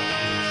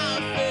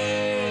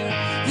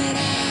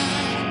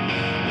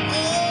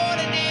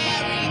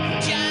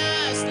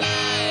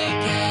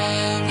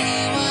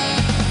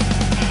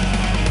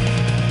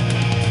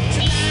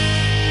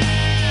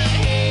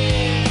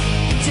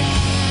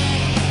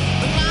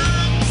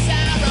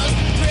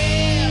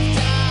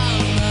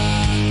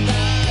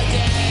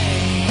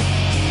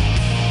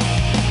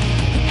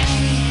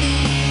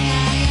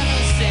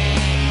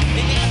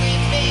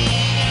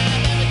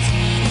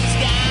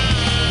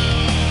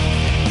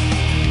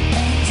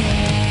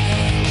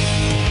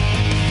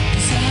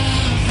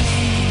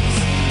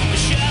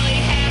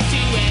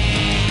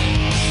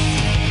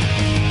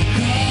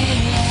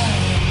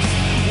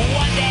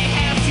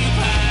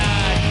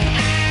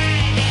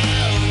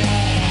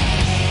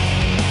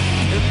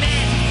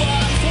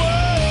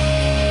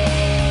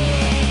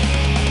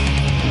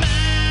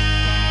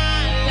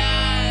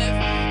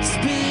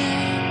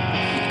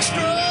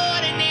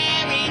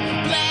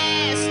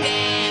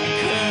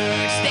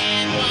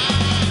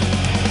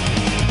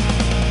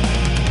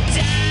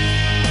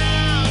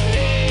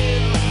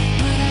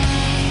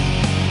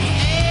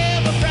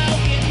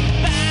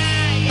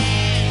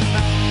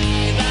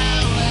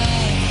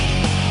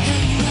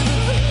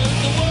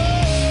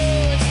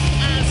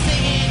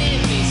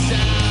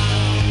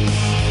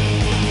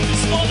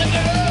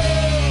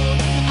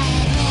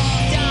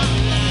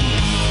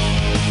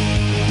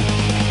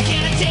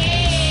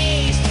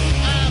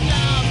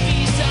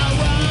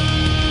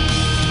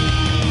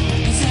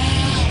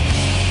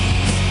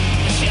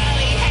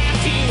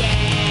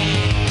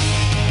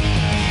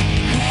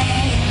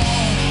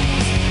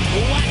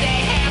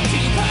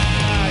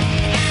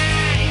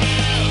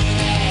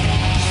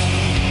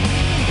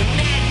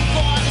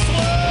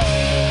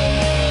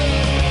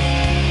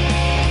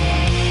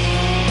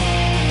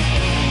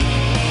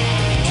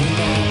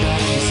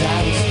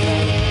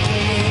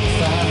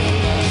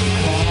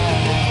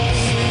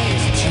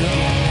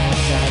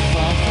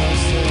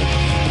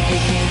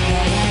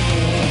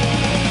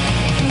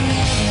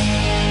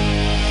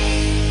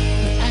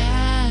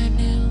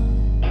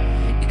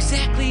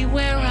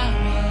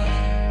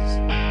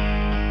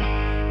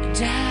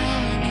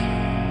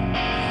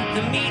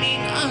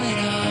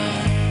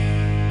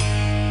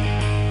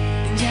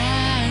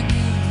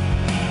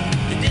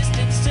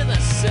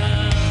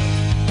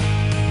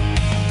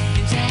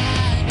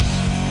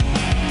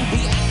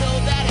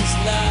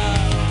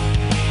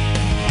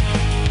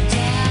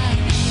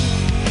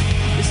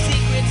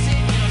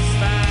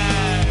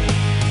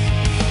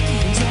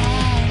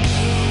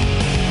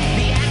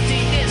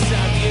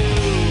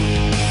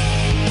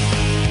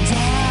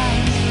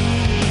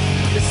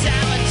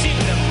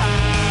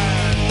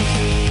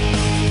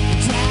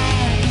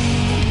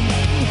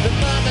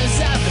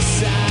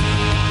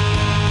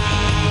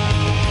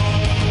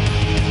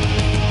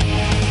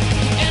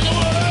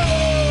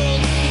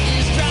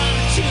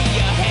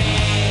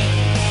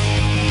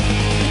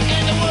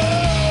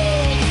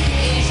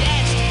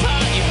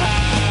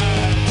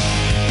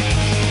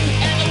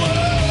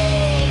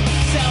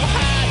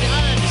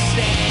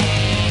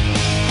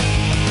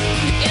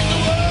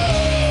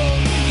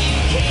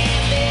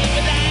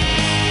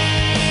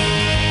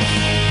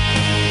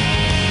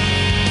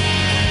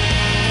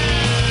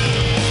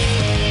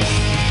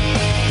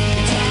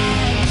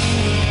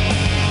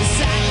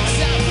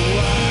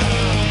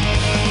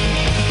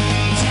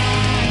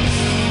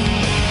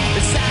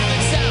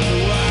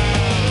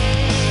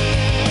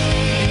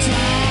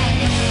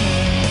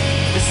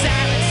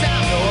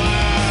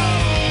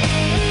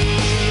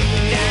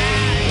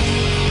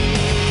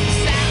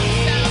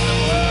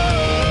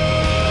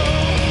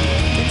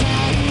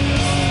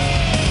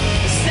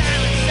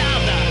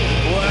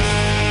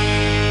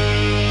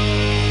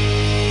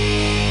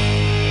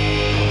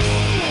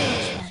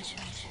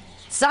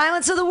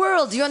 Silence of the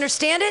World. Do you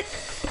understand it?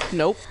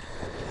 Nope.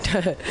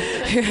 Nope.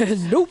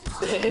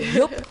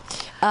 Nope.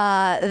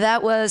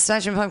 That was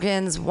Smashing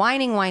Pumpkins'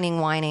 whining. Whiny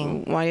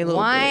little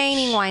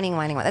bitch.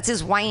 Whining. That's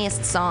his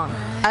whiniest song.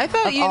 I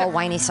thought all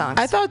whiny songs.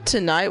 I thought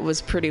Tonight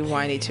was pretty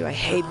whiny too. I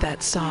hate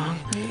that song.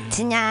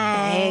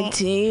 Tonight.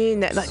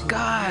 Like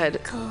God.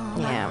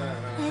 Yeah.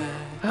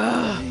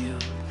 I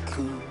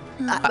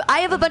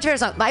have a bunch of other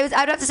songs.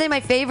 I'd have to say my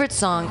favorite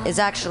song is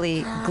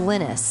actually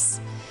Glynis.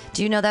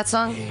 Do you know that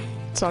song?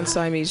 It's on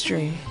Siamese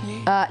Dream.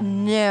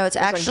 No, it's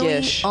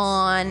actually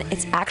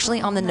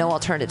on the No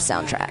Alternative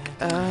soundtrack.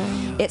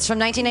 It's from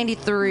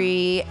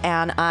 1993,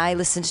 and I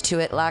listened to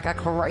it like a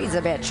crazy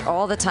bitch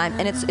all the time.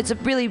 And it's a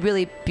really,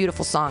 really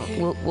beautiful song.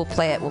 We'll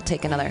play it. We'll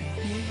take another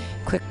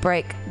quick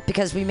break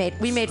because we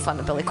made fun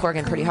of Billy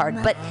Corgan pretty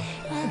hard. But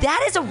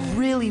that is a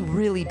really,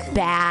 really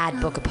bad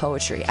book of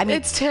poetry. I mean,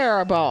 it's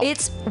terrible.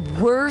 It's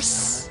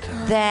worse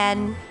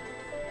than.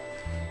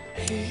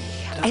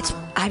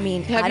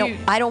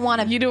 I don't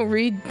want to. You don't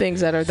read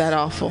things that are that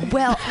awful.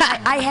 Well,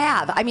 I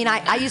have. I mean,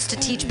 I used to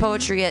teach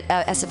poetry at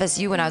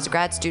SFSU when I was a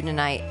grad student,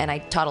 and I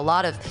taught a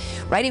lot of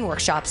writing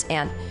workshops,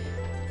 and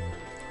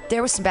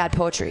there was some bad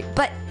poetry,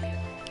 but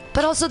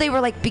also they were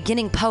like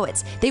beginning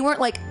poets. They weren't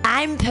like,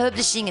 I'm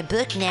publishing a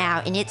book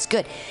now and it's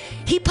good.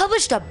 He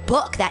published a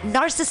book. That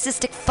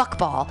narcissistic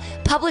fuckball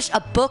published a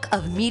book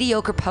of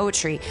mediocre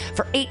poetry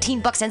for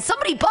 $18, and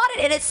somebody bought it,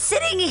 and it's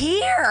sitting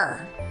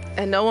here.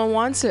 And no one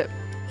wants it.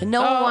 And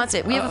no one wants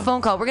it. We have a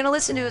phone call. We're gonna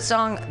listen to a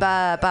song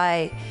we're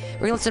gonna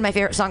listen to my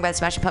favorite song by the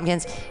Smashing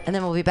Pumpkins, and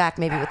then we'll be back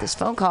maybe with this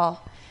phone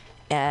call.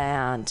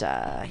 And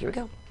here we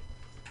go.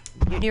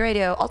 Mutiny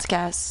Radio,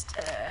 Alta-Cast.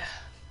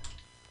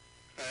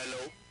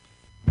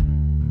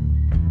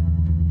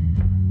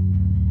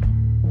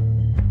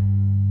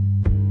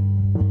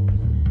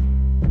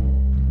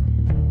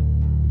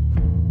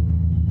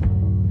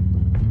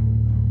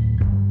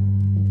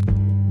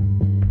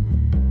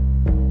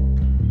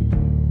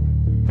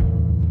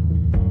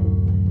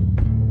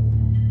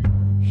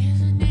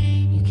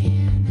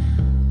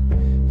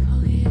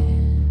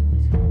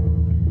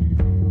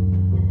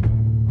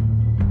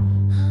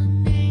 Her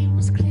name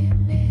was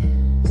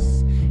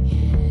Clearness,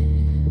 yeah.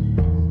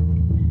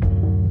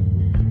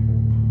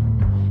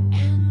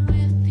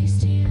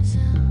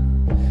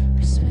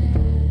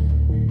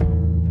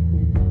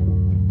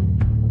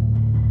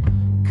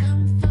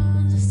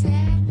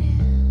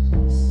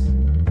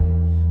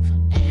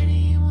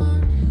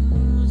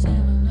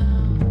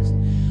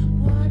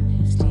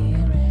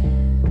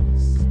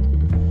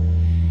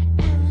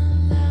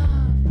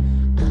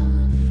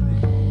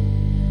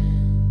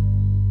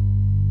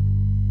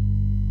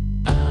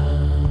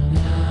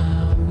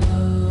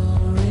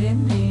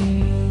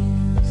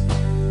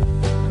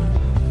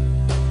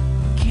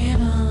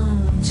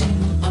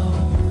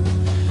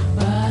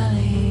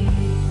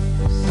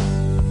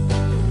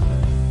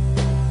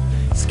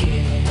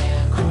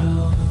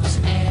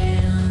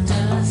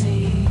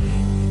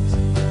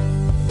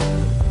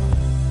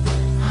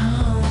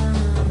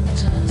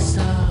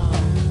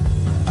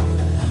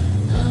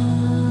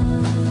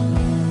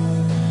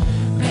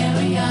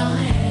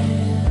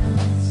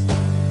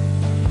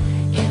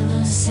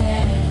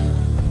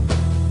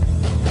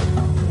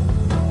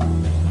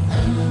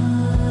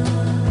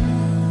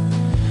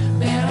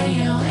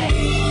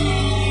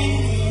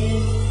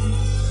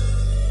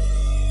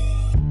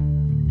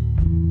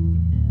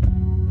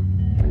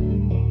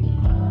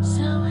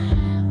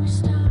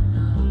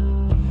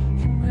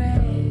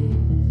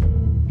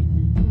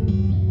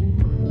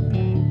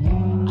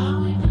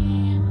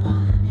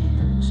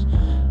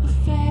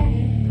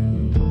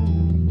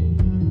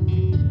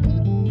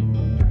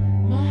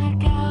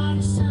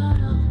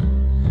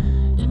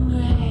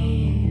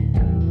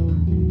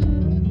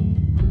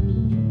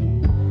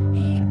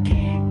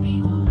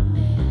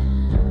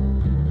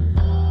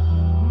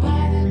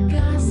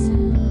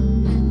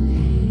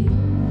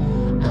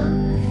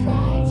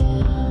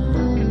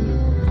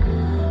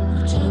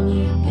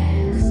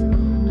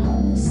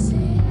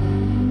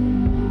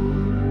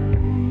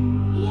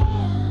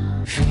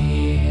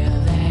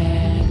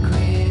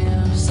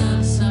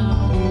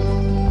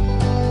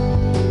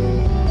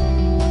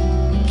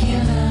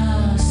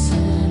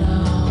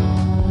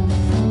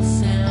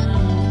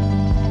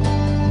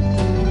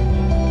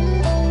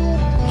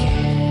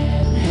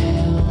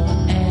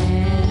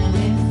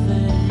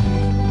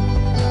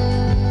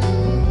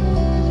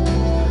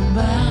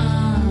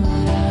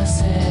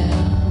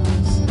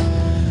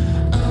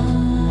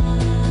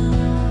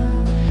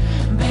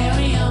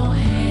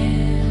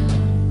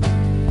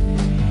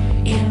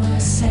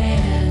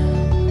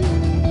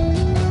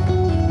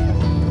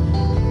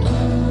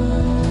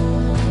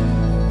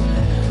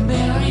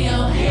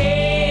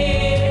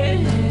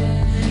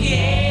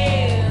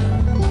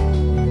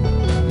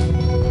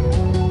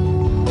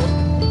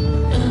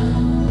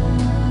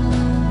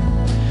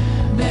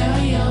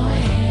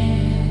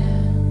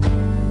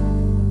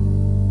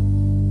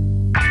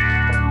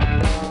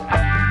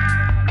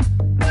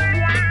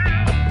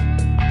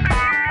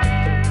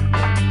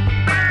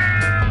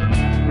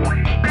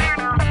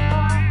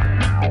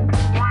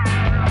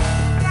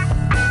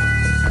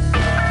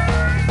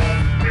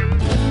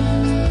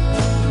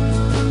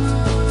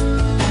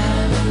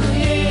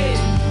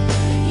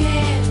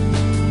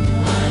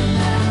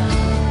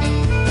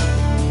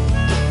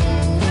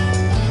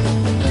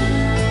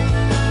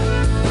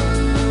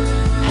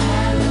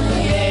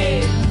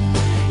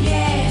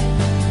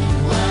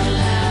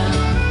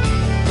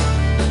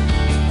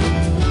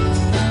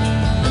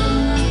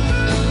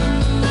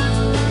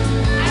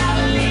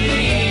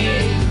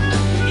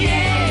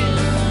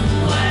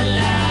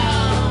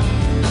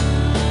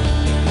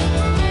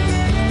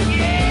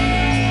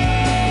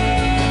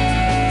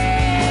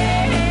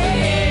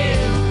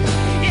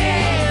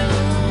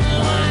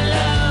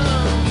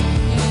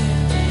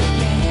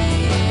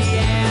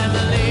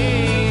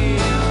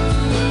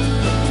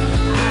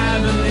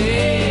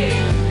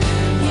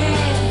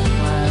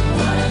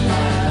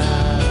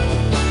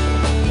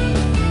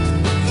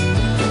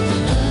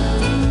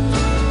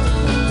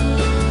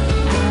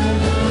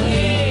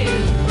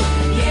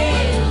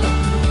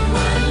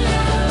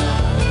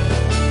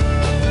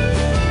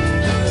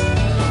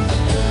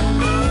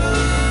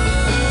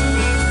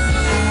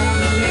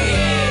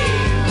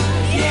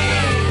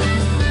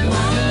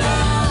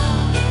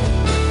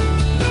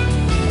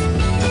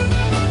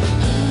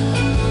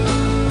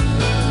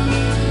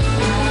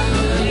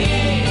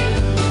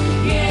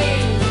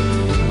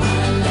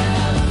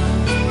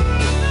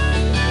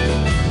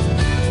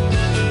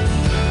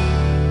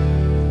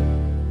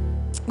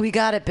 We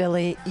got it,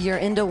 Billy. You're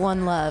into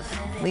One Love.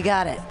 We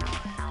got it.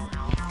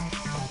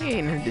 He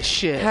ain't into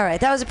shit. All right,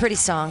 that was a pretty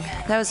song.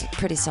 That was a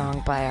pretty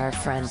song by our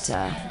friend,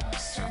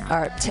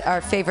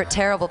 our favorite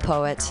terrible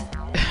poet,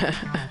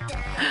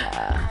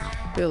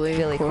 Billy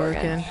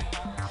Corgan.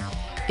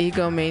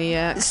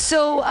 Egomaniac.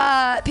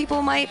 So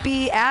people might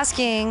be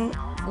asking,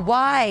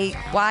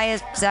 why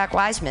is Zach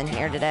Wiseman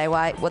here today?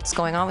 What's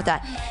going on with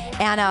that?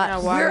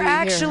 And we're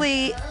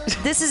actually,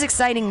 this is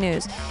exciting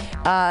news.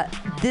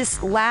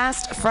 This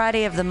last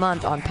Friday of the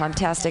month on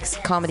Pontastic's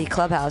Comedy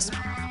Clubhouse,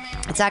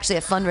 it's actually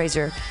a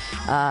fundraiser.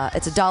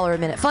 It's $1 a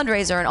minute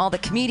fundraiser, and all the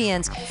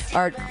comedians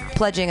are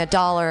pledging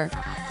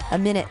 $1 a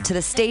minute to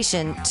the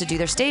station to do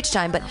their stage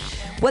time. But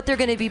what they're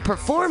going to be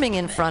performing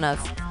in front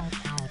of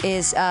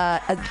is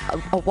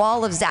a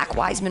wall of Zach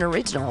Wiseman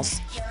originals,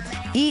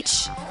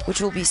 each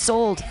which will be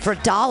sold for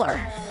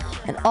 $1.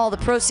 And all the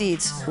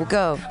proceeds will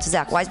go to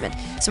Zach Wiseman.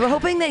 So we're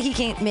hoping that he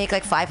can make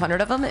like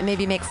 500 of them and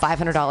maybe make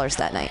 $500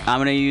 that night. I'm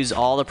going to use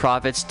all the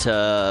profits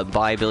to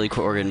buy Billy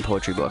Corgan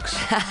poetry books.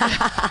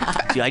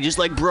 I just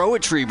like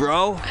broetry,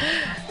 bro.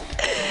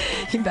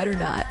 You better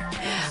not.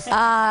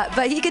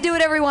 But he could do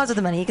whatever he wants with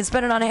the money. He can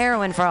spend it on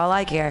heroin for all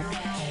I care.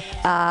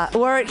 But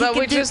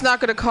we're just not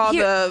going to call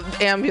the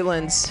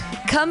ambulance.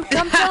 Come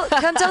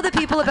tell the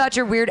people about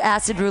your weird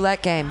acid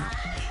roulette game.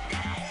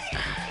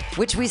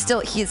 Which we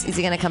still, is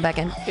he going to come back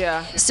in?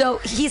 Yeah. So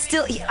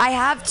I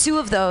have 2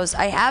 of those.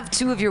 I have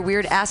 2 of your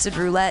weird acid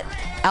roulette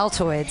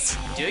Altoids.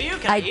 Do you?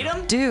 Can I eat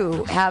them? I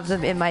do have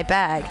them in my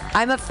bag.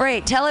 I'm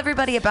afraid. Tell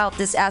everybody about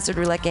this acid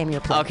roulette game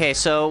you're playing. Okay,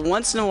 so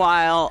once in a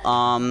while,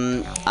 I'll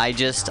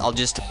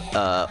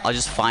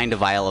just find a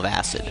vial of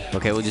acid.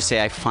 Okay, we'll just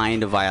say I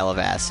find a vial of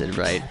acid,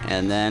 right?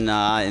 And then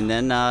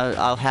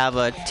I'll have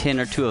a tin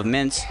or 2 of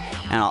mints,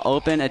 and I'll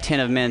open a tin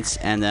of mints,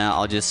 and then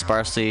I'll just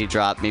sparsely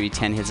drop maybe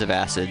 10 hits of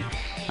acid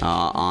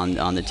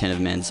on the tin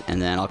of mints,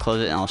 and then I'll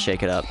close it and I'll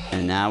shake it up.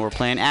 And now we're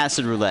playing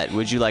acid roulette.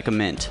 Would you like a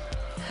mint?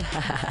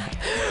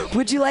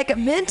 Would you like a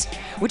mint?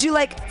 Would you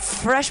like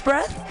fresh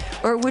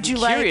breath? Or would you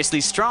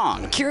Curiously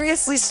strong.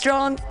 Curiously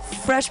strong,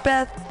 fresh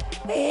breath,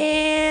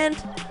 and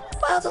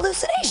wild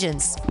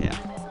hallucinations? Yeah.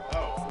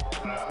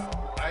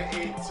 I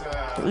ate...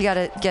 You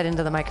gotta get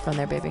into the microphone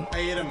there, baby. I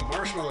ate a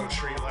marshmallow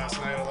treat last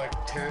night at like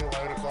 10,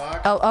 11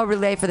 o'clock. Oh, I'll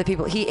relay for the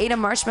people. He ate a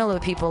marshmallow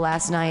people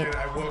last night. And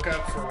I woke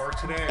up for work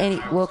today. And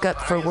he woke up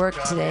for work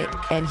today,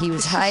 and he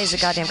was high as a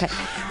goddamn kite.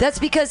 That's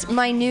because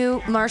my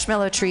new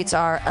marshmallow treats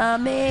are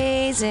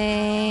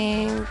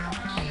amazing.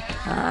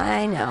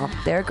 I know.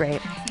 They're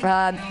great.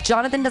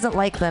 Jonathan doesn't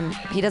like them.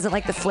 He doesn't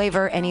like the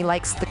flavor, and he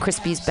likes the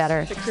Crispies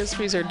better. The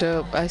Crispies are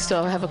dope. I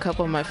still have a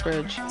couple in my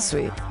fridge.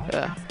 Sweet.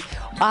 Yeah.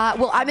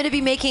 Well, I'm going to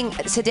be making,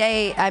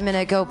 today I'm going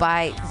to go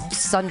buy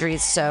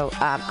sundries, so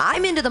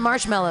I'm into the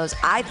marshmallows.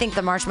 I think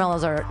the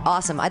marshmallows are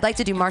awesome. I'd like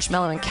to do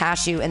marshmallow and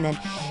cashew and then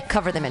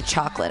cover them in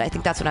chocolate. I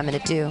think that's what I'm going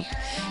to do.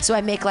 So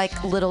I make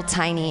like little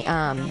tiny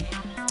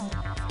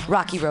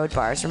Rocky Road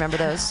bars. Remember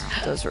those?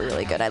 Those were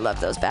really good. I loved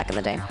those back in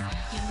the day.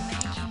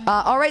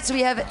 All right, so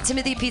we have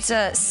Timothy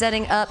Pizza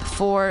setting up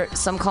for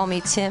Some Call Me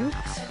Tim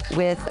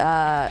with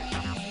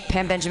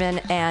Pam Benjamin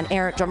and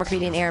drummer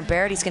comedian Aaron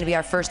Barrett. He's going to be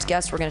our first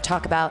guest. We're going to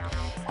talk about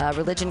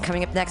religion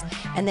coming up next.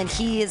 And then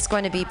he is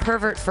going to be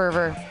Pervert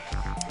Fervor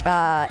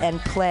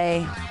and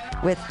play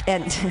with,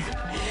 and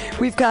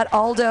we've got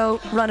Aldo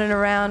running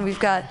around. We've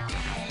got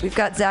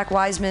Zach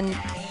Wiseman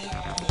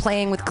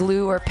playing with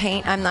glue or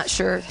paint. I'm not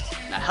sure.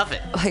 Huff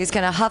it. He's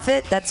going to huff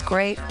it. That's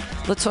great.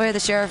 LaToya, the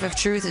Sheriff of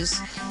Truth, is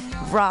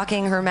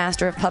rocking her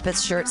Master of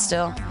Puppets shirt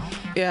still.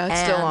 Yeah, it's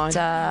still on.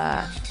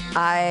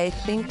 I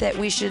think that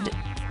we should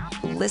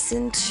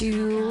listen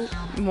to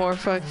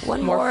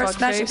one more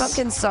Smashing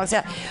Pumpkins songs.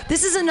 Yeah,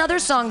 this is another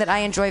song that I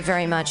enjoy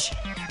very much.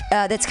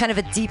 That's kind of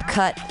a deep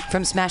cut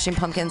from Smashing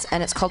Pumpkins,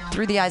 and it's called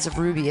 "Through the Eyes of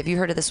Ruby." Have you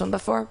heard of this one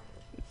before?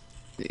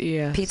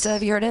 Yeah. Pizza,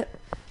 have you heard it?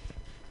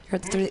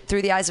 Heard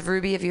Through the Eyes of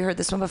Ruby? Have you heard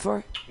this one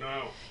before?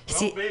 No.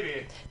 See,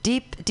 baby.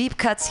 Deep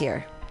cuts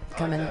here.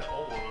 Coming. That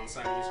old one on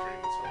Siamese Street.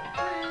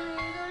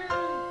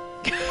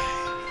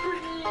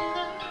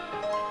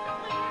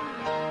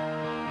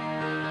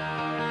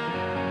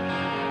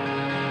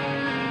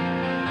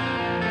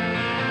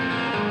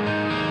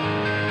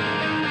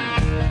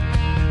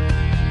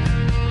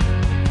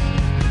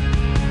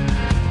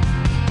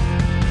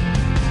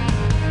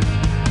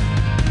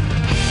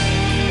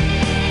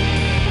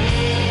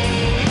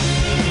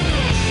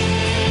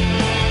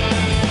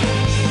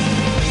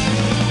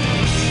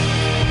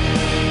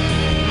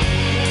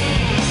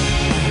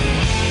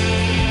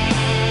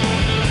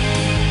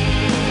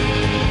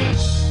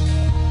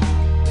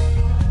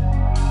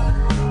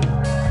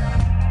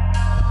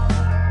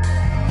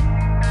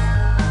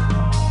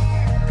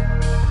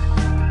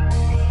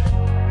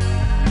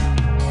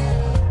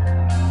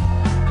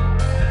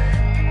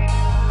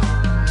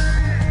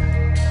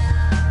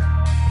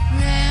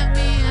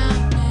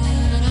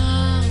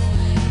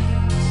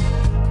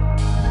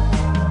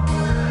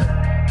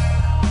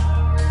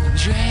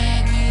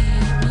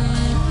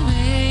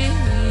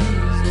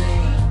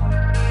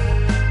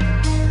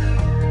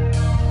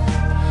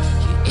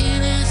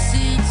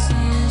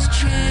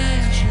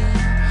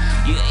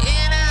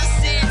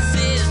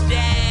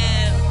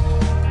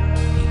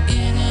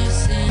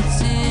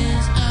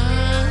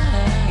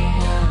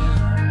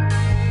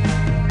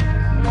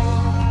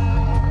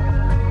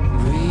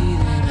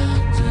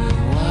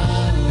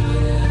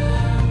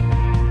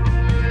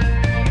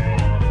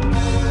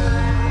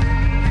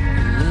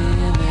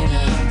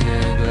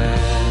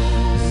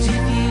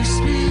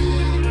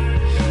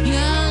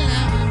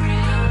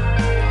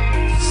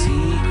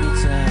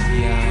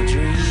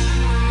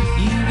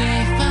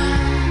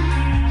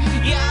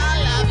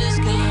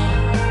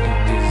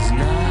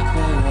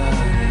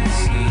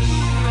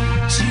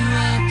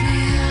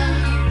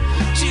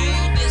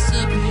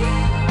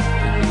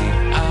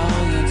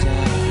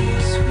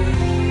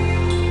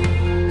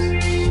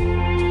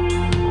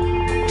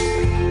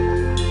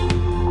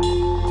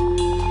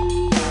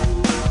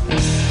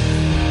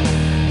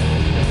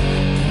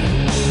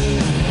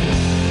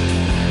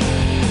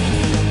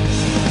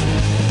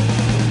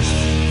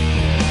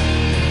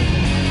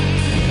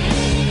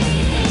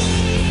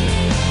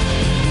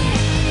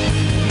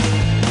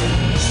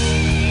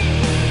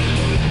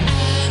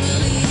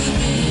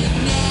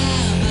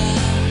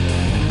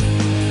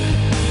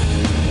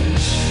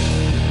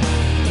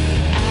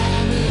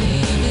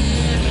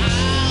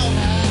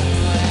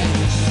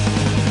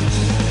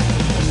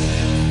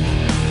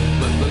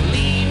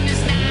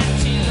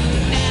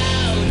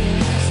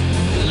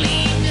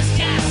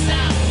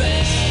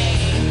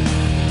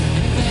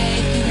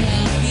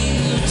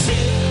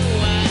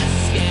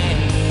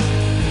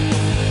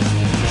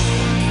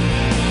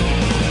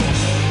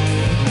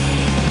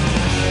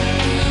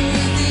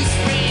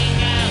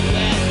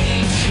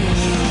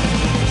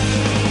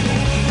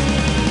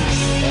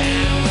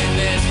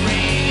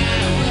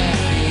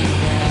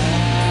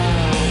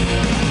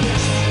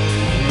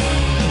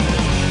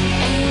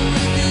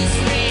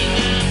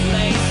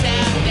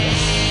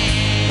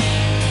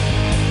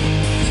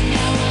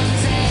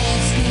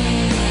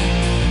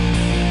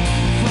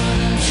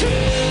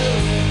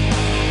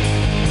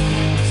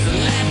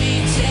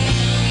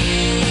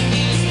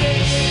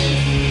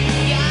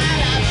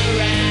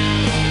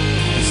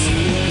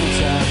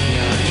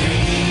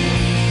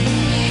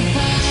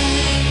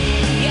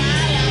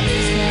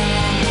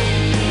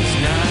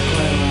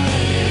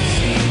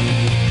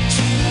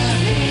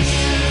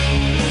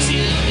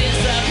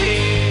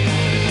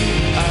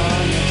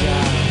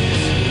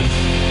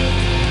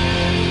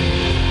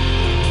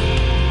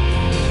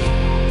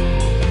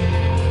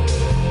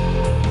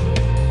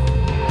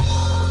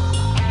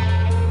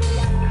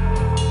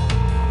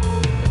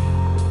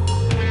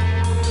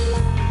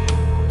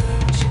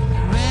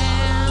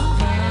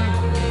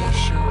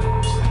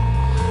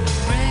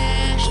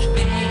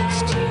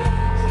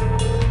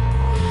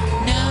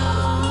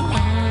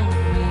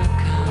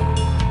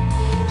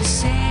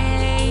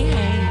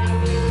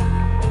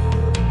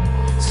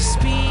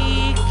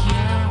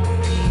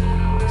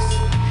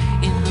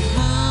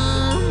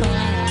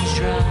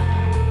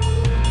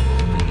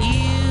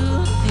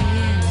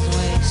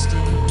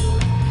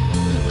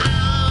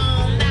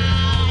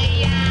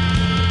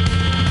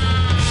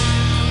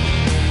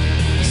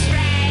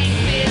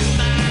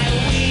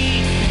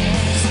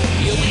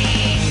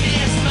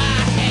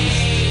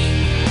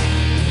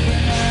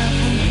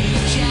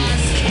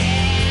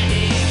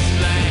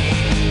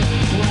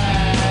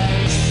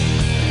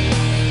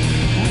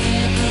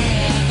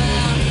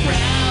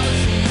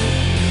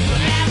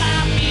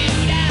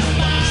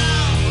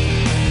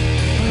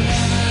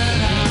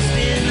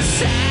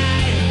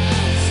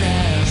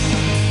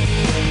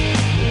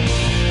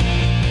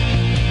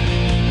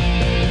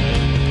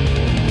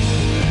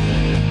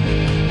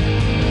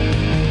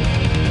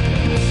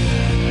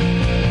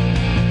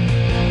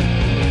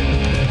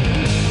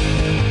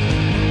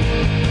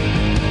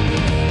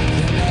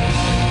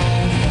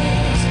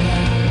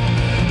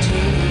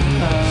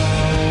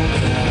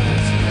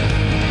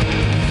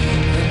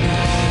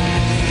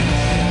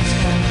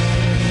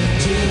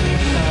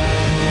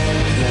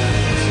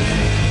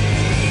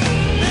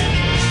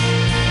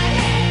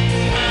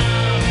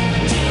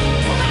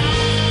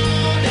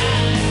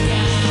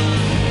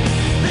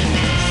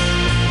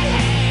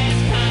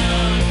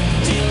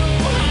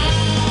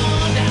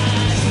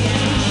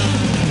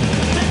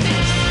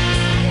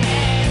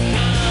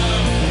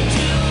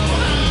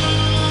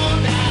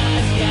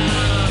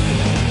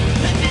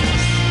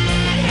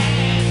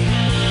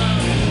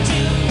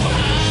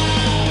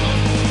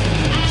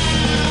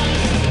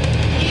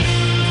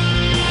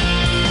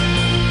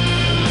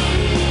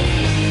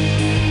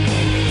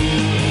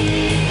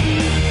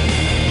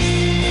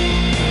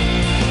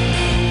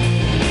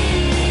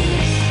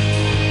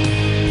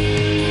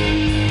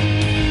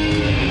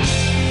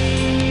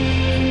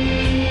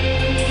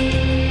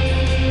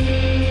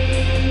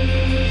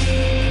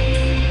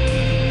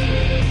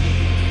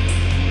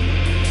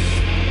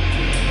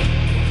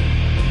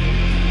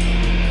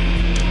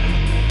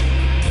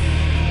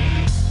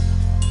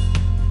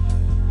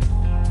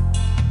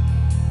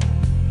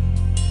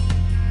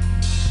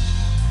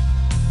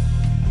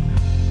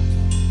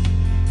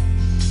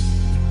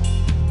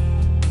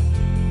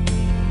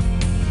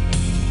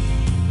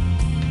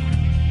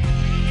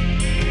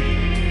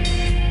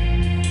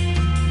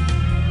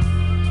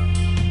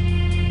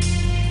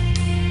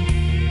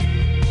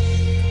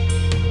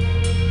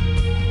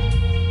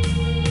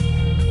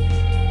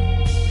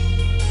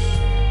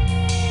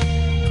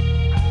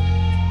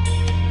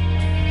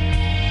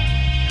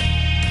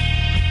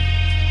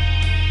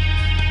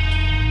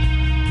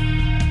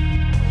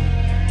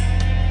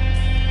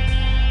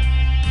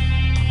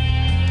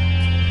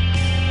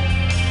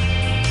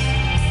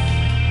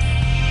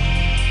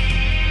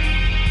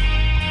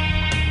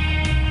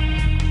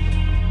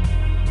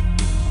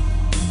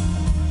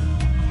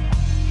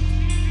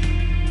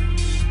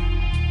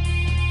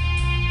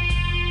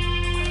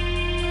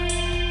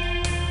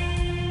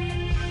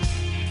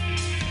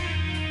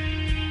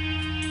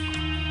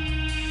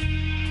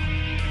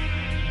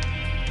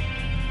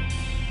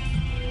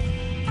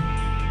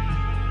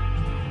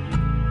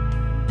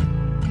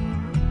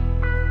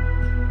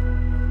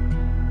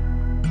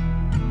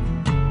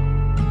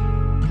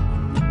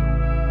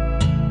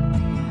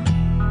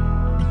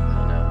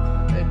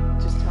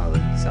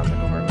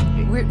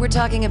 We're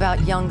talking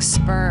about young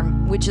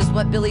sperm, which is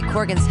what Billy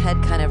Corgan's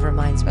head kind of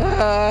reminds me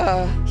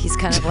of. He's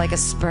kind of like a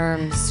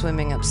sperm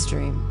swimming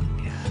upstream.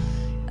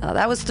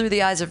 That was Through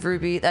the Eyes of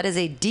Ruby. That is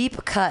a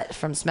deep cut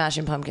from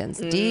Smashing Pumpkins.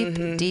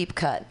 Deep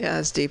cut. Yeah,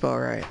 it's deep, all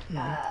right.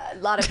 A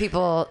lot of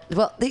people...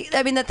 Well, the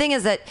thing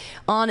is that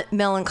on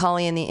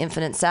Melancholy and the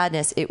Infinite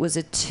Sadness, it was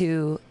a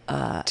two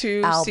CD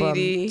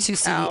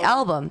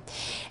album.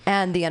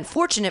 And the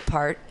unfortunate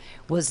part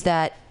was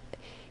that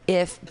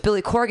if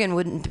Billy Corgan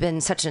wouldn't have been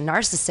such a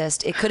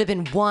narcissist, it could have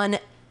been one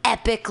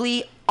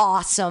epically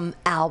awesome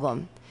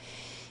album.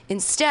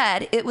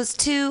 Instead, it was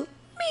two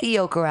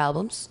mediocre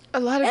albums. A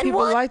lot of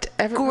people liked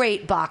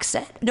great box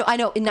set. No, I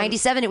know. In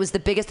 '97, it was the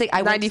biggest thing.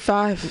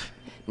 95.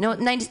 No,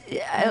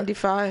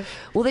 95.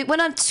 Well, they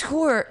went on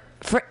tour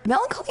for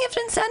Melancholy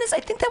Infinite Sadness. I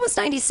think that was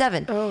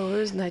 '97. Oh, it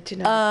was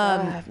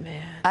 1995,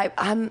 man.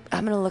 I'm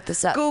gonna look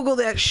this up. Google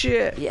that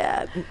shit.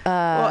 Yeah.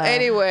 Well,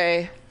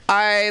 anyway,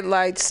 I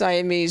liked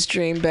Siamese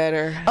Dream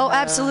better. Oh,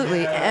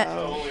 absolutely.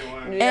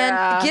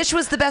 And Gish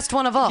was the best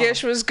one of all.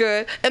 Gish was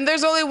good. And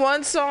there's only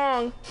one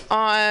song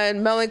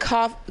on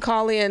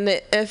Melancholy and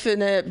the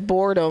Infinite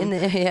Boredom.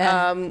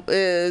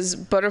 Is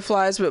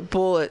Butterflies with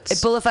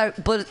Bullets.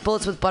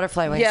 Bullets with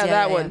Butterfly Wings. Yeah,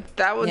 that one.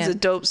 That one's a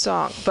dope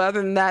song. But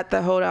other than that,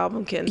 the whole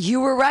album can.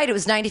 You were right. It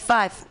was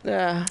 95.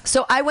 Yeah.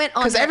 So I went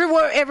on. Because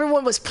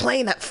everyone was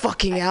playing that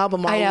fucking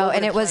album. I know,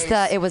 and it was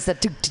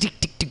the.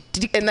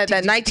 And that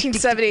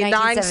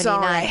 1979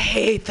 song, I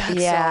hate that song.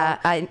 Yeah,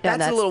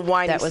 that's a little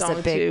whiny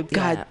song too. Yeah.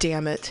 God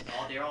damn it.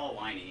 They're all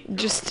whiny.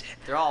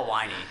 They're all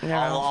whiny.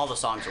 All the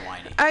songs are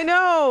whiny. I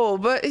know,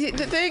 but the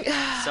thing.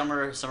 Some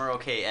are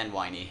okay and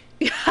whiny.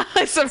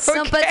 Some of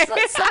them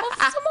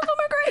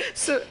are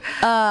great.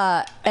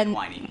 And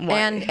whiny.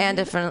 And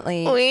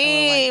definitely.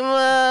 We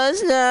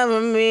must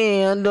never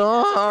be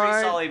adored.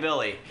 Pretty Solly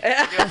Billy.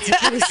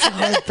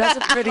 That's a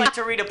pretty. I'd like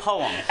to read a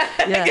poem.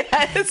 Yeah.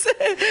 Yes.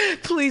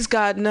 Please,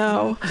 God,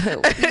 no.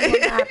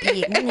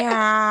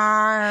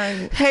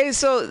 Hey,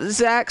 so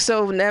Zach,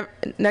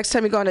 next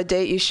time you go on a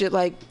date, you should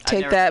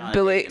take that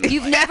Billy.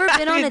 You've never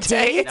been on a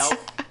date? Nope.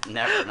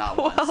 Never, not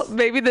once. Well,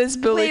 maybe this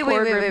Billy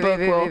Corgan book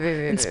will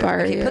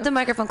inspire you. Put the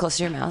microphone close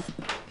to your mouth.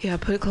 Yeah,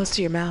 put it close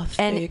to your mouth.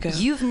 And there you go.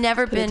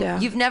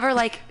 you've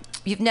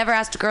never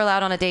asked a girl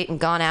out on a date and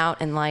gone out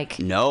and no. taken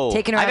her out to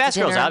dinner. I've asked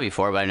girls out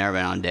before, but I've never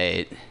been on a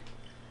date.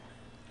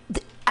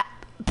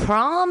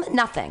 Prom?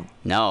 Nothing.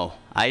 No.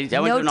 I went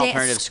to an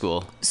alternative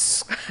school.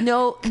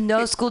 No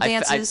school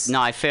dances?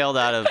 I failed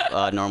out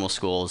of normal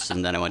schools,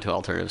 and then I went to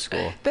alternative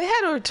school. They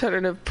had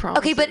alternative proms.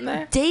 Okay,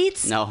 but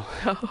dates? No.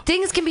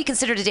 Things can be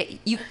considered a date.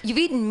 You've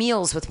eaten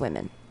meals with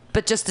women,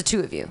 but just the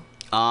two of you.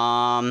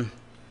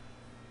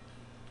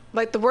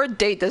 Like the word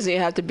date doesn't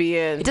even have to be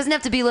in. It doesn't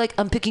have to be like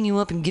I'm picking you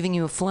up and giving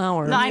you a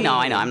flower. No, I know.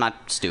 I'm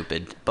not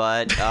stupid,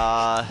 but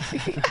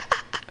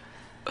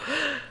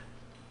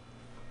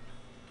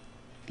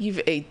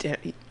you've ate.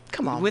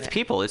 Come on. With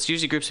people, it's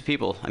usually groups of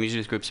people. I'm usually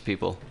with groups of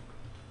people.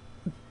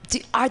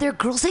 Are there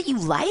girls that you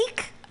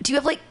like? Do you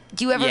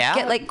ever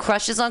get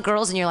crushes on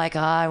girls and you're like,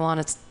 I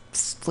want to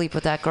sleep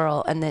with that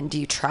girl, and then do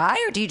you try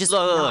or do you just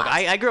look?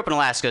 I grew up in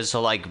Alaska,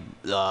 so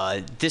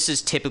this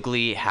is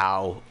typically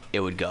how it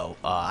would go.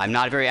 I'm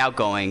not very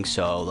outgoing,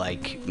 so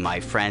my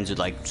friends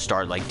would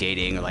start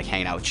dating or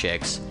hanging out with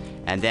chicks,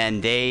 and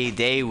then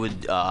they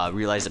would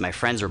realize that my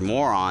friends are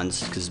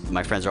morons because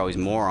my friends are always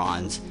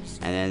morons,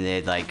 and then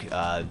they'd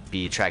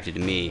be attracted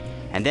to me,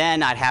 and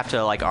then I'd have to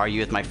argue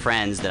with my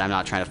friends that I'm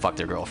not trying to fuck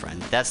their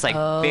girlfriend. That's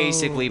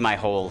basically my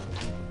whole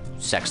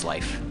sex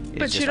life.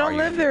 But you don't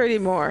live there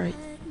anymore.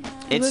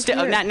 It's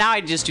now I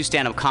just do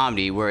stand-up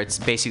comedy where it's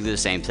basically the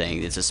same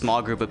thing. It's a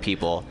small group of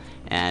people,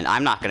 and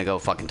I'm not gonna go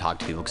fucking talk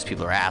to people because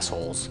people are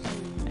assholes.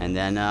 And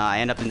then I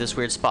end up in this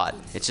weird spot.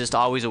 It's just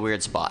always a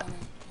weird spot.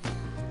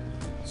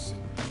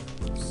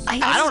 I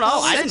don't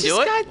know. I didn't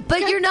do it.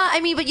 But you're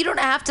not. But you don't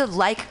have to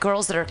like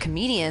girls that are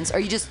comedians. Or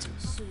you just.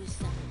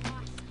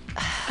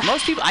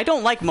 Most people. I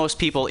don't like most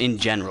people in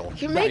general.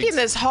 You're making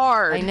this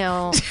hard. I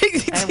know.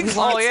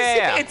 Oh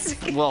yeah.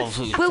 Well,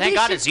 thank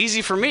God it's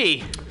easy for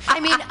me.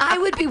 I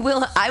would be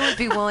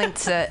willing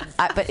to.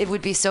 But it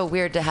would be so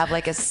weird to have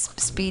a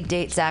speed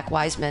date Zach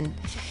Wiseman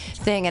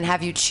thing and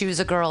have you choose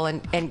a girl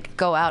and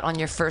go out on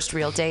your first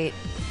real date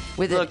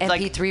with an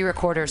MP3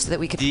 recorder so that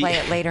we could play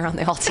it later on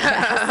the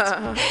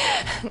Alta-Cast.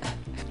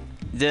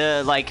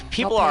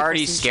 People are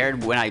already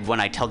scared when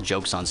I tell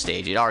jokes on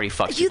stage. It already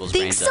fucks people's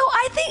brains up.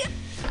 You think so? I think.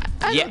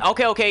 Yeah.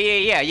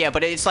 Okay. Yeah.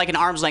 But it's like an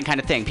arm's length kind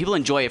of thing. People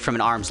enjoy it from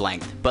an arm's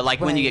length. But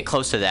when you get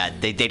close to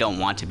that, they don't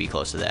want to be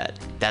close to that.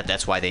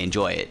 That's why they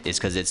enjoy it. It's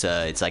because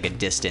it's like a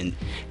distant.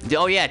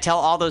 Oh yeah, tell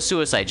all those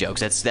suicide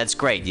jokes. That's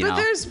great. You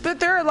know. But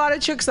there are a lot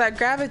of chicks that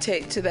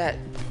gravitate to that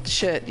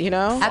shit. You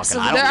know.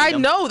 Absolutely. I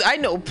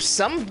know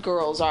some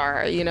girls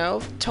are.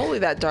 Totally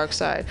that dark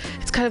side.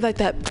 It's kind of like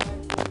that.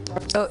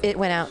 Oh, it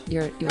went out.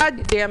 You're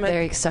God damn it.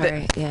 Very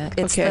sorry. Yeah.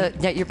 It's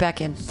okay. you're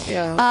back in.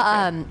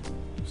 Yeah.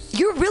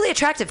 You're a really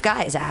attractive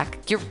guy, Zach.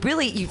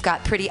 You've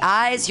got pretty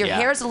eyes. Your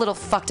hair's a little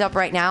fucked up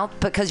right now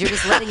because you're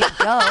just letting it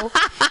go.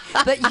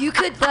 But you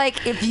could,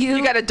 like, if you...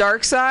 You got a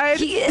dark side?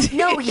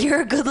 No,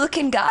 you're a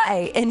good-looking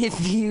guy. And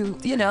if you,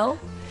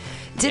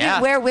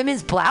 didn't wear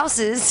women's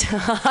blouses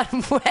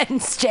on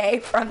Wednesday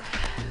from...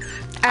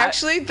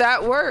 Actually,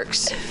 that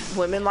works.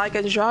 Women like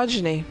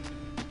androgyny.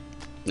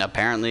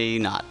 Apparently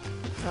not.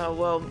 Oh,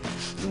 well,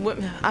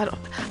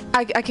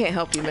 I can't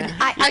help you, man.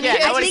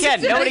 Nobody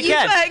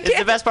can. It's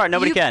the best part.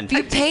 Nobody can.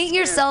 You paint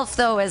yourself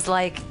though as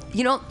like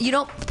you don't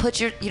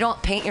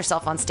paint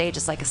yourself on stage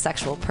as like a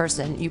sexual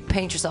person. You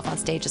paint yourself on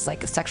stage as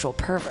like a sexual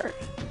pervert.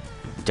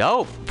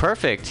 Dope.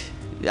 Perfect.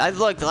 I've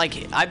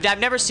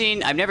never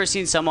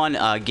seen someone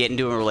get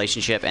into a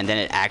relationship and then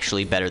it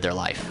actually bettered their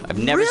life. I've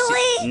never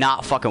seen,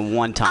 not fucking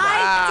one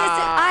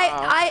time.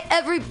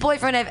 Every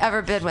boyfriend I've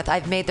ever been with,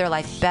 I've made their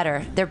life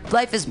better. Their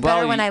life is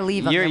better when I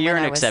leave them. You're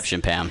an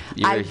exception, Pam.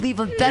 I leave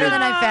them better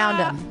than I found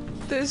them.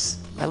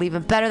 I leave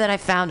them better than I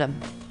found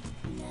them.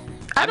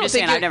 I'm just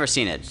saying I've never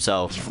seen it.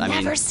 So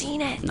never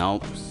seen it.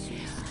 Nope.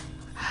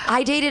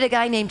 I dated a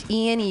guy named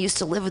Ian. He used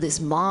to live with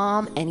his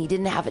mom, and he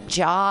didn't have a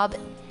job.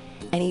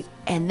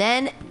 And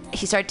then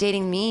he started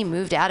dating me,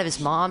 moved out of his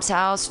mom's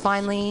house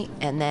finally,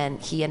 and then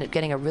he ended up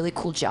getting a really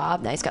cool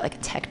job. Now he's got like a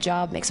tech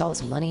job, makes all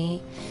this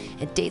money,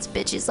 and dates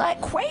bitches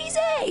like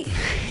crazy.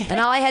 And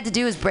all I had to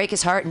do was break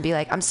his heart and be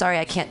like, I'm sorry,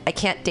 I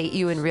can't date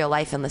you in real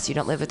life unless you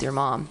don't live with your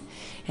mom.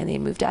 And they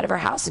moved out of her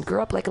house and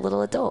grew up like a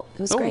little adult.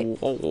 It was great.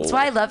 That's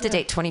why I love to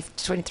date 20,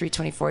 23,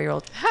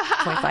 24-year-old,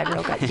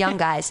 25-year-old young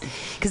guys,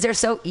 because they're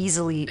so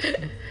easily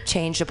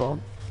changeable.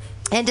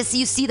 And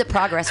you see the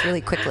progress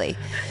really quickly.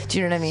 Do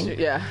you know what I mean?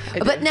 Yeah.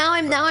 But now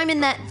I'm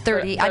in that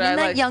 30. I'm in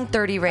that young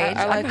 30 range.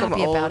 I'm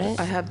happy about it.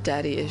 I have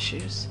daddy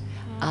issues.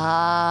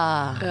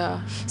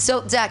 Yeah.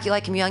 So Zach, you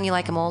like him young? You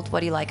like him old? What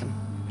do you like him?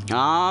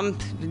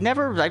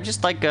 Never. I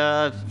just like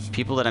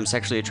people that I'm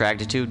sexually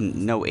attracted to.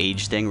 No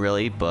age thing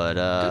really, but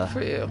good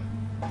for you.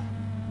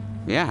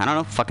 Yeah, I don't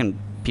know. Fucking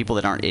people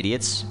that aren't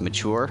idiots,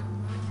 mature.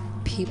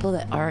 People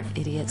that aren't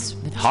idiots.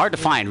 Mature. Hard to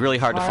find. Really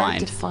hard to find.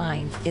 Hard to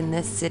find in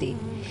this city.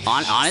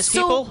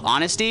 People,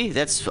 honesty.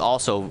 That's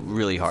also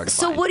really hard to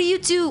find. So what do you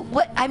do?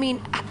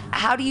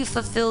 How do you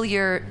fulfill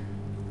your?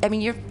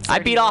 You're. I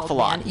beat off a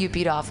lot. You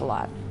beat off a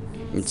lot.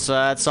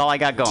 That's all I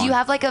got going. Do you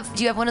have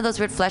one of those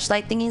weird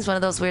fleshlight thingies? One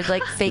of those weird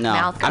like fake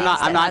mouth?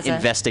 I'm not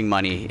investing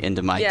money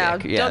into my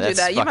dick. Yeah, don't do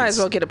that. You might as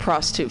well get a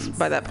prostitute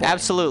by that point.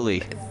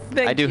 Absolutely.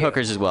 I do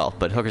hookers as well,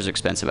 but hookers are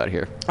expensive out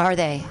here. Are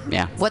they?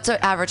 Yeah. What's an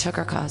average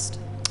hooker cost?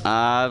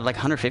 Like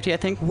 150, I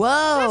think.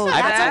 Whoa,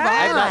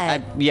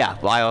 that's yeah.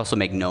 Well, I also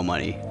make no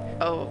money.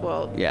 Oh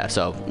well. Yeah.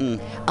 So.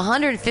 $150.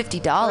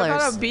 What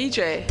about a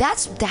BJ?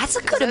 That's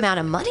a good amount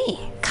of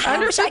money. God, I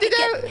wish I could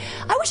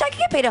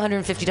get paid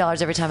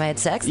 $150 every time I had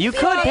sex. You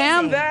could,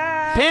 Pam.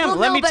 Pam,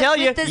 let me tell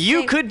you,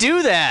 you could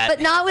do that.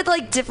 But not with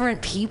like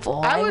different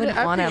people. I wouldn't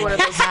want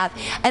to have.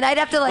 And I'd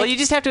have to like. Well, you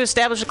just have to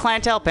establish a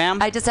clientele,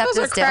 Pam. I just have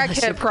to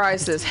establish. Those are crackhead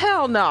prices.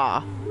 Hell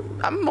no.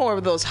 I'm more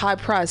of those high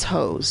price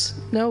hoes.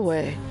 No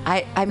way.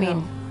 I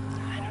mean,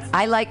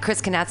 I like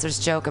Chris Knatzer's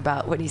joke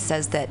about when he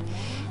says that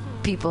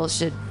people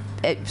should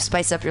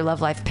spice up your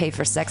love life, pay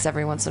for sex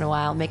every once in a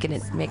while, make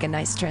a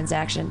nice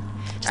transaction.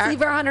 Just leave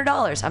her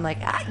 $100. I'm like,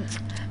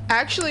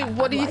 actually,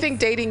 what do you think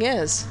dating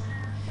is?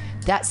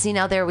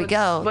 Now there we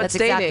go. That's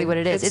exactly dating? What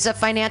it is. It's a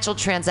financial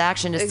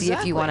transaction to see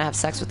if you want to have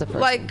sex with the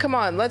person. Like, come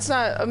on, let's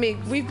not.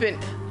 We've been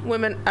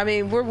women.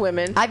 We're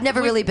women. I've never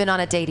really been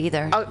on a date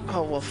either.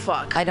 Oh well,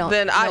 fuck. I don't.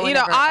 Then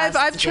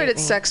I've traded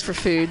sex for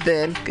food.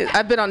 Then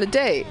I've been on a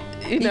date.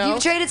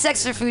 You've traded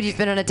sex for food. You've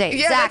been on a date.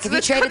 Yeah, Zach, have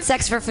you traded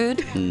sex for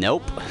food?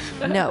 Nope.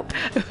 Nope.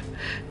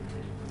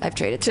 I've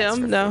traded sex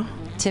for no.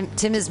 food.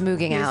 Tim is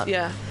mooging out.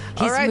 Yeah.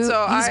 He's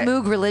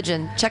Moog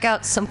religion. Check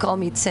out Some Call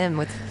Me Tim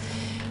with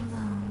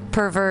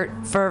pervert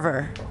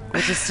fervor,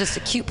 which is just a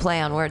cute play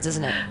on words,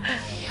 isn't it?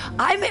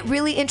 I'm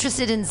really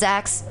interested in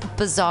Zach's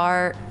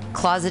bizarre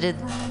closeted.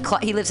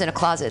 He lives in a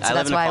closet, so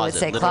that's why I would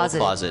say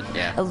closeted. Closet,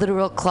 yeah. A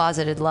literal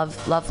closeted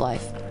love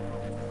life.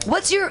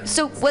 What's your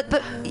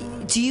But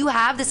do you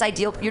have this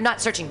ideal? You're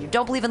not searching. You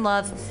don't believe in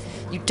love.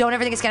 You don't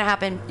ever think it's gonna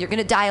happen. You're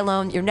gonna die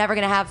alone. You're never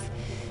gonna have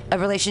a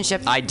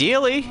relationship.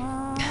 Ideally.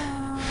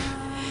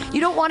 You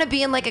don't want to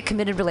be in like a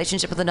committed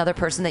relationship with another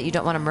person that you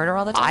don't want to murder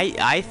all the time.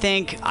 I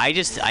think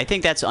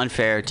that's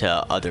unfair to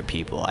other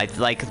people.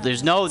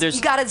 There's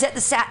you gotta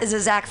set the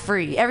Zach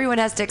free. Everyone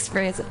has to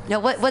experience it.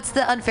 No, what's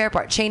the unfair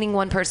part? Chaining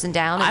one person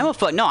down? I'm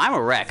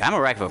a wreck. I'm a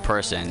wreck of a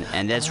person,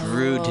 and that's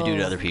rude to do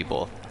to other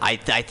people. I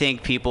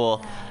think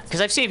people,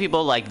 because I've seen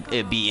people like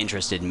be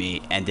interested in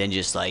me, and then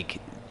just like,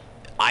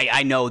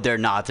 I know they're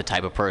not the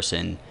type of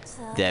person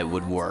that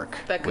would work.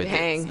 That could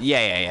hang.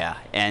 Yeah.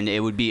 And it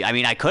would be,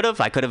 I could have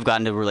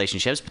gotten into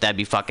relationships, but that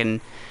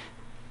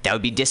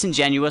would be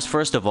disingenuous,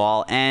 first of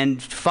all,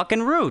 and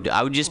fucking rude.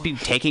 I would just be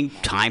taking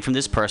time from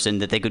this person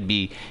that they could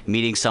be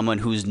meeting someone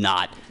who's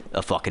not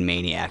a fucking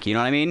maniac. You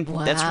know what I mean?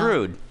 Wow. That's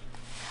rude.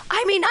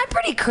 I'm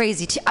pretty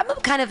crazy too. I'm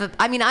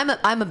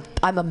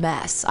a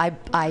mess. I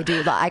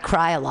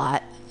cry a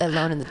lot.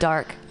 alone in the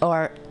dark,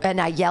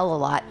 and I yell a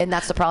lot, and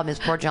that's the problem. Is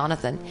poor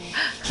Jonathan.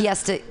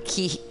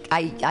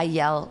 I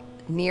yell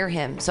near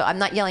him, so I'm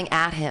not yelling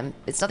at him.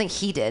 It's nothing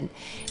he did.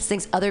 It's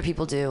things other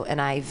people do,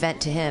 and I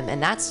vent to him,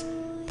 and that's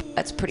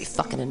pretty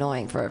fucking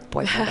annoying for a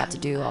boyfriend I got to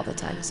do all the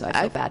time. So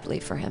I feel badly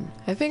for him.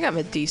 I think I'm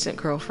a decent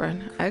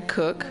girlfriend. I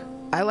cook.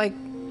 I like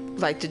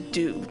to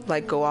do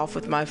go off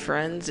with my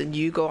friends, and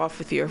you go off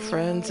with your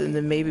friends, and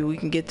then maybe we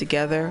can get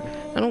together.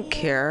 I don't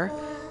care.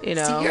 You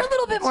know? See, you're a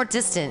little bit more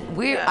distant.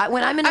 When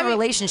I'm in a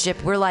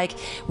relationship, we're like,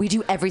 we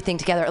do everything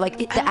together. Like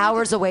the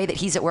hours away that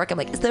he's at work, I'm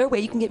like, is there a way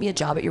you can get me a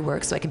job at your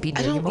work so I can be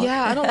near you more?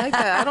 Yeah, I don't like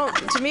that.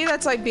 To me,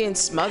 that's like being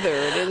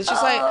smothered. It's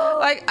just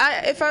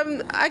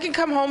I can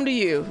come home to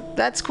you.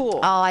 That's cool.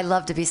 Oh, I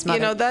love to be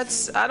smothered. You know,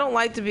 I don't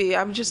like to be.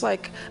 I'm just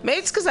like, maybe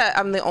it's because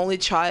I'm the only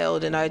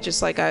child, and I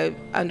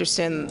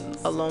understand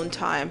alone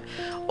time.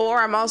 Or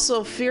I'm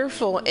also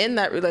fearful in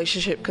that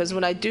relationship, because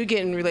when I do get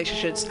in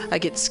relationships, I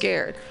get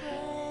scared.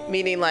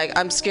 Meaning, like,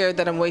 I'm scared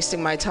that I'm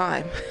wasting my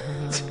time.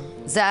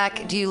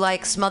 Zach, do you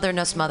like smother,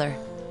 no smother?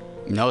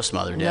 No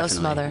smother, definitely. No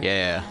smother.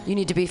 Yeah. You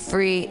need to be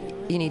free.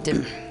 You need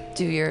to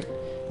do your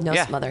no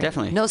smother.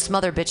 Definitely. No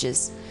smother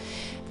bitches.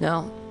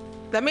 No.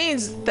 That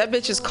means that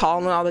bitch is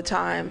calling all the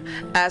time,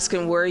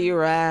 asking where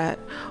you're at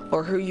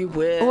or who you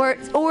with.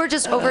 Or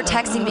just over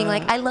texting, being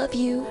like, I love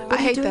you. What I are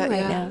you hate doing that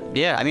right now?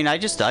 Yeah, I mean, I'll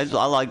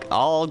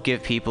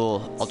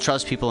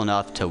trust people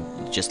enough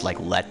to just, like,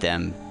 let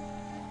them,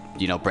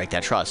 break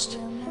that trust.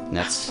 And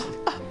that's...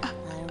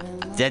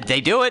 They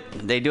do it.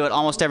 They do it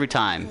almost every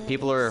time.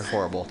 People are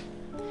horrible.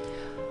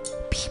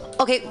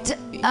 Okay,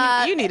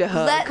 you need a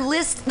hug.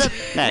 List the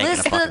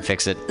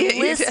fix it.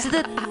 List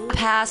the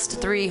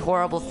past 3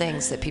 horrible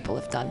things that people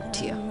have done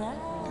to you.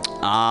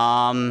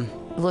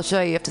 We'll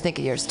show you. You have to think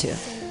of yours too.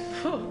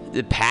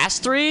 The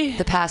past 3?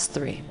 The past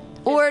 3.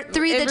 Or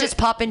 3 that just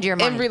pop into your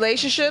mind. In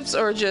relationships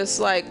or just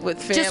like with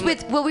family? Just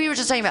with, we were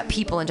just talking about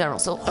people in general.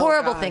 So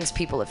horrible things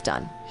people have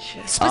done.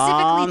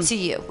 Specifically to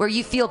you, where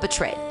you feel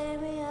betrayed.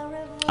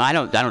 I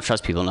don't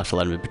trust people enough to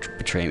let them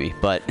betray me,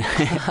 but there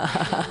is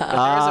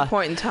a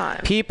point in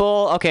time.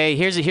 People, okay,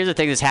 here's the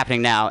thing that's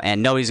happening now,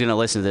 and nobody's gonna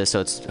listen to this,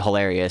 so it's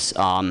hilarious.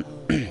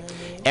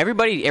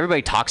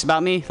 Everybody talks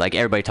about me, but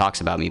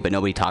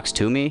nobody talks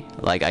to me.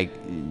 Like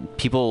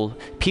people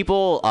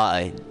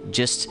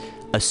just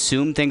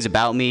assume things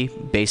about me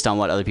based on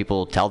what other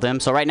people tell them.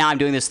 So right now I'm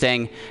doing this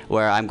thing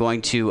where I'm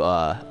going to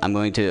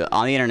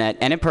on the internet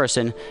and in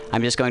person,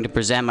 I'm just going to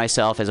present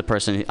myself as a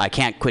person. I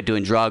can't quit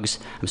doing drugs.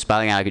 I'm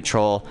spiraling out of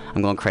control.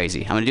 I'm going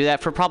crazy. I'm going to do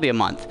that for probably a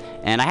month.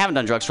 And I haven't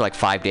done drugs for like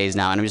 5 days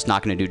now, and I'm just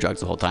not going to do drugs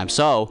the whole time.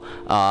 So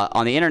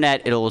on the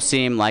internet, it will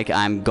seem like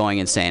I'm going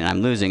insane and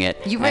I'm losing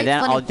it. You write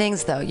funny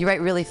things, though. You write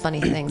really funny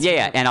things.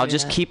 Yeah, and I'll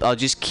just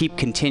keep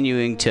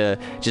continuing to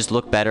just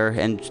look better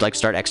and like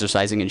start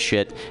exercising and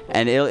shit.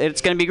 And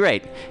it's going to be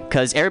great,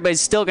 because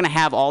everybody's still going to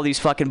have all these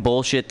fucking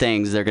bullshit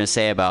things they're going to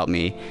say about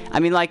me. I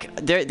mean, like,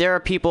 there are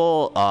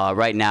people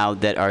right now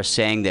that are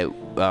saying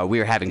that we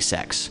are having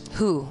sex.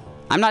 Who?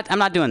 I'm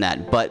not doing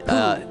that, but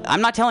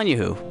I'm not telling you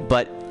who,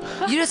 but...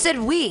 You just said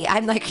we.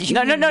 I'm like,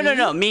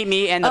 no.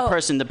 Me, and the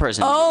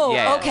person. Oh,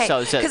 yeah, okay.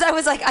 Because I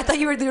was like, I thought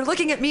you were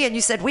looking at me, and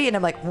you said we, and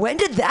I'm like, when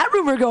did that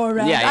rumor go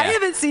around? Yeah. I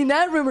haven't seen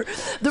that rumor.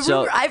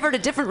 Rumor, I've heard a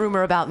different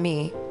rumor about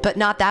me, but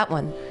not that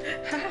one.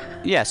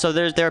 Yeah, so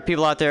there are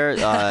people out there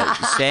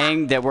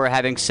saying that we're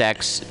having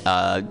sex.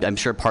 I'm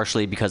sure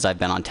partially because I've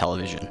been on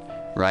television,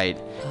 right?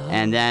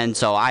 And then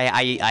so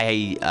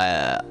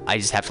I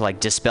just have to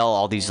like dispel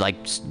all these like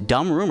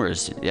dumb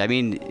rumors. I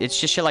mean, it's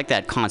just shit like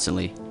that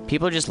constantly.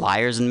 People are just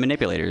liars and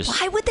manipulators.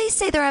 Why would they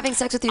say they're having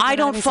sex with you? I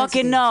don't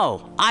fucking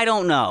know. I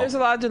don't know. There's a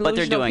lot of delusional but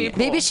they're doing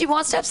people. it. Maybe she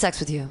wants to have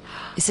sex with you.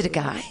 Is it a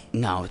guy?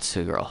 No, it's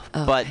a girl.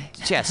 Okay. But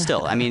yeah,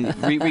 still, I mean,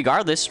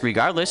 regardless,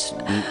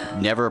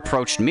 never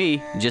approached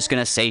me. Just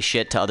gonna say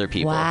shit to other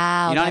people.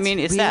 Wow, you know what I mean?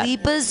 It's really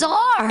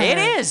bizarre. It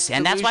is,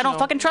 and that's why I don't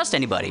fucking trust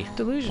anybody.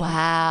 Delusional.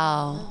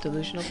 Wow.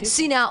 Delusional people.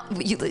 See now,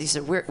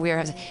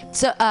 we're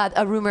so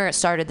a rumor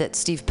started that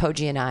Steve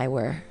Poggi and I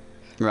were.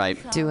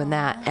 Right. Doing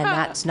that, and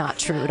that's not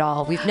true at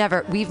all. We've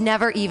never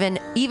even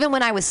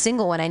when I was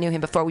single, when I knew him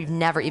before, we've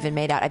never even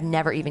made out. I've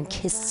never even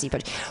kissed Steve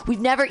Poggi.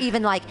 We've never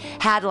even like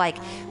had like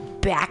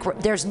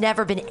there's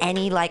never been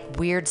any like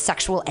weird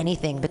sexual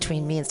anything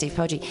between me and Steve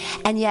Poggi.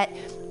 And yet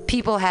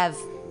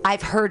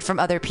I've heard from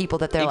other people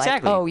that they're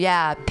like, oh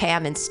yeah,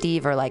 Pam and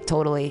Steve are like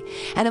totally.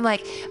 And I'm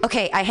like,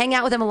 okay, I hang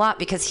out with him a lot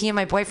because he and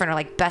my boyfriend are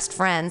like best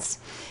friends,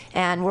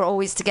 and we're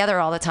always together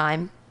all the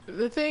time.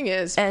 The thing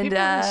is, people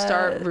who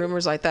start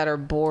rumors like that are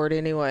bored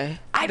anyway.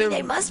 I mean,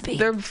 they must be.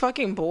 They're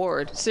fucking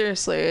bored.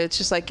 Seriously. It's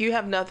just like you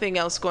have nothing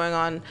else going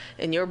on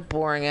in your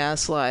boring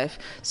ass life.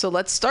 So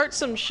let's start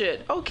some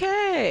shit.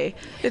 Okay.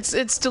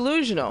 It's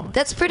delusional.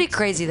 That's pretty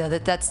crazy though,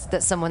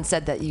 that someone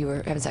said that you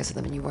were having sex with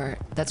them and you weren't.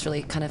 That's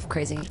really kind of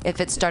crazy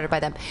if it started by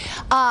them.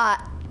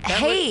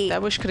 That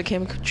wish could have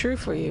came true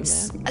for you,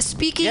 man.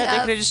 Speaking of... Yeah, they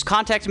could have just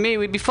contacted me.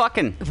 We'd be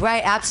fucking.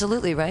 Right,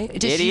 absolutely, right?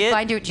 Idiot. Did you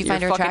find her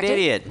attractive? Fucking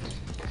idiot.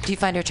 Do you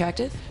find her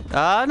attractive?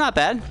 Not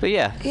bad, but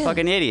yeah.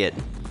 Fucking idiot.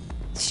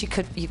 You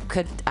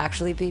could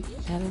actually be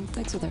having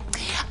sex with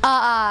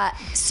her.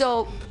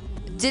 So,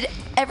 did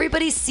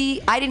everybody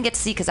see? I didn't get to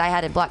see because I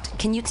had it blocked.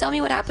 Can you tell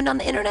me what happened on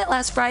the internet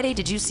last Friday?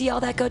 Did you see all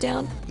that go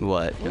down?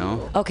 What?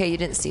 No. Okay, you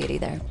didn't see it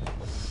either.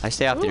 I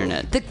stay off the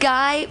internet.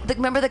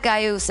 Remember the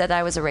guy who said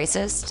I was a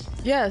racist?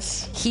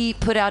 Yes. He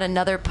put out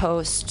another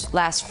post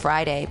last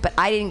Friday, but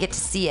I didn't get to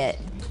see it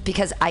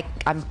because I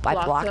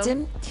blocked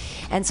him.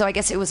 And so I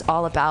guess it was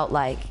all about,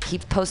 like, he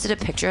posted a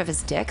picture of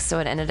his dick, so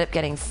it ended up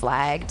getting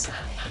flagged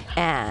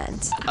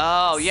and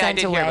Oh, yeah, I sent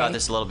did away. hear about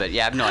this a little bit.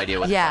 Yeah, I have no idea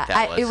what the fuck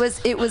that was.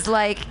 It was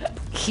like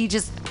he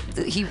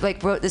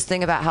like wrote this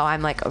thing about how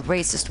I'm like a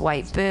racist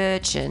white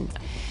bitch and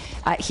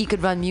he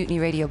could run Mutiny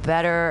Radio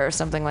better or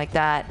something like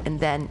that. And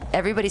then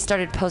everybody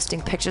started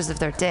posting pictures of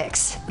their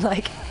dicks.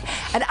 Like,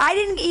 and I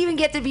didn't even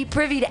get to be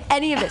privy to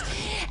any of this.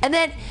 And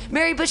then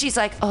Mary Bushy's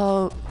like,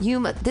 oh, you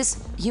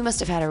must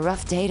have had a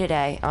rough day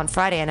today on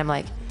Friday. And I'm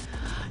like,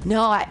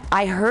 no,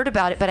 I heard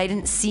about it, but I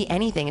didn't see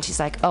anything. And she's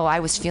like, oh, I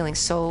was feeling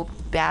so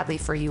badly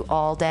for you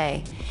all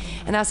day.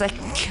 And I was like,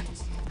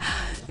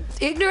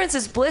 ignorance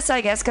is bliss,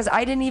 I guess, because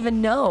I didn't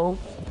even know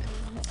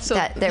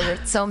that there were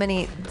so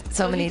many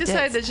He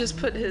decided dicks. to just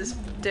put his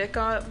dick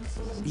on.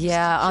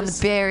 Yeah, on the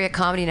Bay Area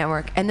Comedy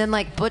Network. And then,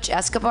 like, Butch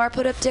Escobar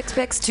put up dick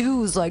pics, too.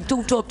 He was like,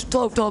 don't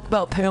talk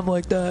about Pam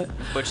like that.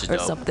 Butch is or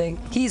dope. something.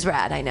 He's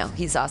rad, I know.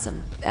 He's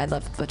awesome. I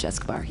love Butch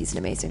Escobar. He's an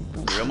amazing.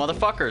 Real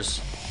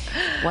motherfuckers.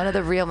 One of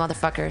the real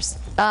motherfuckers.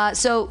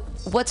 So,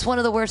 what's one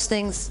of the worst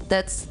things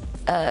that's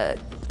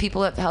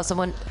people have, how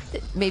someone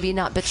maybe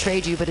not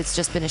betrayed you, but it's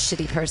just been a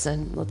shitty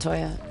person,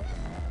 LaToya?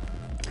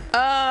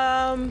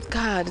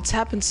 God, it's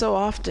happened so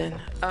often.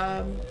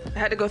 I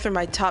had to go through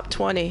my top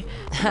 20 in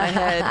my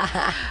head.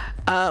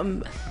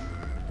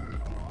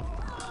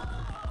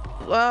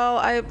 Well,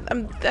 I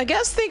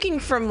guess thinking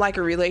from like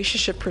a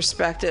relationship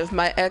perspective,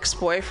 my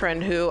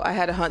ex-boyfriend who I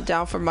had to hunt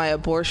down for my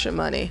abortion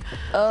money.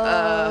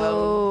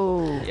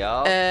 And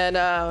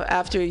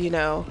after,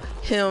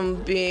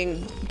 him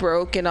being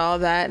broke and all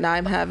that, and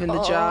I'm having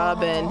the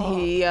job, and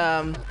he,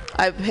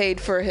 I paid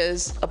for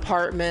his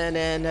apartment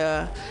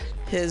and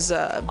his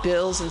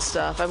bills and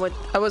stuff. I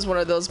was one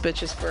of those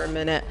bitches for a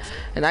minute,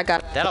 and I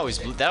got that always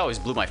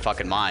blew my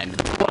fucking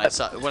mind.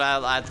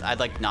 I'd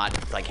like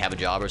not like have a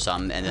job or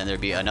something, and then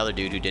there'd be another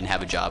dude who didn't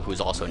have a job who was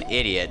also an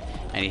idiot,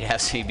 and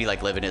he'd be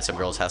like living at some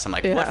girl's house. I'm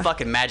like, what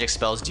fucking magic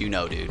spells do you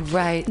know, dude?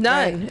 Right.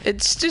 None. Right.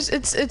 It's just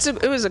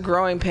it was a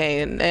growing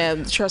pain,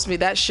 and trust me,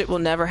 that shit will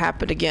never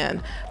happen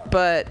again.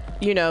 But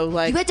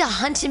like you had to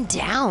hunt him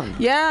down.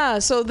 Yeah.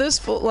 So this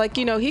fool, like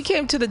he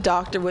came to the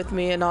doctor with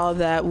me and all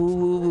that. Woo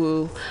woo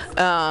woo.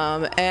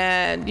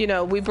 And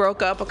we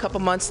broke up a couple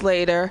months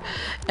later,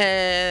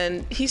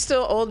 and he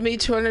still owed me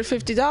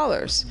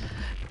 $250.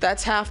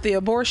 That's half the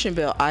abortion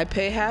bill. I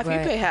pay half, you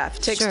pay half.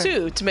 It takes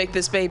two to make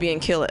this baby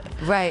and kill it.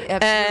 Right,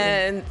 absolutely.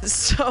 And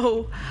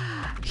so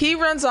he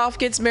runs off,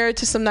 gets married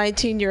to some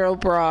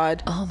 19-year-old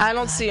broad. I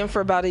don't see him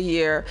for about a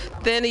year.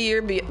 Then a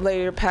year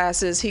later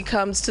passes. He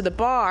comes to the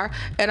bar,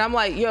 and I'm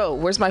like, yo,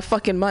 where's my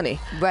fucking money?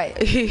 Right.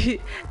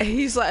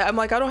 He's like, I'm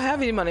like, I don't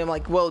have any money. I'm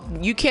like, well,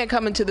 you can't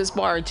come into this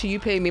bar until you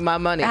pay me my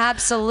money.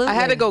 Absolutely. I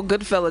had to go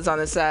Goodfellas on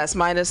his ass,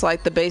 minus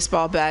like the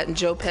baseball bat and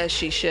Joe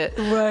Pesci shit.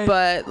 Right.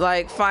 But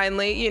like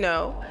finally,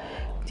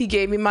 he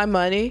gave me my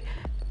money,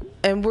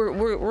 and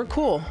we're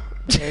cool.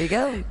 There you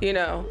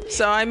go.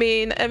 So I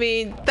mean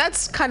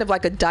that's kind of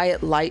like a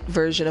diet light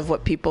version of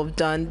what people have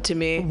done to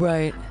me.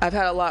 Right. I've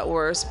had a lot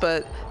worse,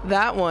 but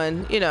that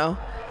one, give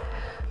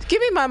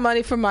me my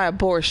money for my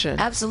abortion.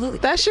 Absolutely.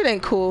 That shit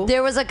ain't cool.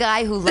 There was a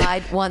guy who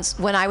lied once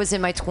when I was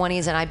in my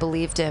 20s, and I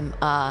believed him.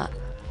 I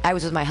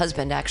was with my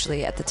husband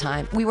actually at the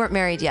time. We weren't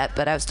married yet,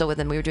 but I was still with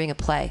him. We were doing a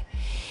play,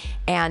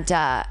 and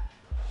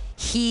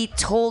he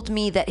told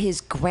me that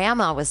his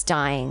grandma was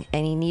dying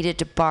and he needed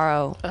to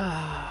borrow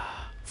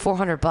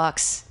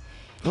 $400.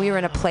 We were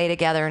in a play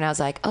together, and I was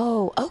like,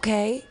 oh,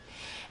 okay.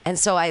 And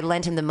so I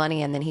lent him the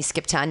money, and then he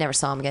skipped town. I never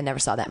saw him again, never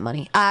saw that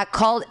money. I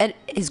called, and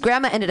his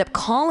grandma ended up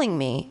calling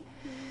me,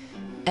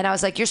 and I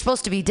was like, you're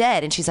supposed to be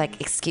dead. And she's like,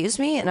 excuse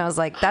me? And I was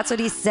like, that's what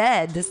he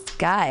said. This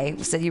guy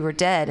said you were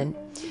dead. And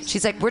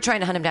she's like, we're trying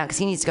to hunt him down because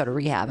he needs to go to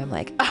rehab. I'm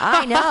like,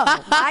 I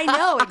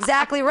know,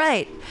 exactly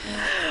right.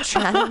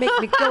 Trying to make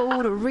me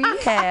go to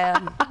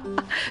rehab.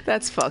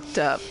 That's fucked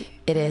up.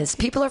 It is.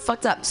 People are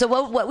fucked up. So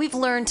what we've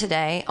learned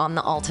today on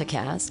the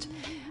Alta-Cast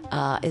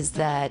is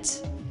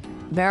that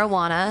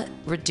marijuana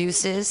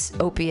reduces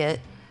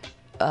opiate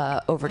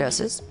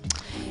overdoses.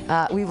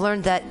 We've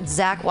learned that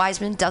Zach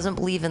Wiseman doesn't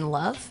believe in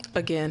love.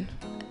 Again.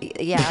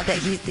 Yeah, that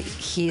he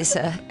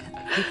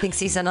thinks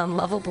he's an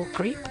unlovable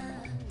creep.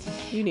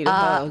 You need a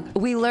hug.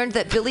 We learned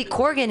that Billy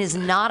Corgan is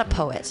not a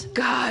poet.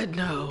 God,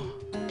 no.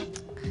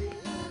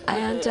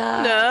 And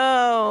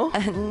no. No.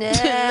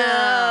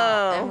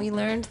 And we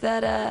learned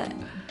that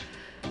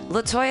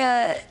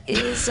LaToya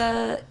is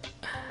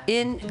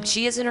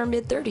she is in her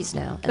mid-30s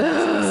now. And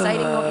that's an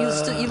exciting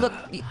moment. You look,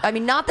 I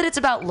mean, not that it's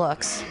about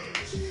looks,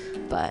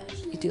 but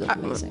do look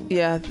amazing.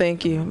 Yeah,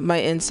 thank you. My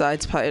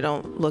insides probably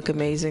don't look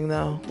amazing,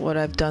 though, what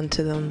I've done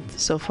to them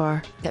so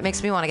far. That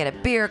makes me want to get a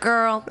beer,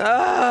 girl.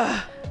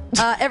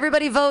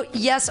 Everybody vote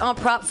yes on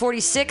Prop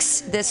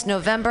 46 this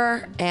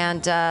November.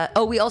 And,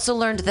 we also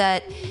learned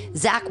that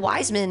Zach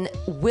Wiseman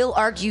will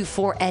argue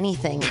for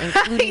anything,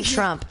 including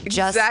Trump.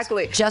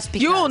 Exactly. Just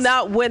because. You will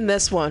not win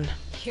this one.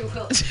 He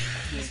will.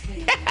 He's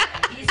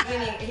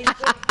winning.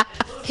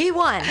 He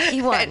won.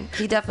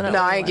 He definitely No,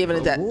 I won. ain't giving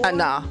it that.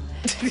 Nah.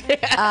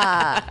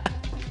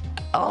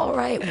 All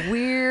right.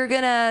 We're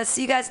going to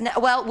see you guys now.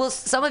 Well,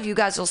 some of you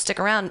guys will stick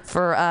around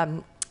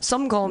for...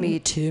 Some Call Me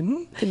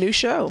Tim. The new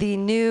show. The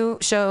new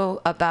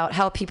show about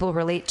how people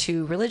relate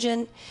to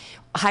religion,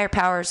 higher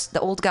powers,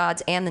 the old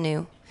gods and the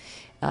new,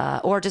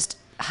 or just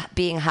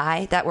being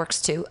high. That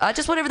works too.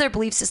 Just whatever their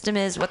belief system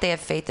is, what they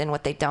have faith in,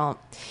 what they don't.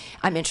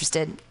 I'm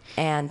interested.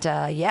 And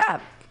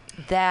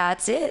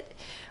that's it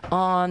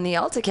on the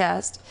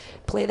Alta-Cast.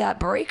 Play that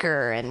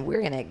breaker, and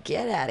we're going to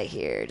get out of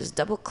here. Just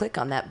double click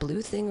on that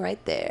blue thing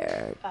right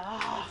there.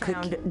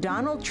 Found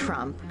Donald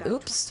Trump.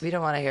 Oops, we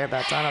don't want to hear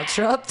about Donald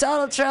Trump.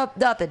 Donald Trump,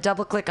 nothing.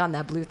 Double click on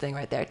that blue thing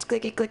right there. It's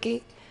clicky,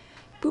 clicky.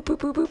 Boop, boop,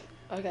 boop, boop.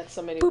 I got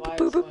so many Boop, wires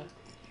boop, boop. going.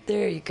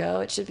 There you go.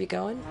 It should be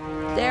going.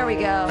 There we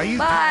go. Are you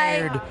Bye.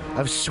 tired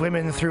of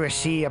swimming through a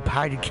sea of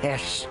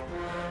podcasts?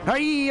 Are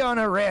ye on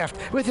a raft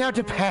without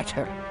a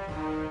paddle?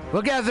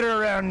 Well, gather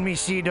around me,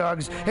 sea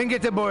dogs, and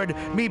get aboard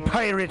me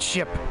pirate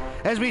ship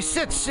as we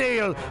set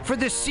sail for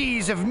the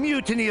seas of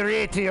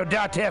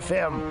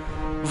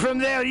MutinyRadio.fm. From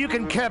there, you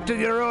can captain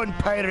your own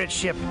pirate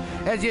ship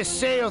as you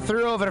sail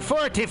through over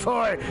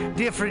 44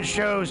 different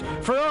shows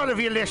for all of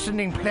your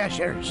listening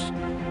pleasures.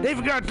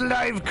 They've got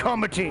live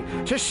comedy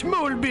to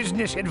small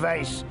business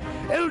advice,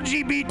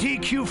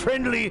 LGBTQ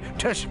friendly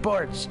to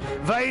sports,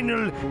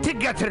 vinyl to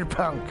gutter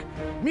punk.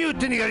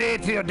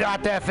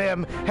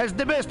 MutinyRadio.fm has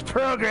the best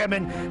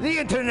programming the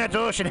internet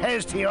ocean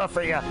has to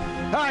offer you.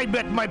 I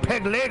bet my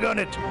peg leg on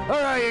it, or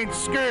I ain't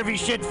scurvy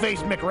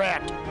shit-faced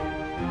McRat.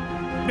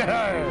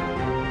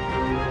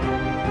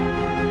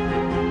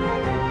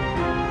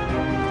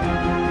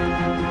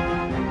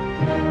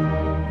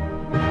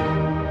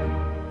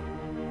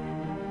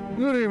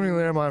 Good evening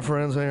there, my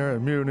friends here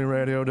at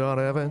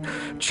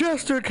MutinyRadio.fm.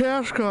 Chester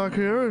Cashcock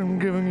here, and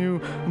giving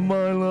you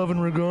my love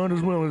and regard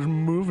as well as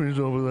movies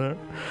over there.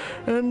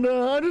 And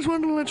I just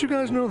wanted to let you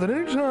guys know that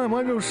anytime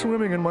I go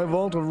swimming in my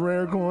vault of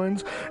rare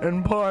coins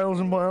and piles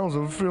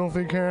of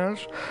filthy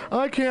cash,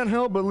 I can't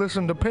help but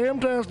listen to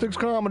Pamtastic's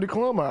Comedy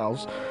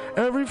Clubhouse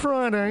every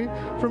Friday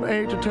from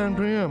 8 to 10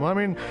 p.m. I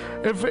mean,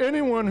 if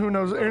anyone who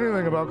knows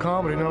anything about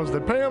comedy knows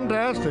that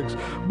Pamtastic's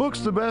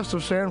books the best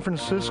of San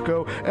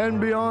Francisco and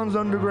beyond's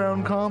underground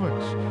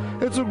comics.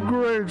 It's a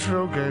great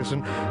showcase,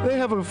 and they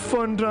have a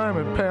fun time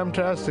at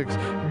Pamtastic's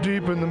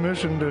deep in the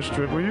Mission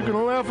District, where you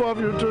can laugh off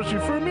your tushy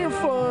for a mere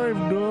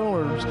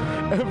 $5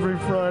 every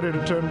Friday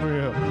to 10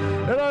 p.m.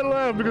 And I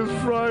laugh because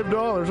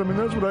 $5, I mean,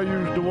 that's what I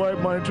use to wipe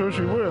my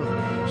tushy with.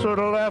 So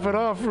to laugh it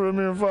off for a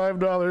mere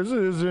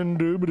 $5 is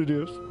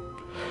indubitious.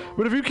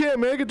 But if you can't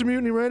make it to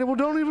Mutiny Radio, well,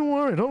 don't even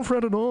worry. Don't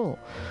fret at all.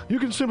 You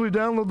can simply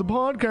download the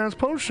podcast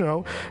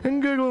post-show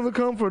and giggle in the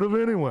comfort of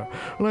anywhere,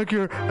 like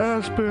your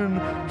Aspen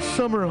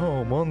summer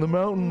home on the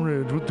mountain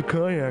ridge with the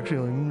kayak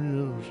feeling.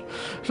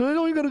 So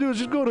all you got to do is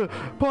just go to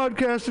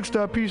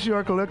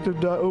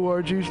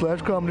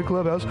podcastics.pcrcollective.org/comedy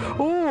clubhouse,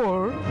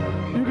 or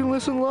you can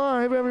listen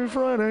live every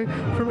Friday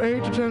from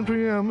 8 to 10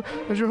 p.m.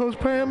 as your host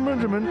Pam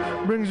Benjamin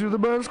brings you the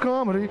best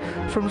comedy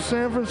from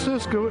San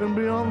Francisco and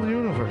beyond the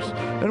universe.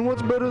 And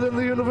what's better than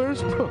the universe?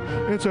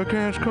 It's a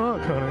cash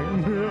cock,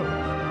 honey.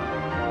 Yeah.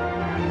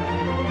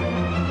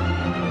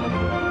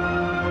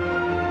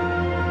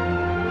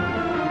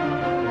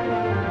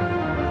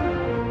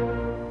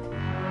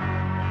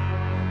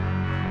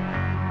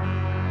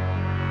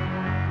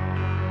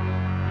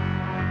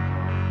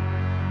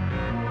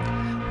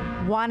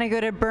 Want to go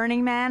to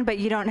Burning Man, but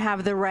you don't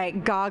have the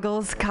right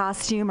goggles,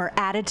 costume, or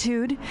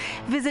attitude?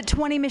 Visit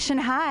 20 Mission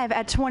Hive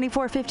at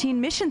 2415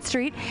 Mission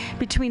Street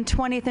between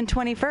 20th and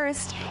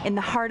 21st in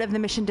the heart of the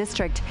Mission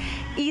District.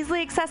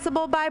 Easily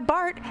accessible by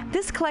BART,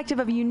 this collective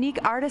of unique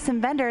artists and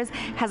vendors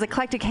has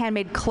eclectic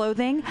handmade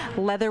clothing,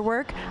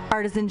 leatherwork,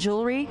 artisan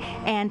jewelry,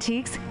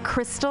 antiques,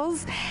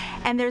 crystals,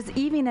 and there's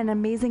even an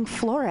amazing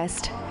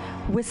florist.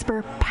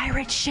 Whisper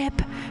Pirate Ship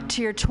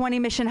to your 20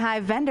 Mission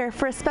Hive vendor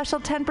for a special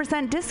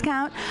 10%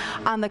 discount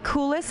on the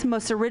coolest,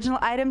 most original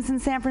items in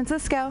San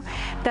Francisco.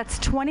 That's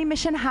 20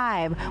 Mission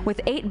Hive with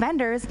 8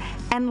 vendors,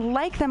 and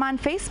like them on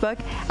Facebook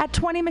at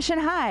 20 Mission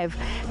Hive.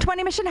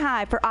 20 Mission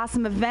Hive for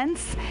awesome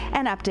events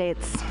and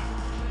updates.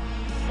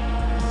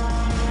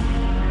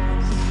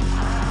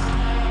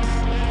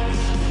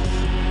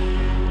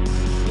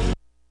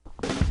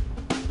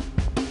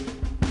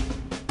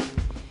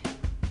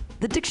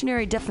 The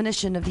dictionary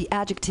definition of the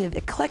adjective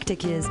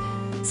eclectic is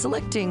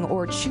selecting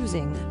or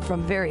choosing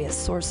from various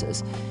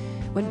sources.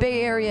 When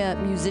Bay Area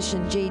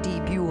musician J.D.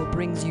 Buell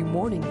brings you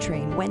Morning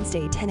Train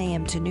Wednesday 10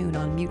 a.m. to noon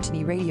on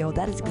Mutiny Radio,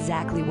 that is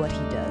exactly what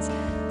he does.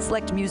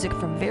 Select music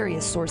from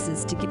various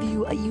sources to give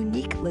you a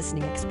unique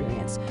listening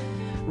experience.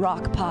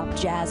 rock, pop,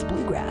 jazz,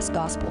 bluegrass,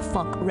 gospel,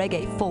 funk,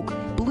 reggae, folk,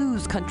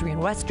 blues, country and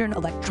western,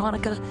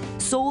 electronica,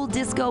 soul,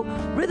 disco,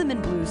 rhythm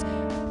and blues,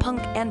 punk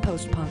and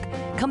post-punk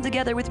come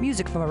together with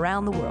music from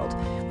around the world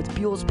with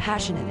Buell's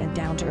passionate and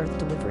down-to-earth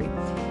delivery.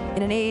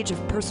 In an age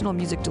of personal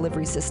music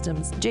delivery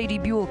systems, J.D.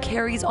 Buell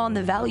carries on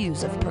the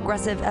values of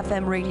progressive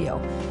FM radio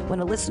when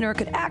a listener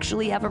could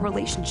actually have a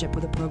relationship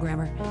with a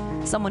programmer,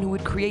 someone who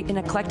would create an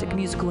eclectic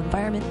musical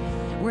environment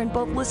wherein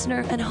both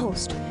listener and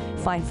host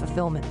find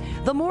fulfillment.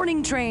 The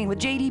Morning Train with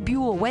J.D.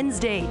 Buell,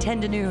 Wednesday,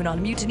 10 to noon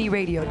on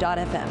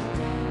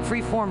MutinyRadio.fm.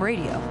 Freeform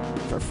radio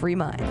for free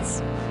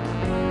minds.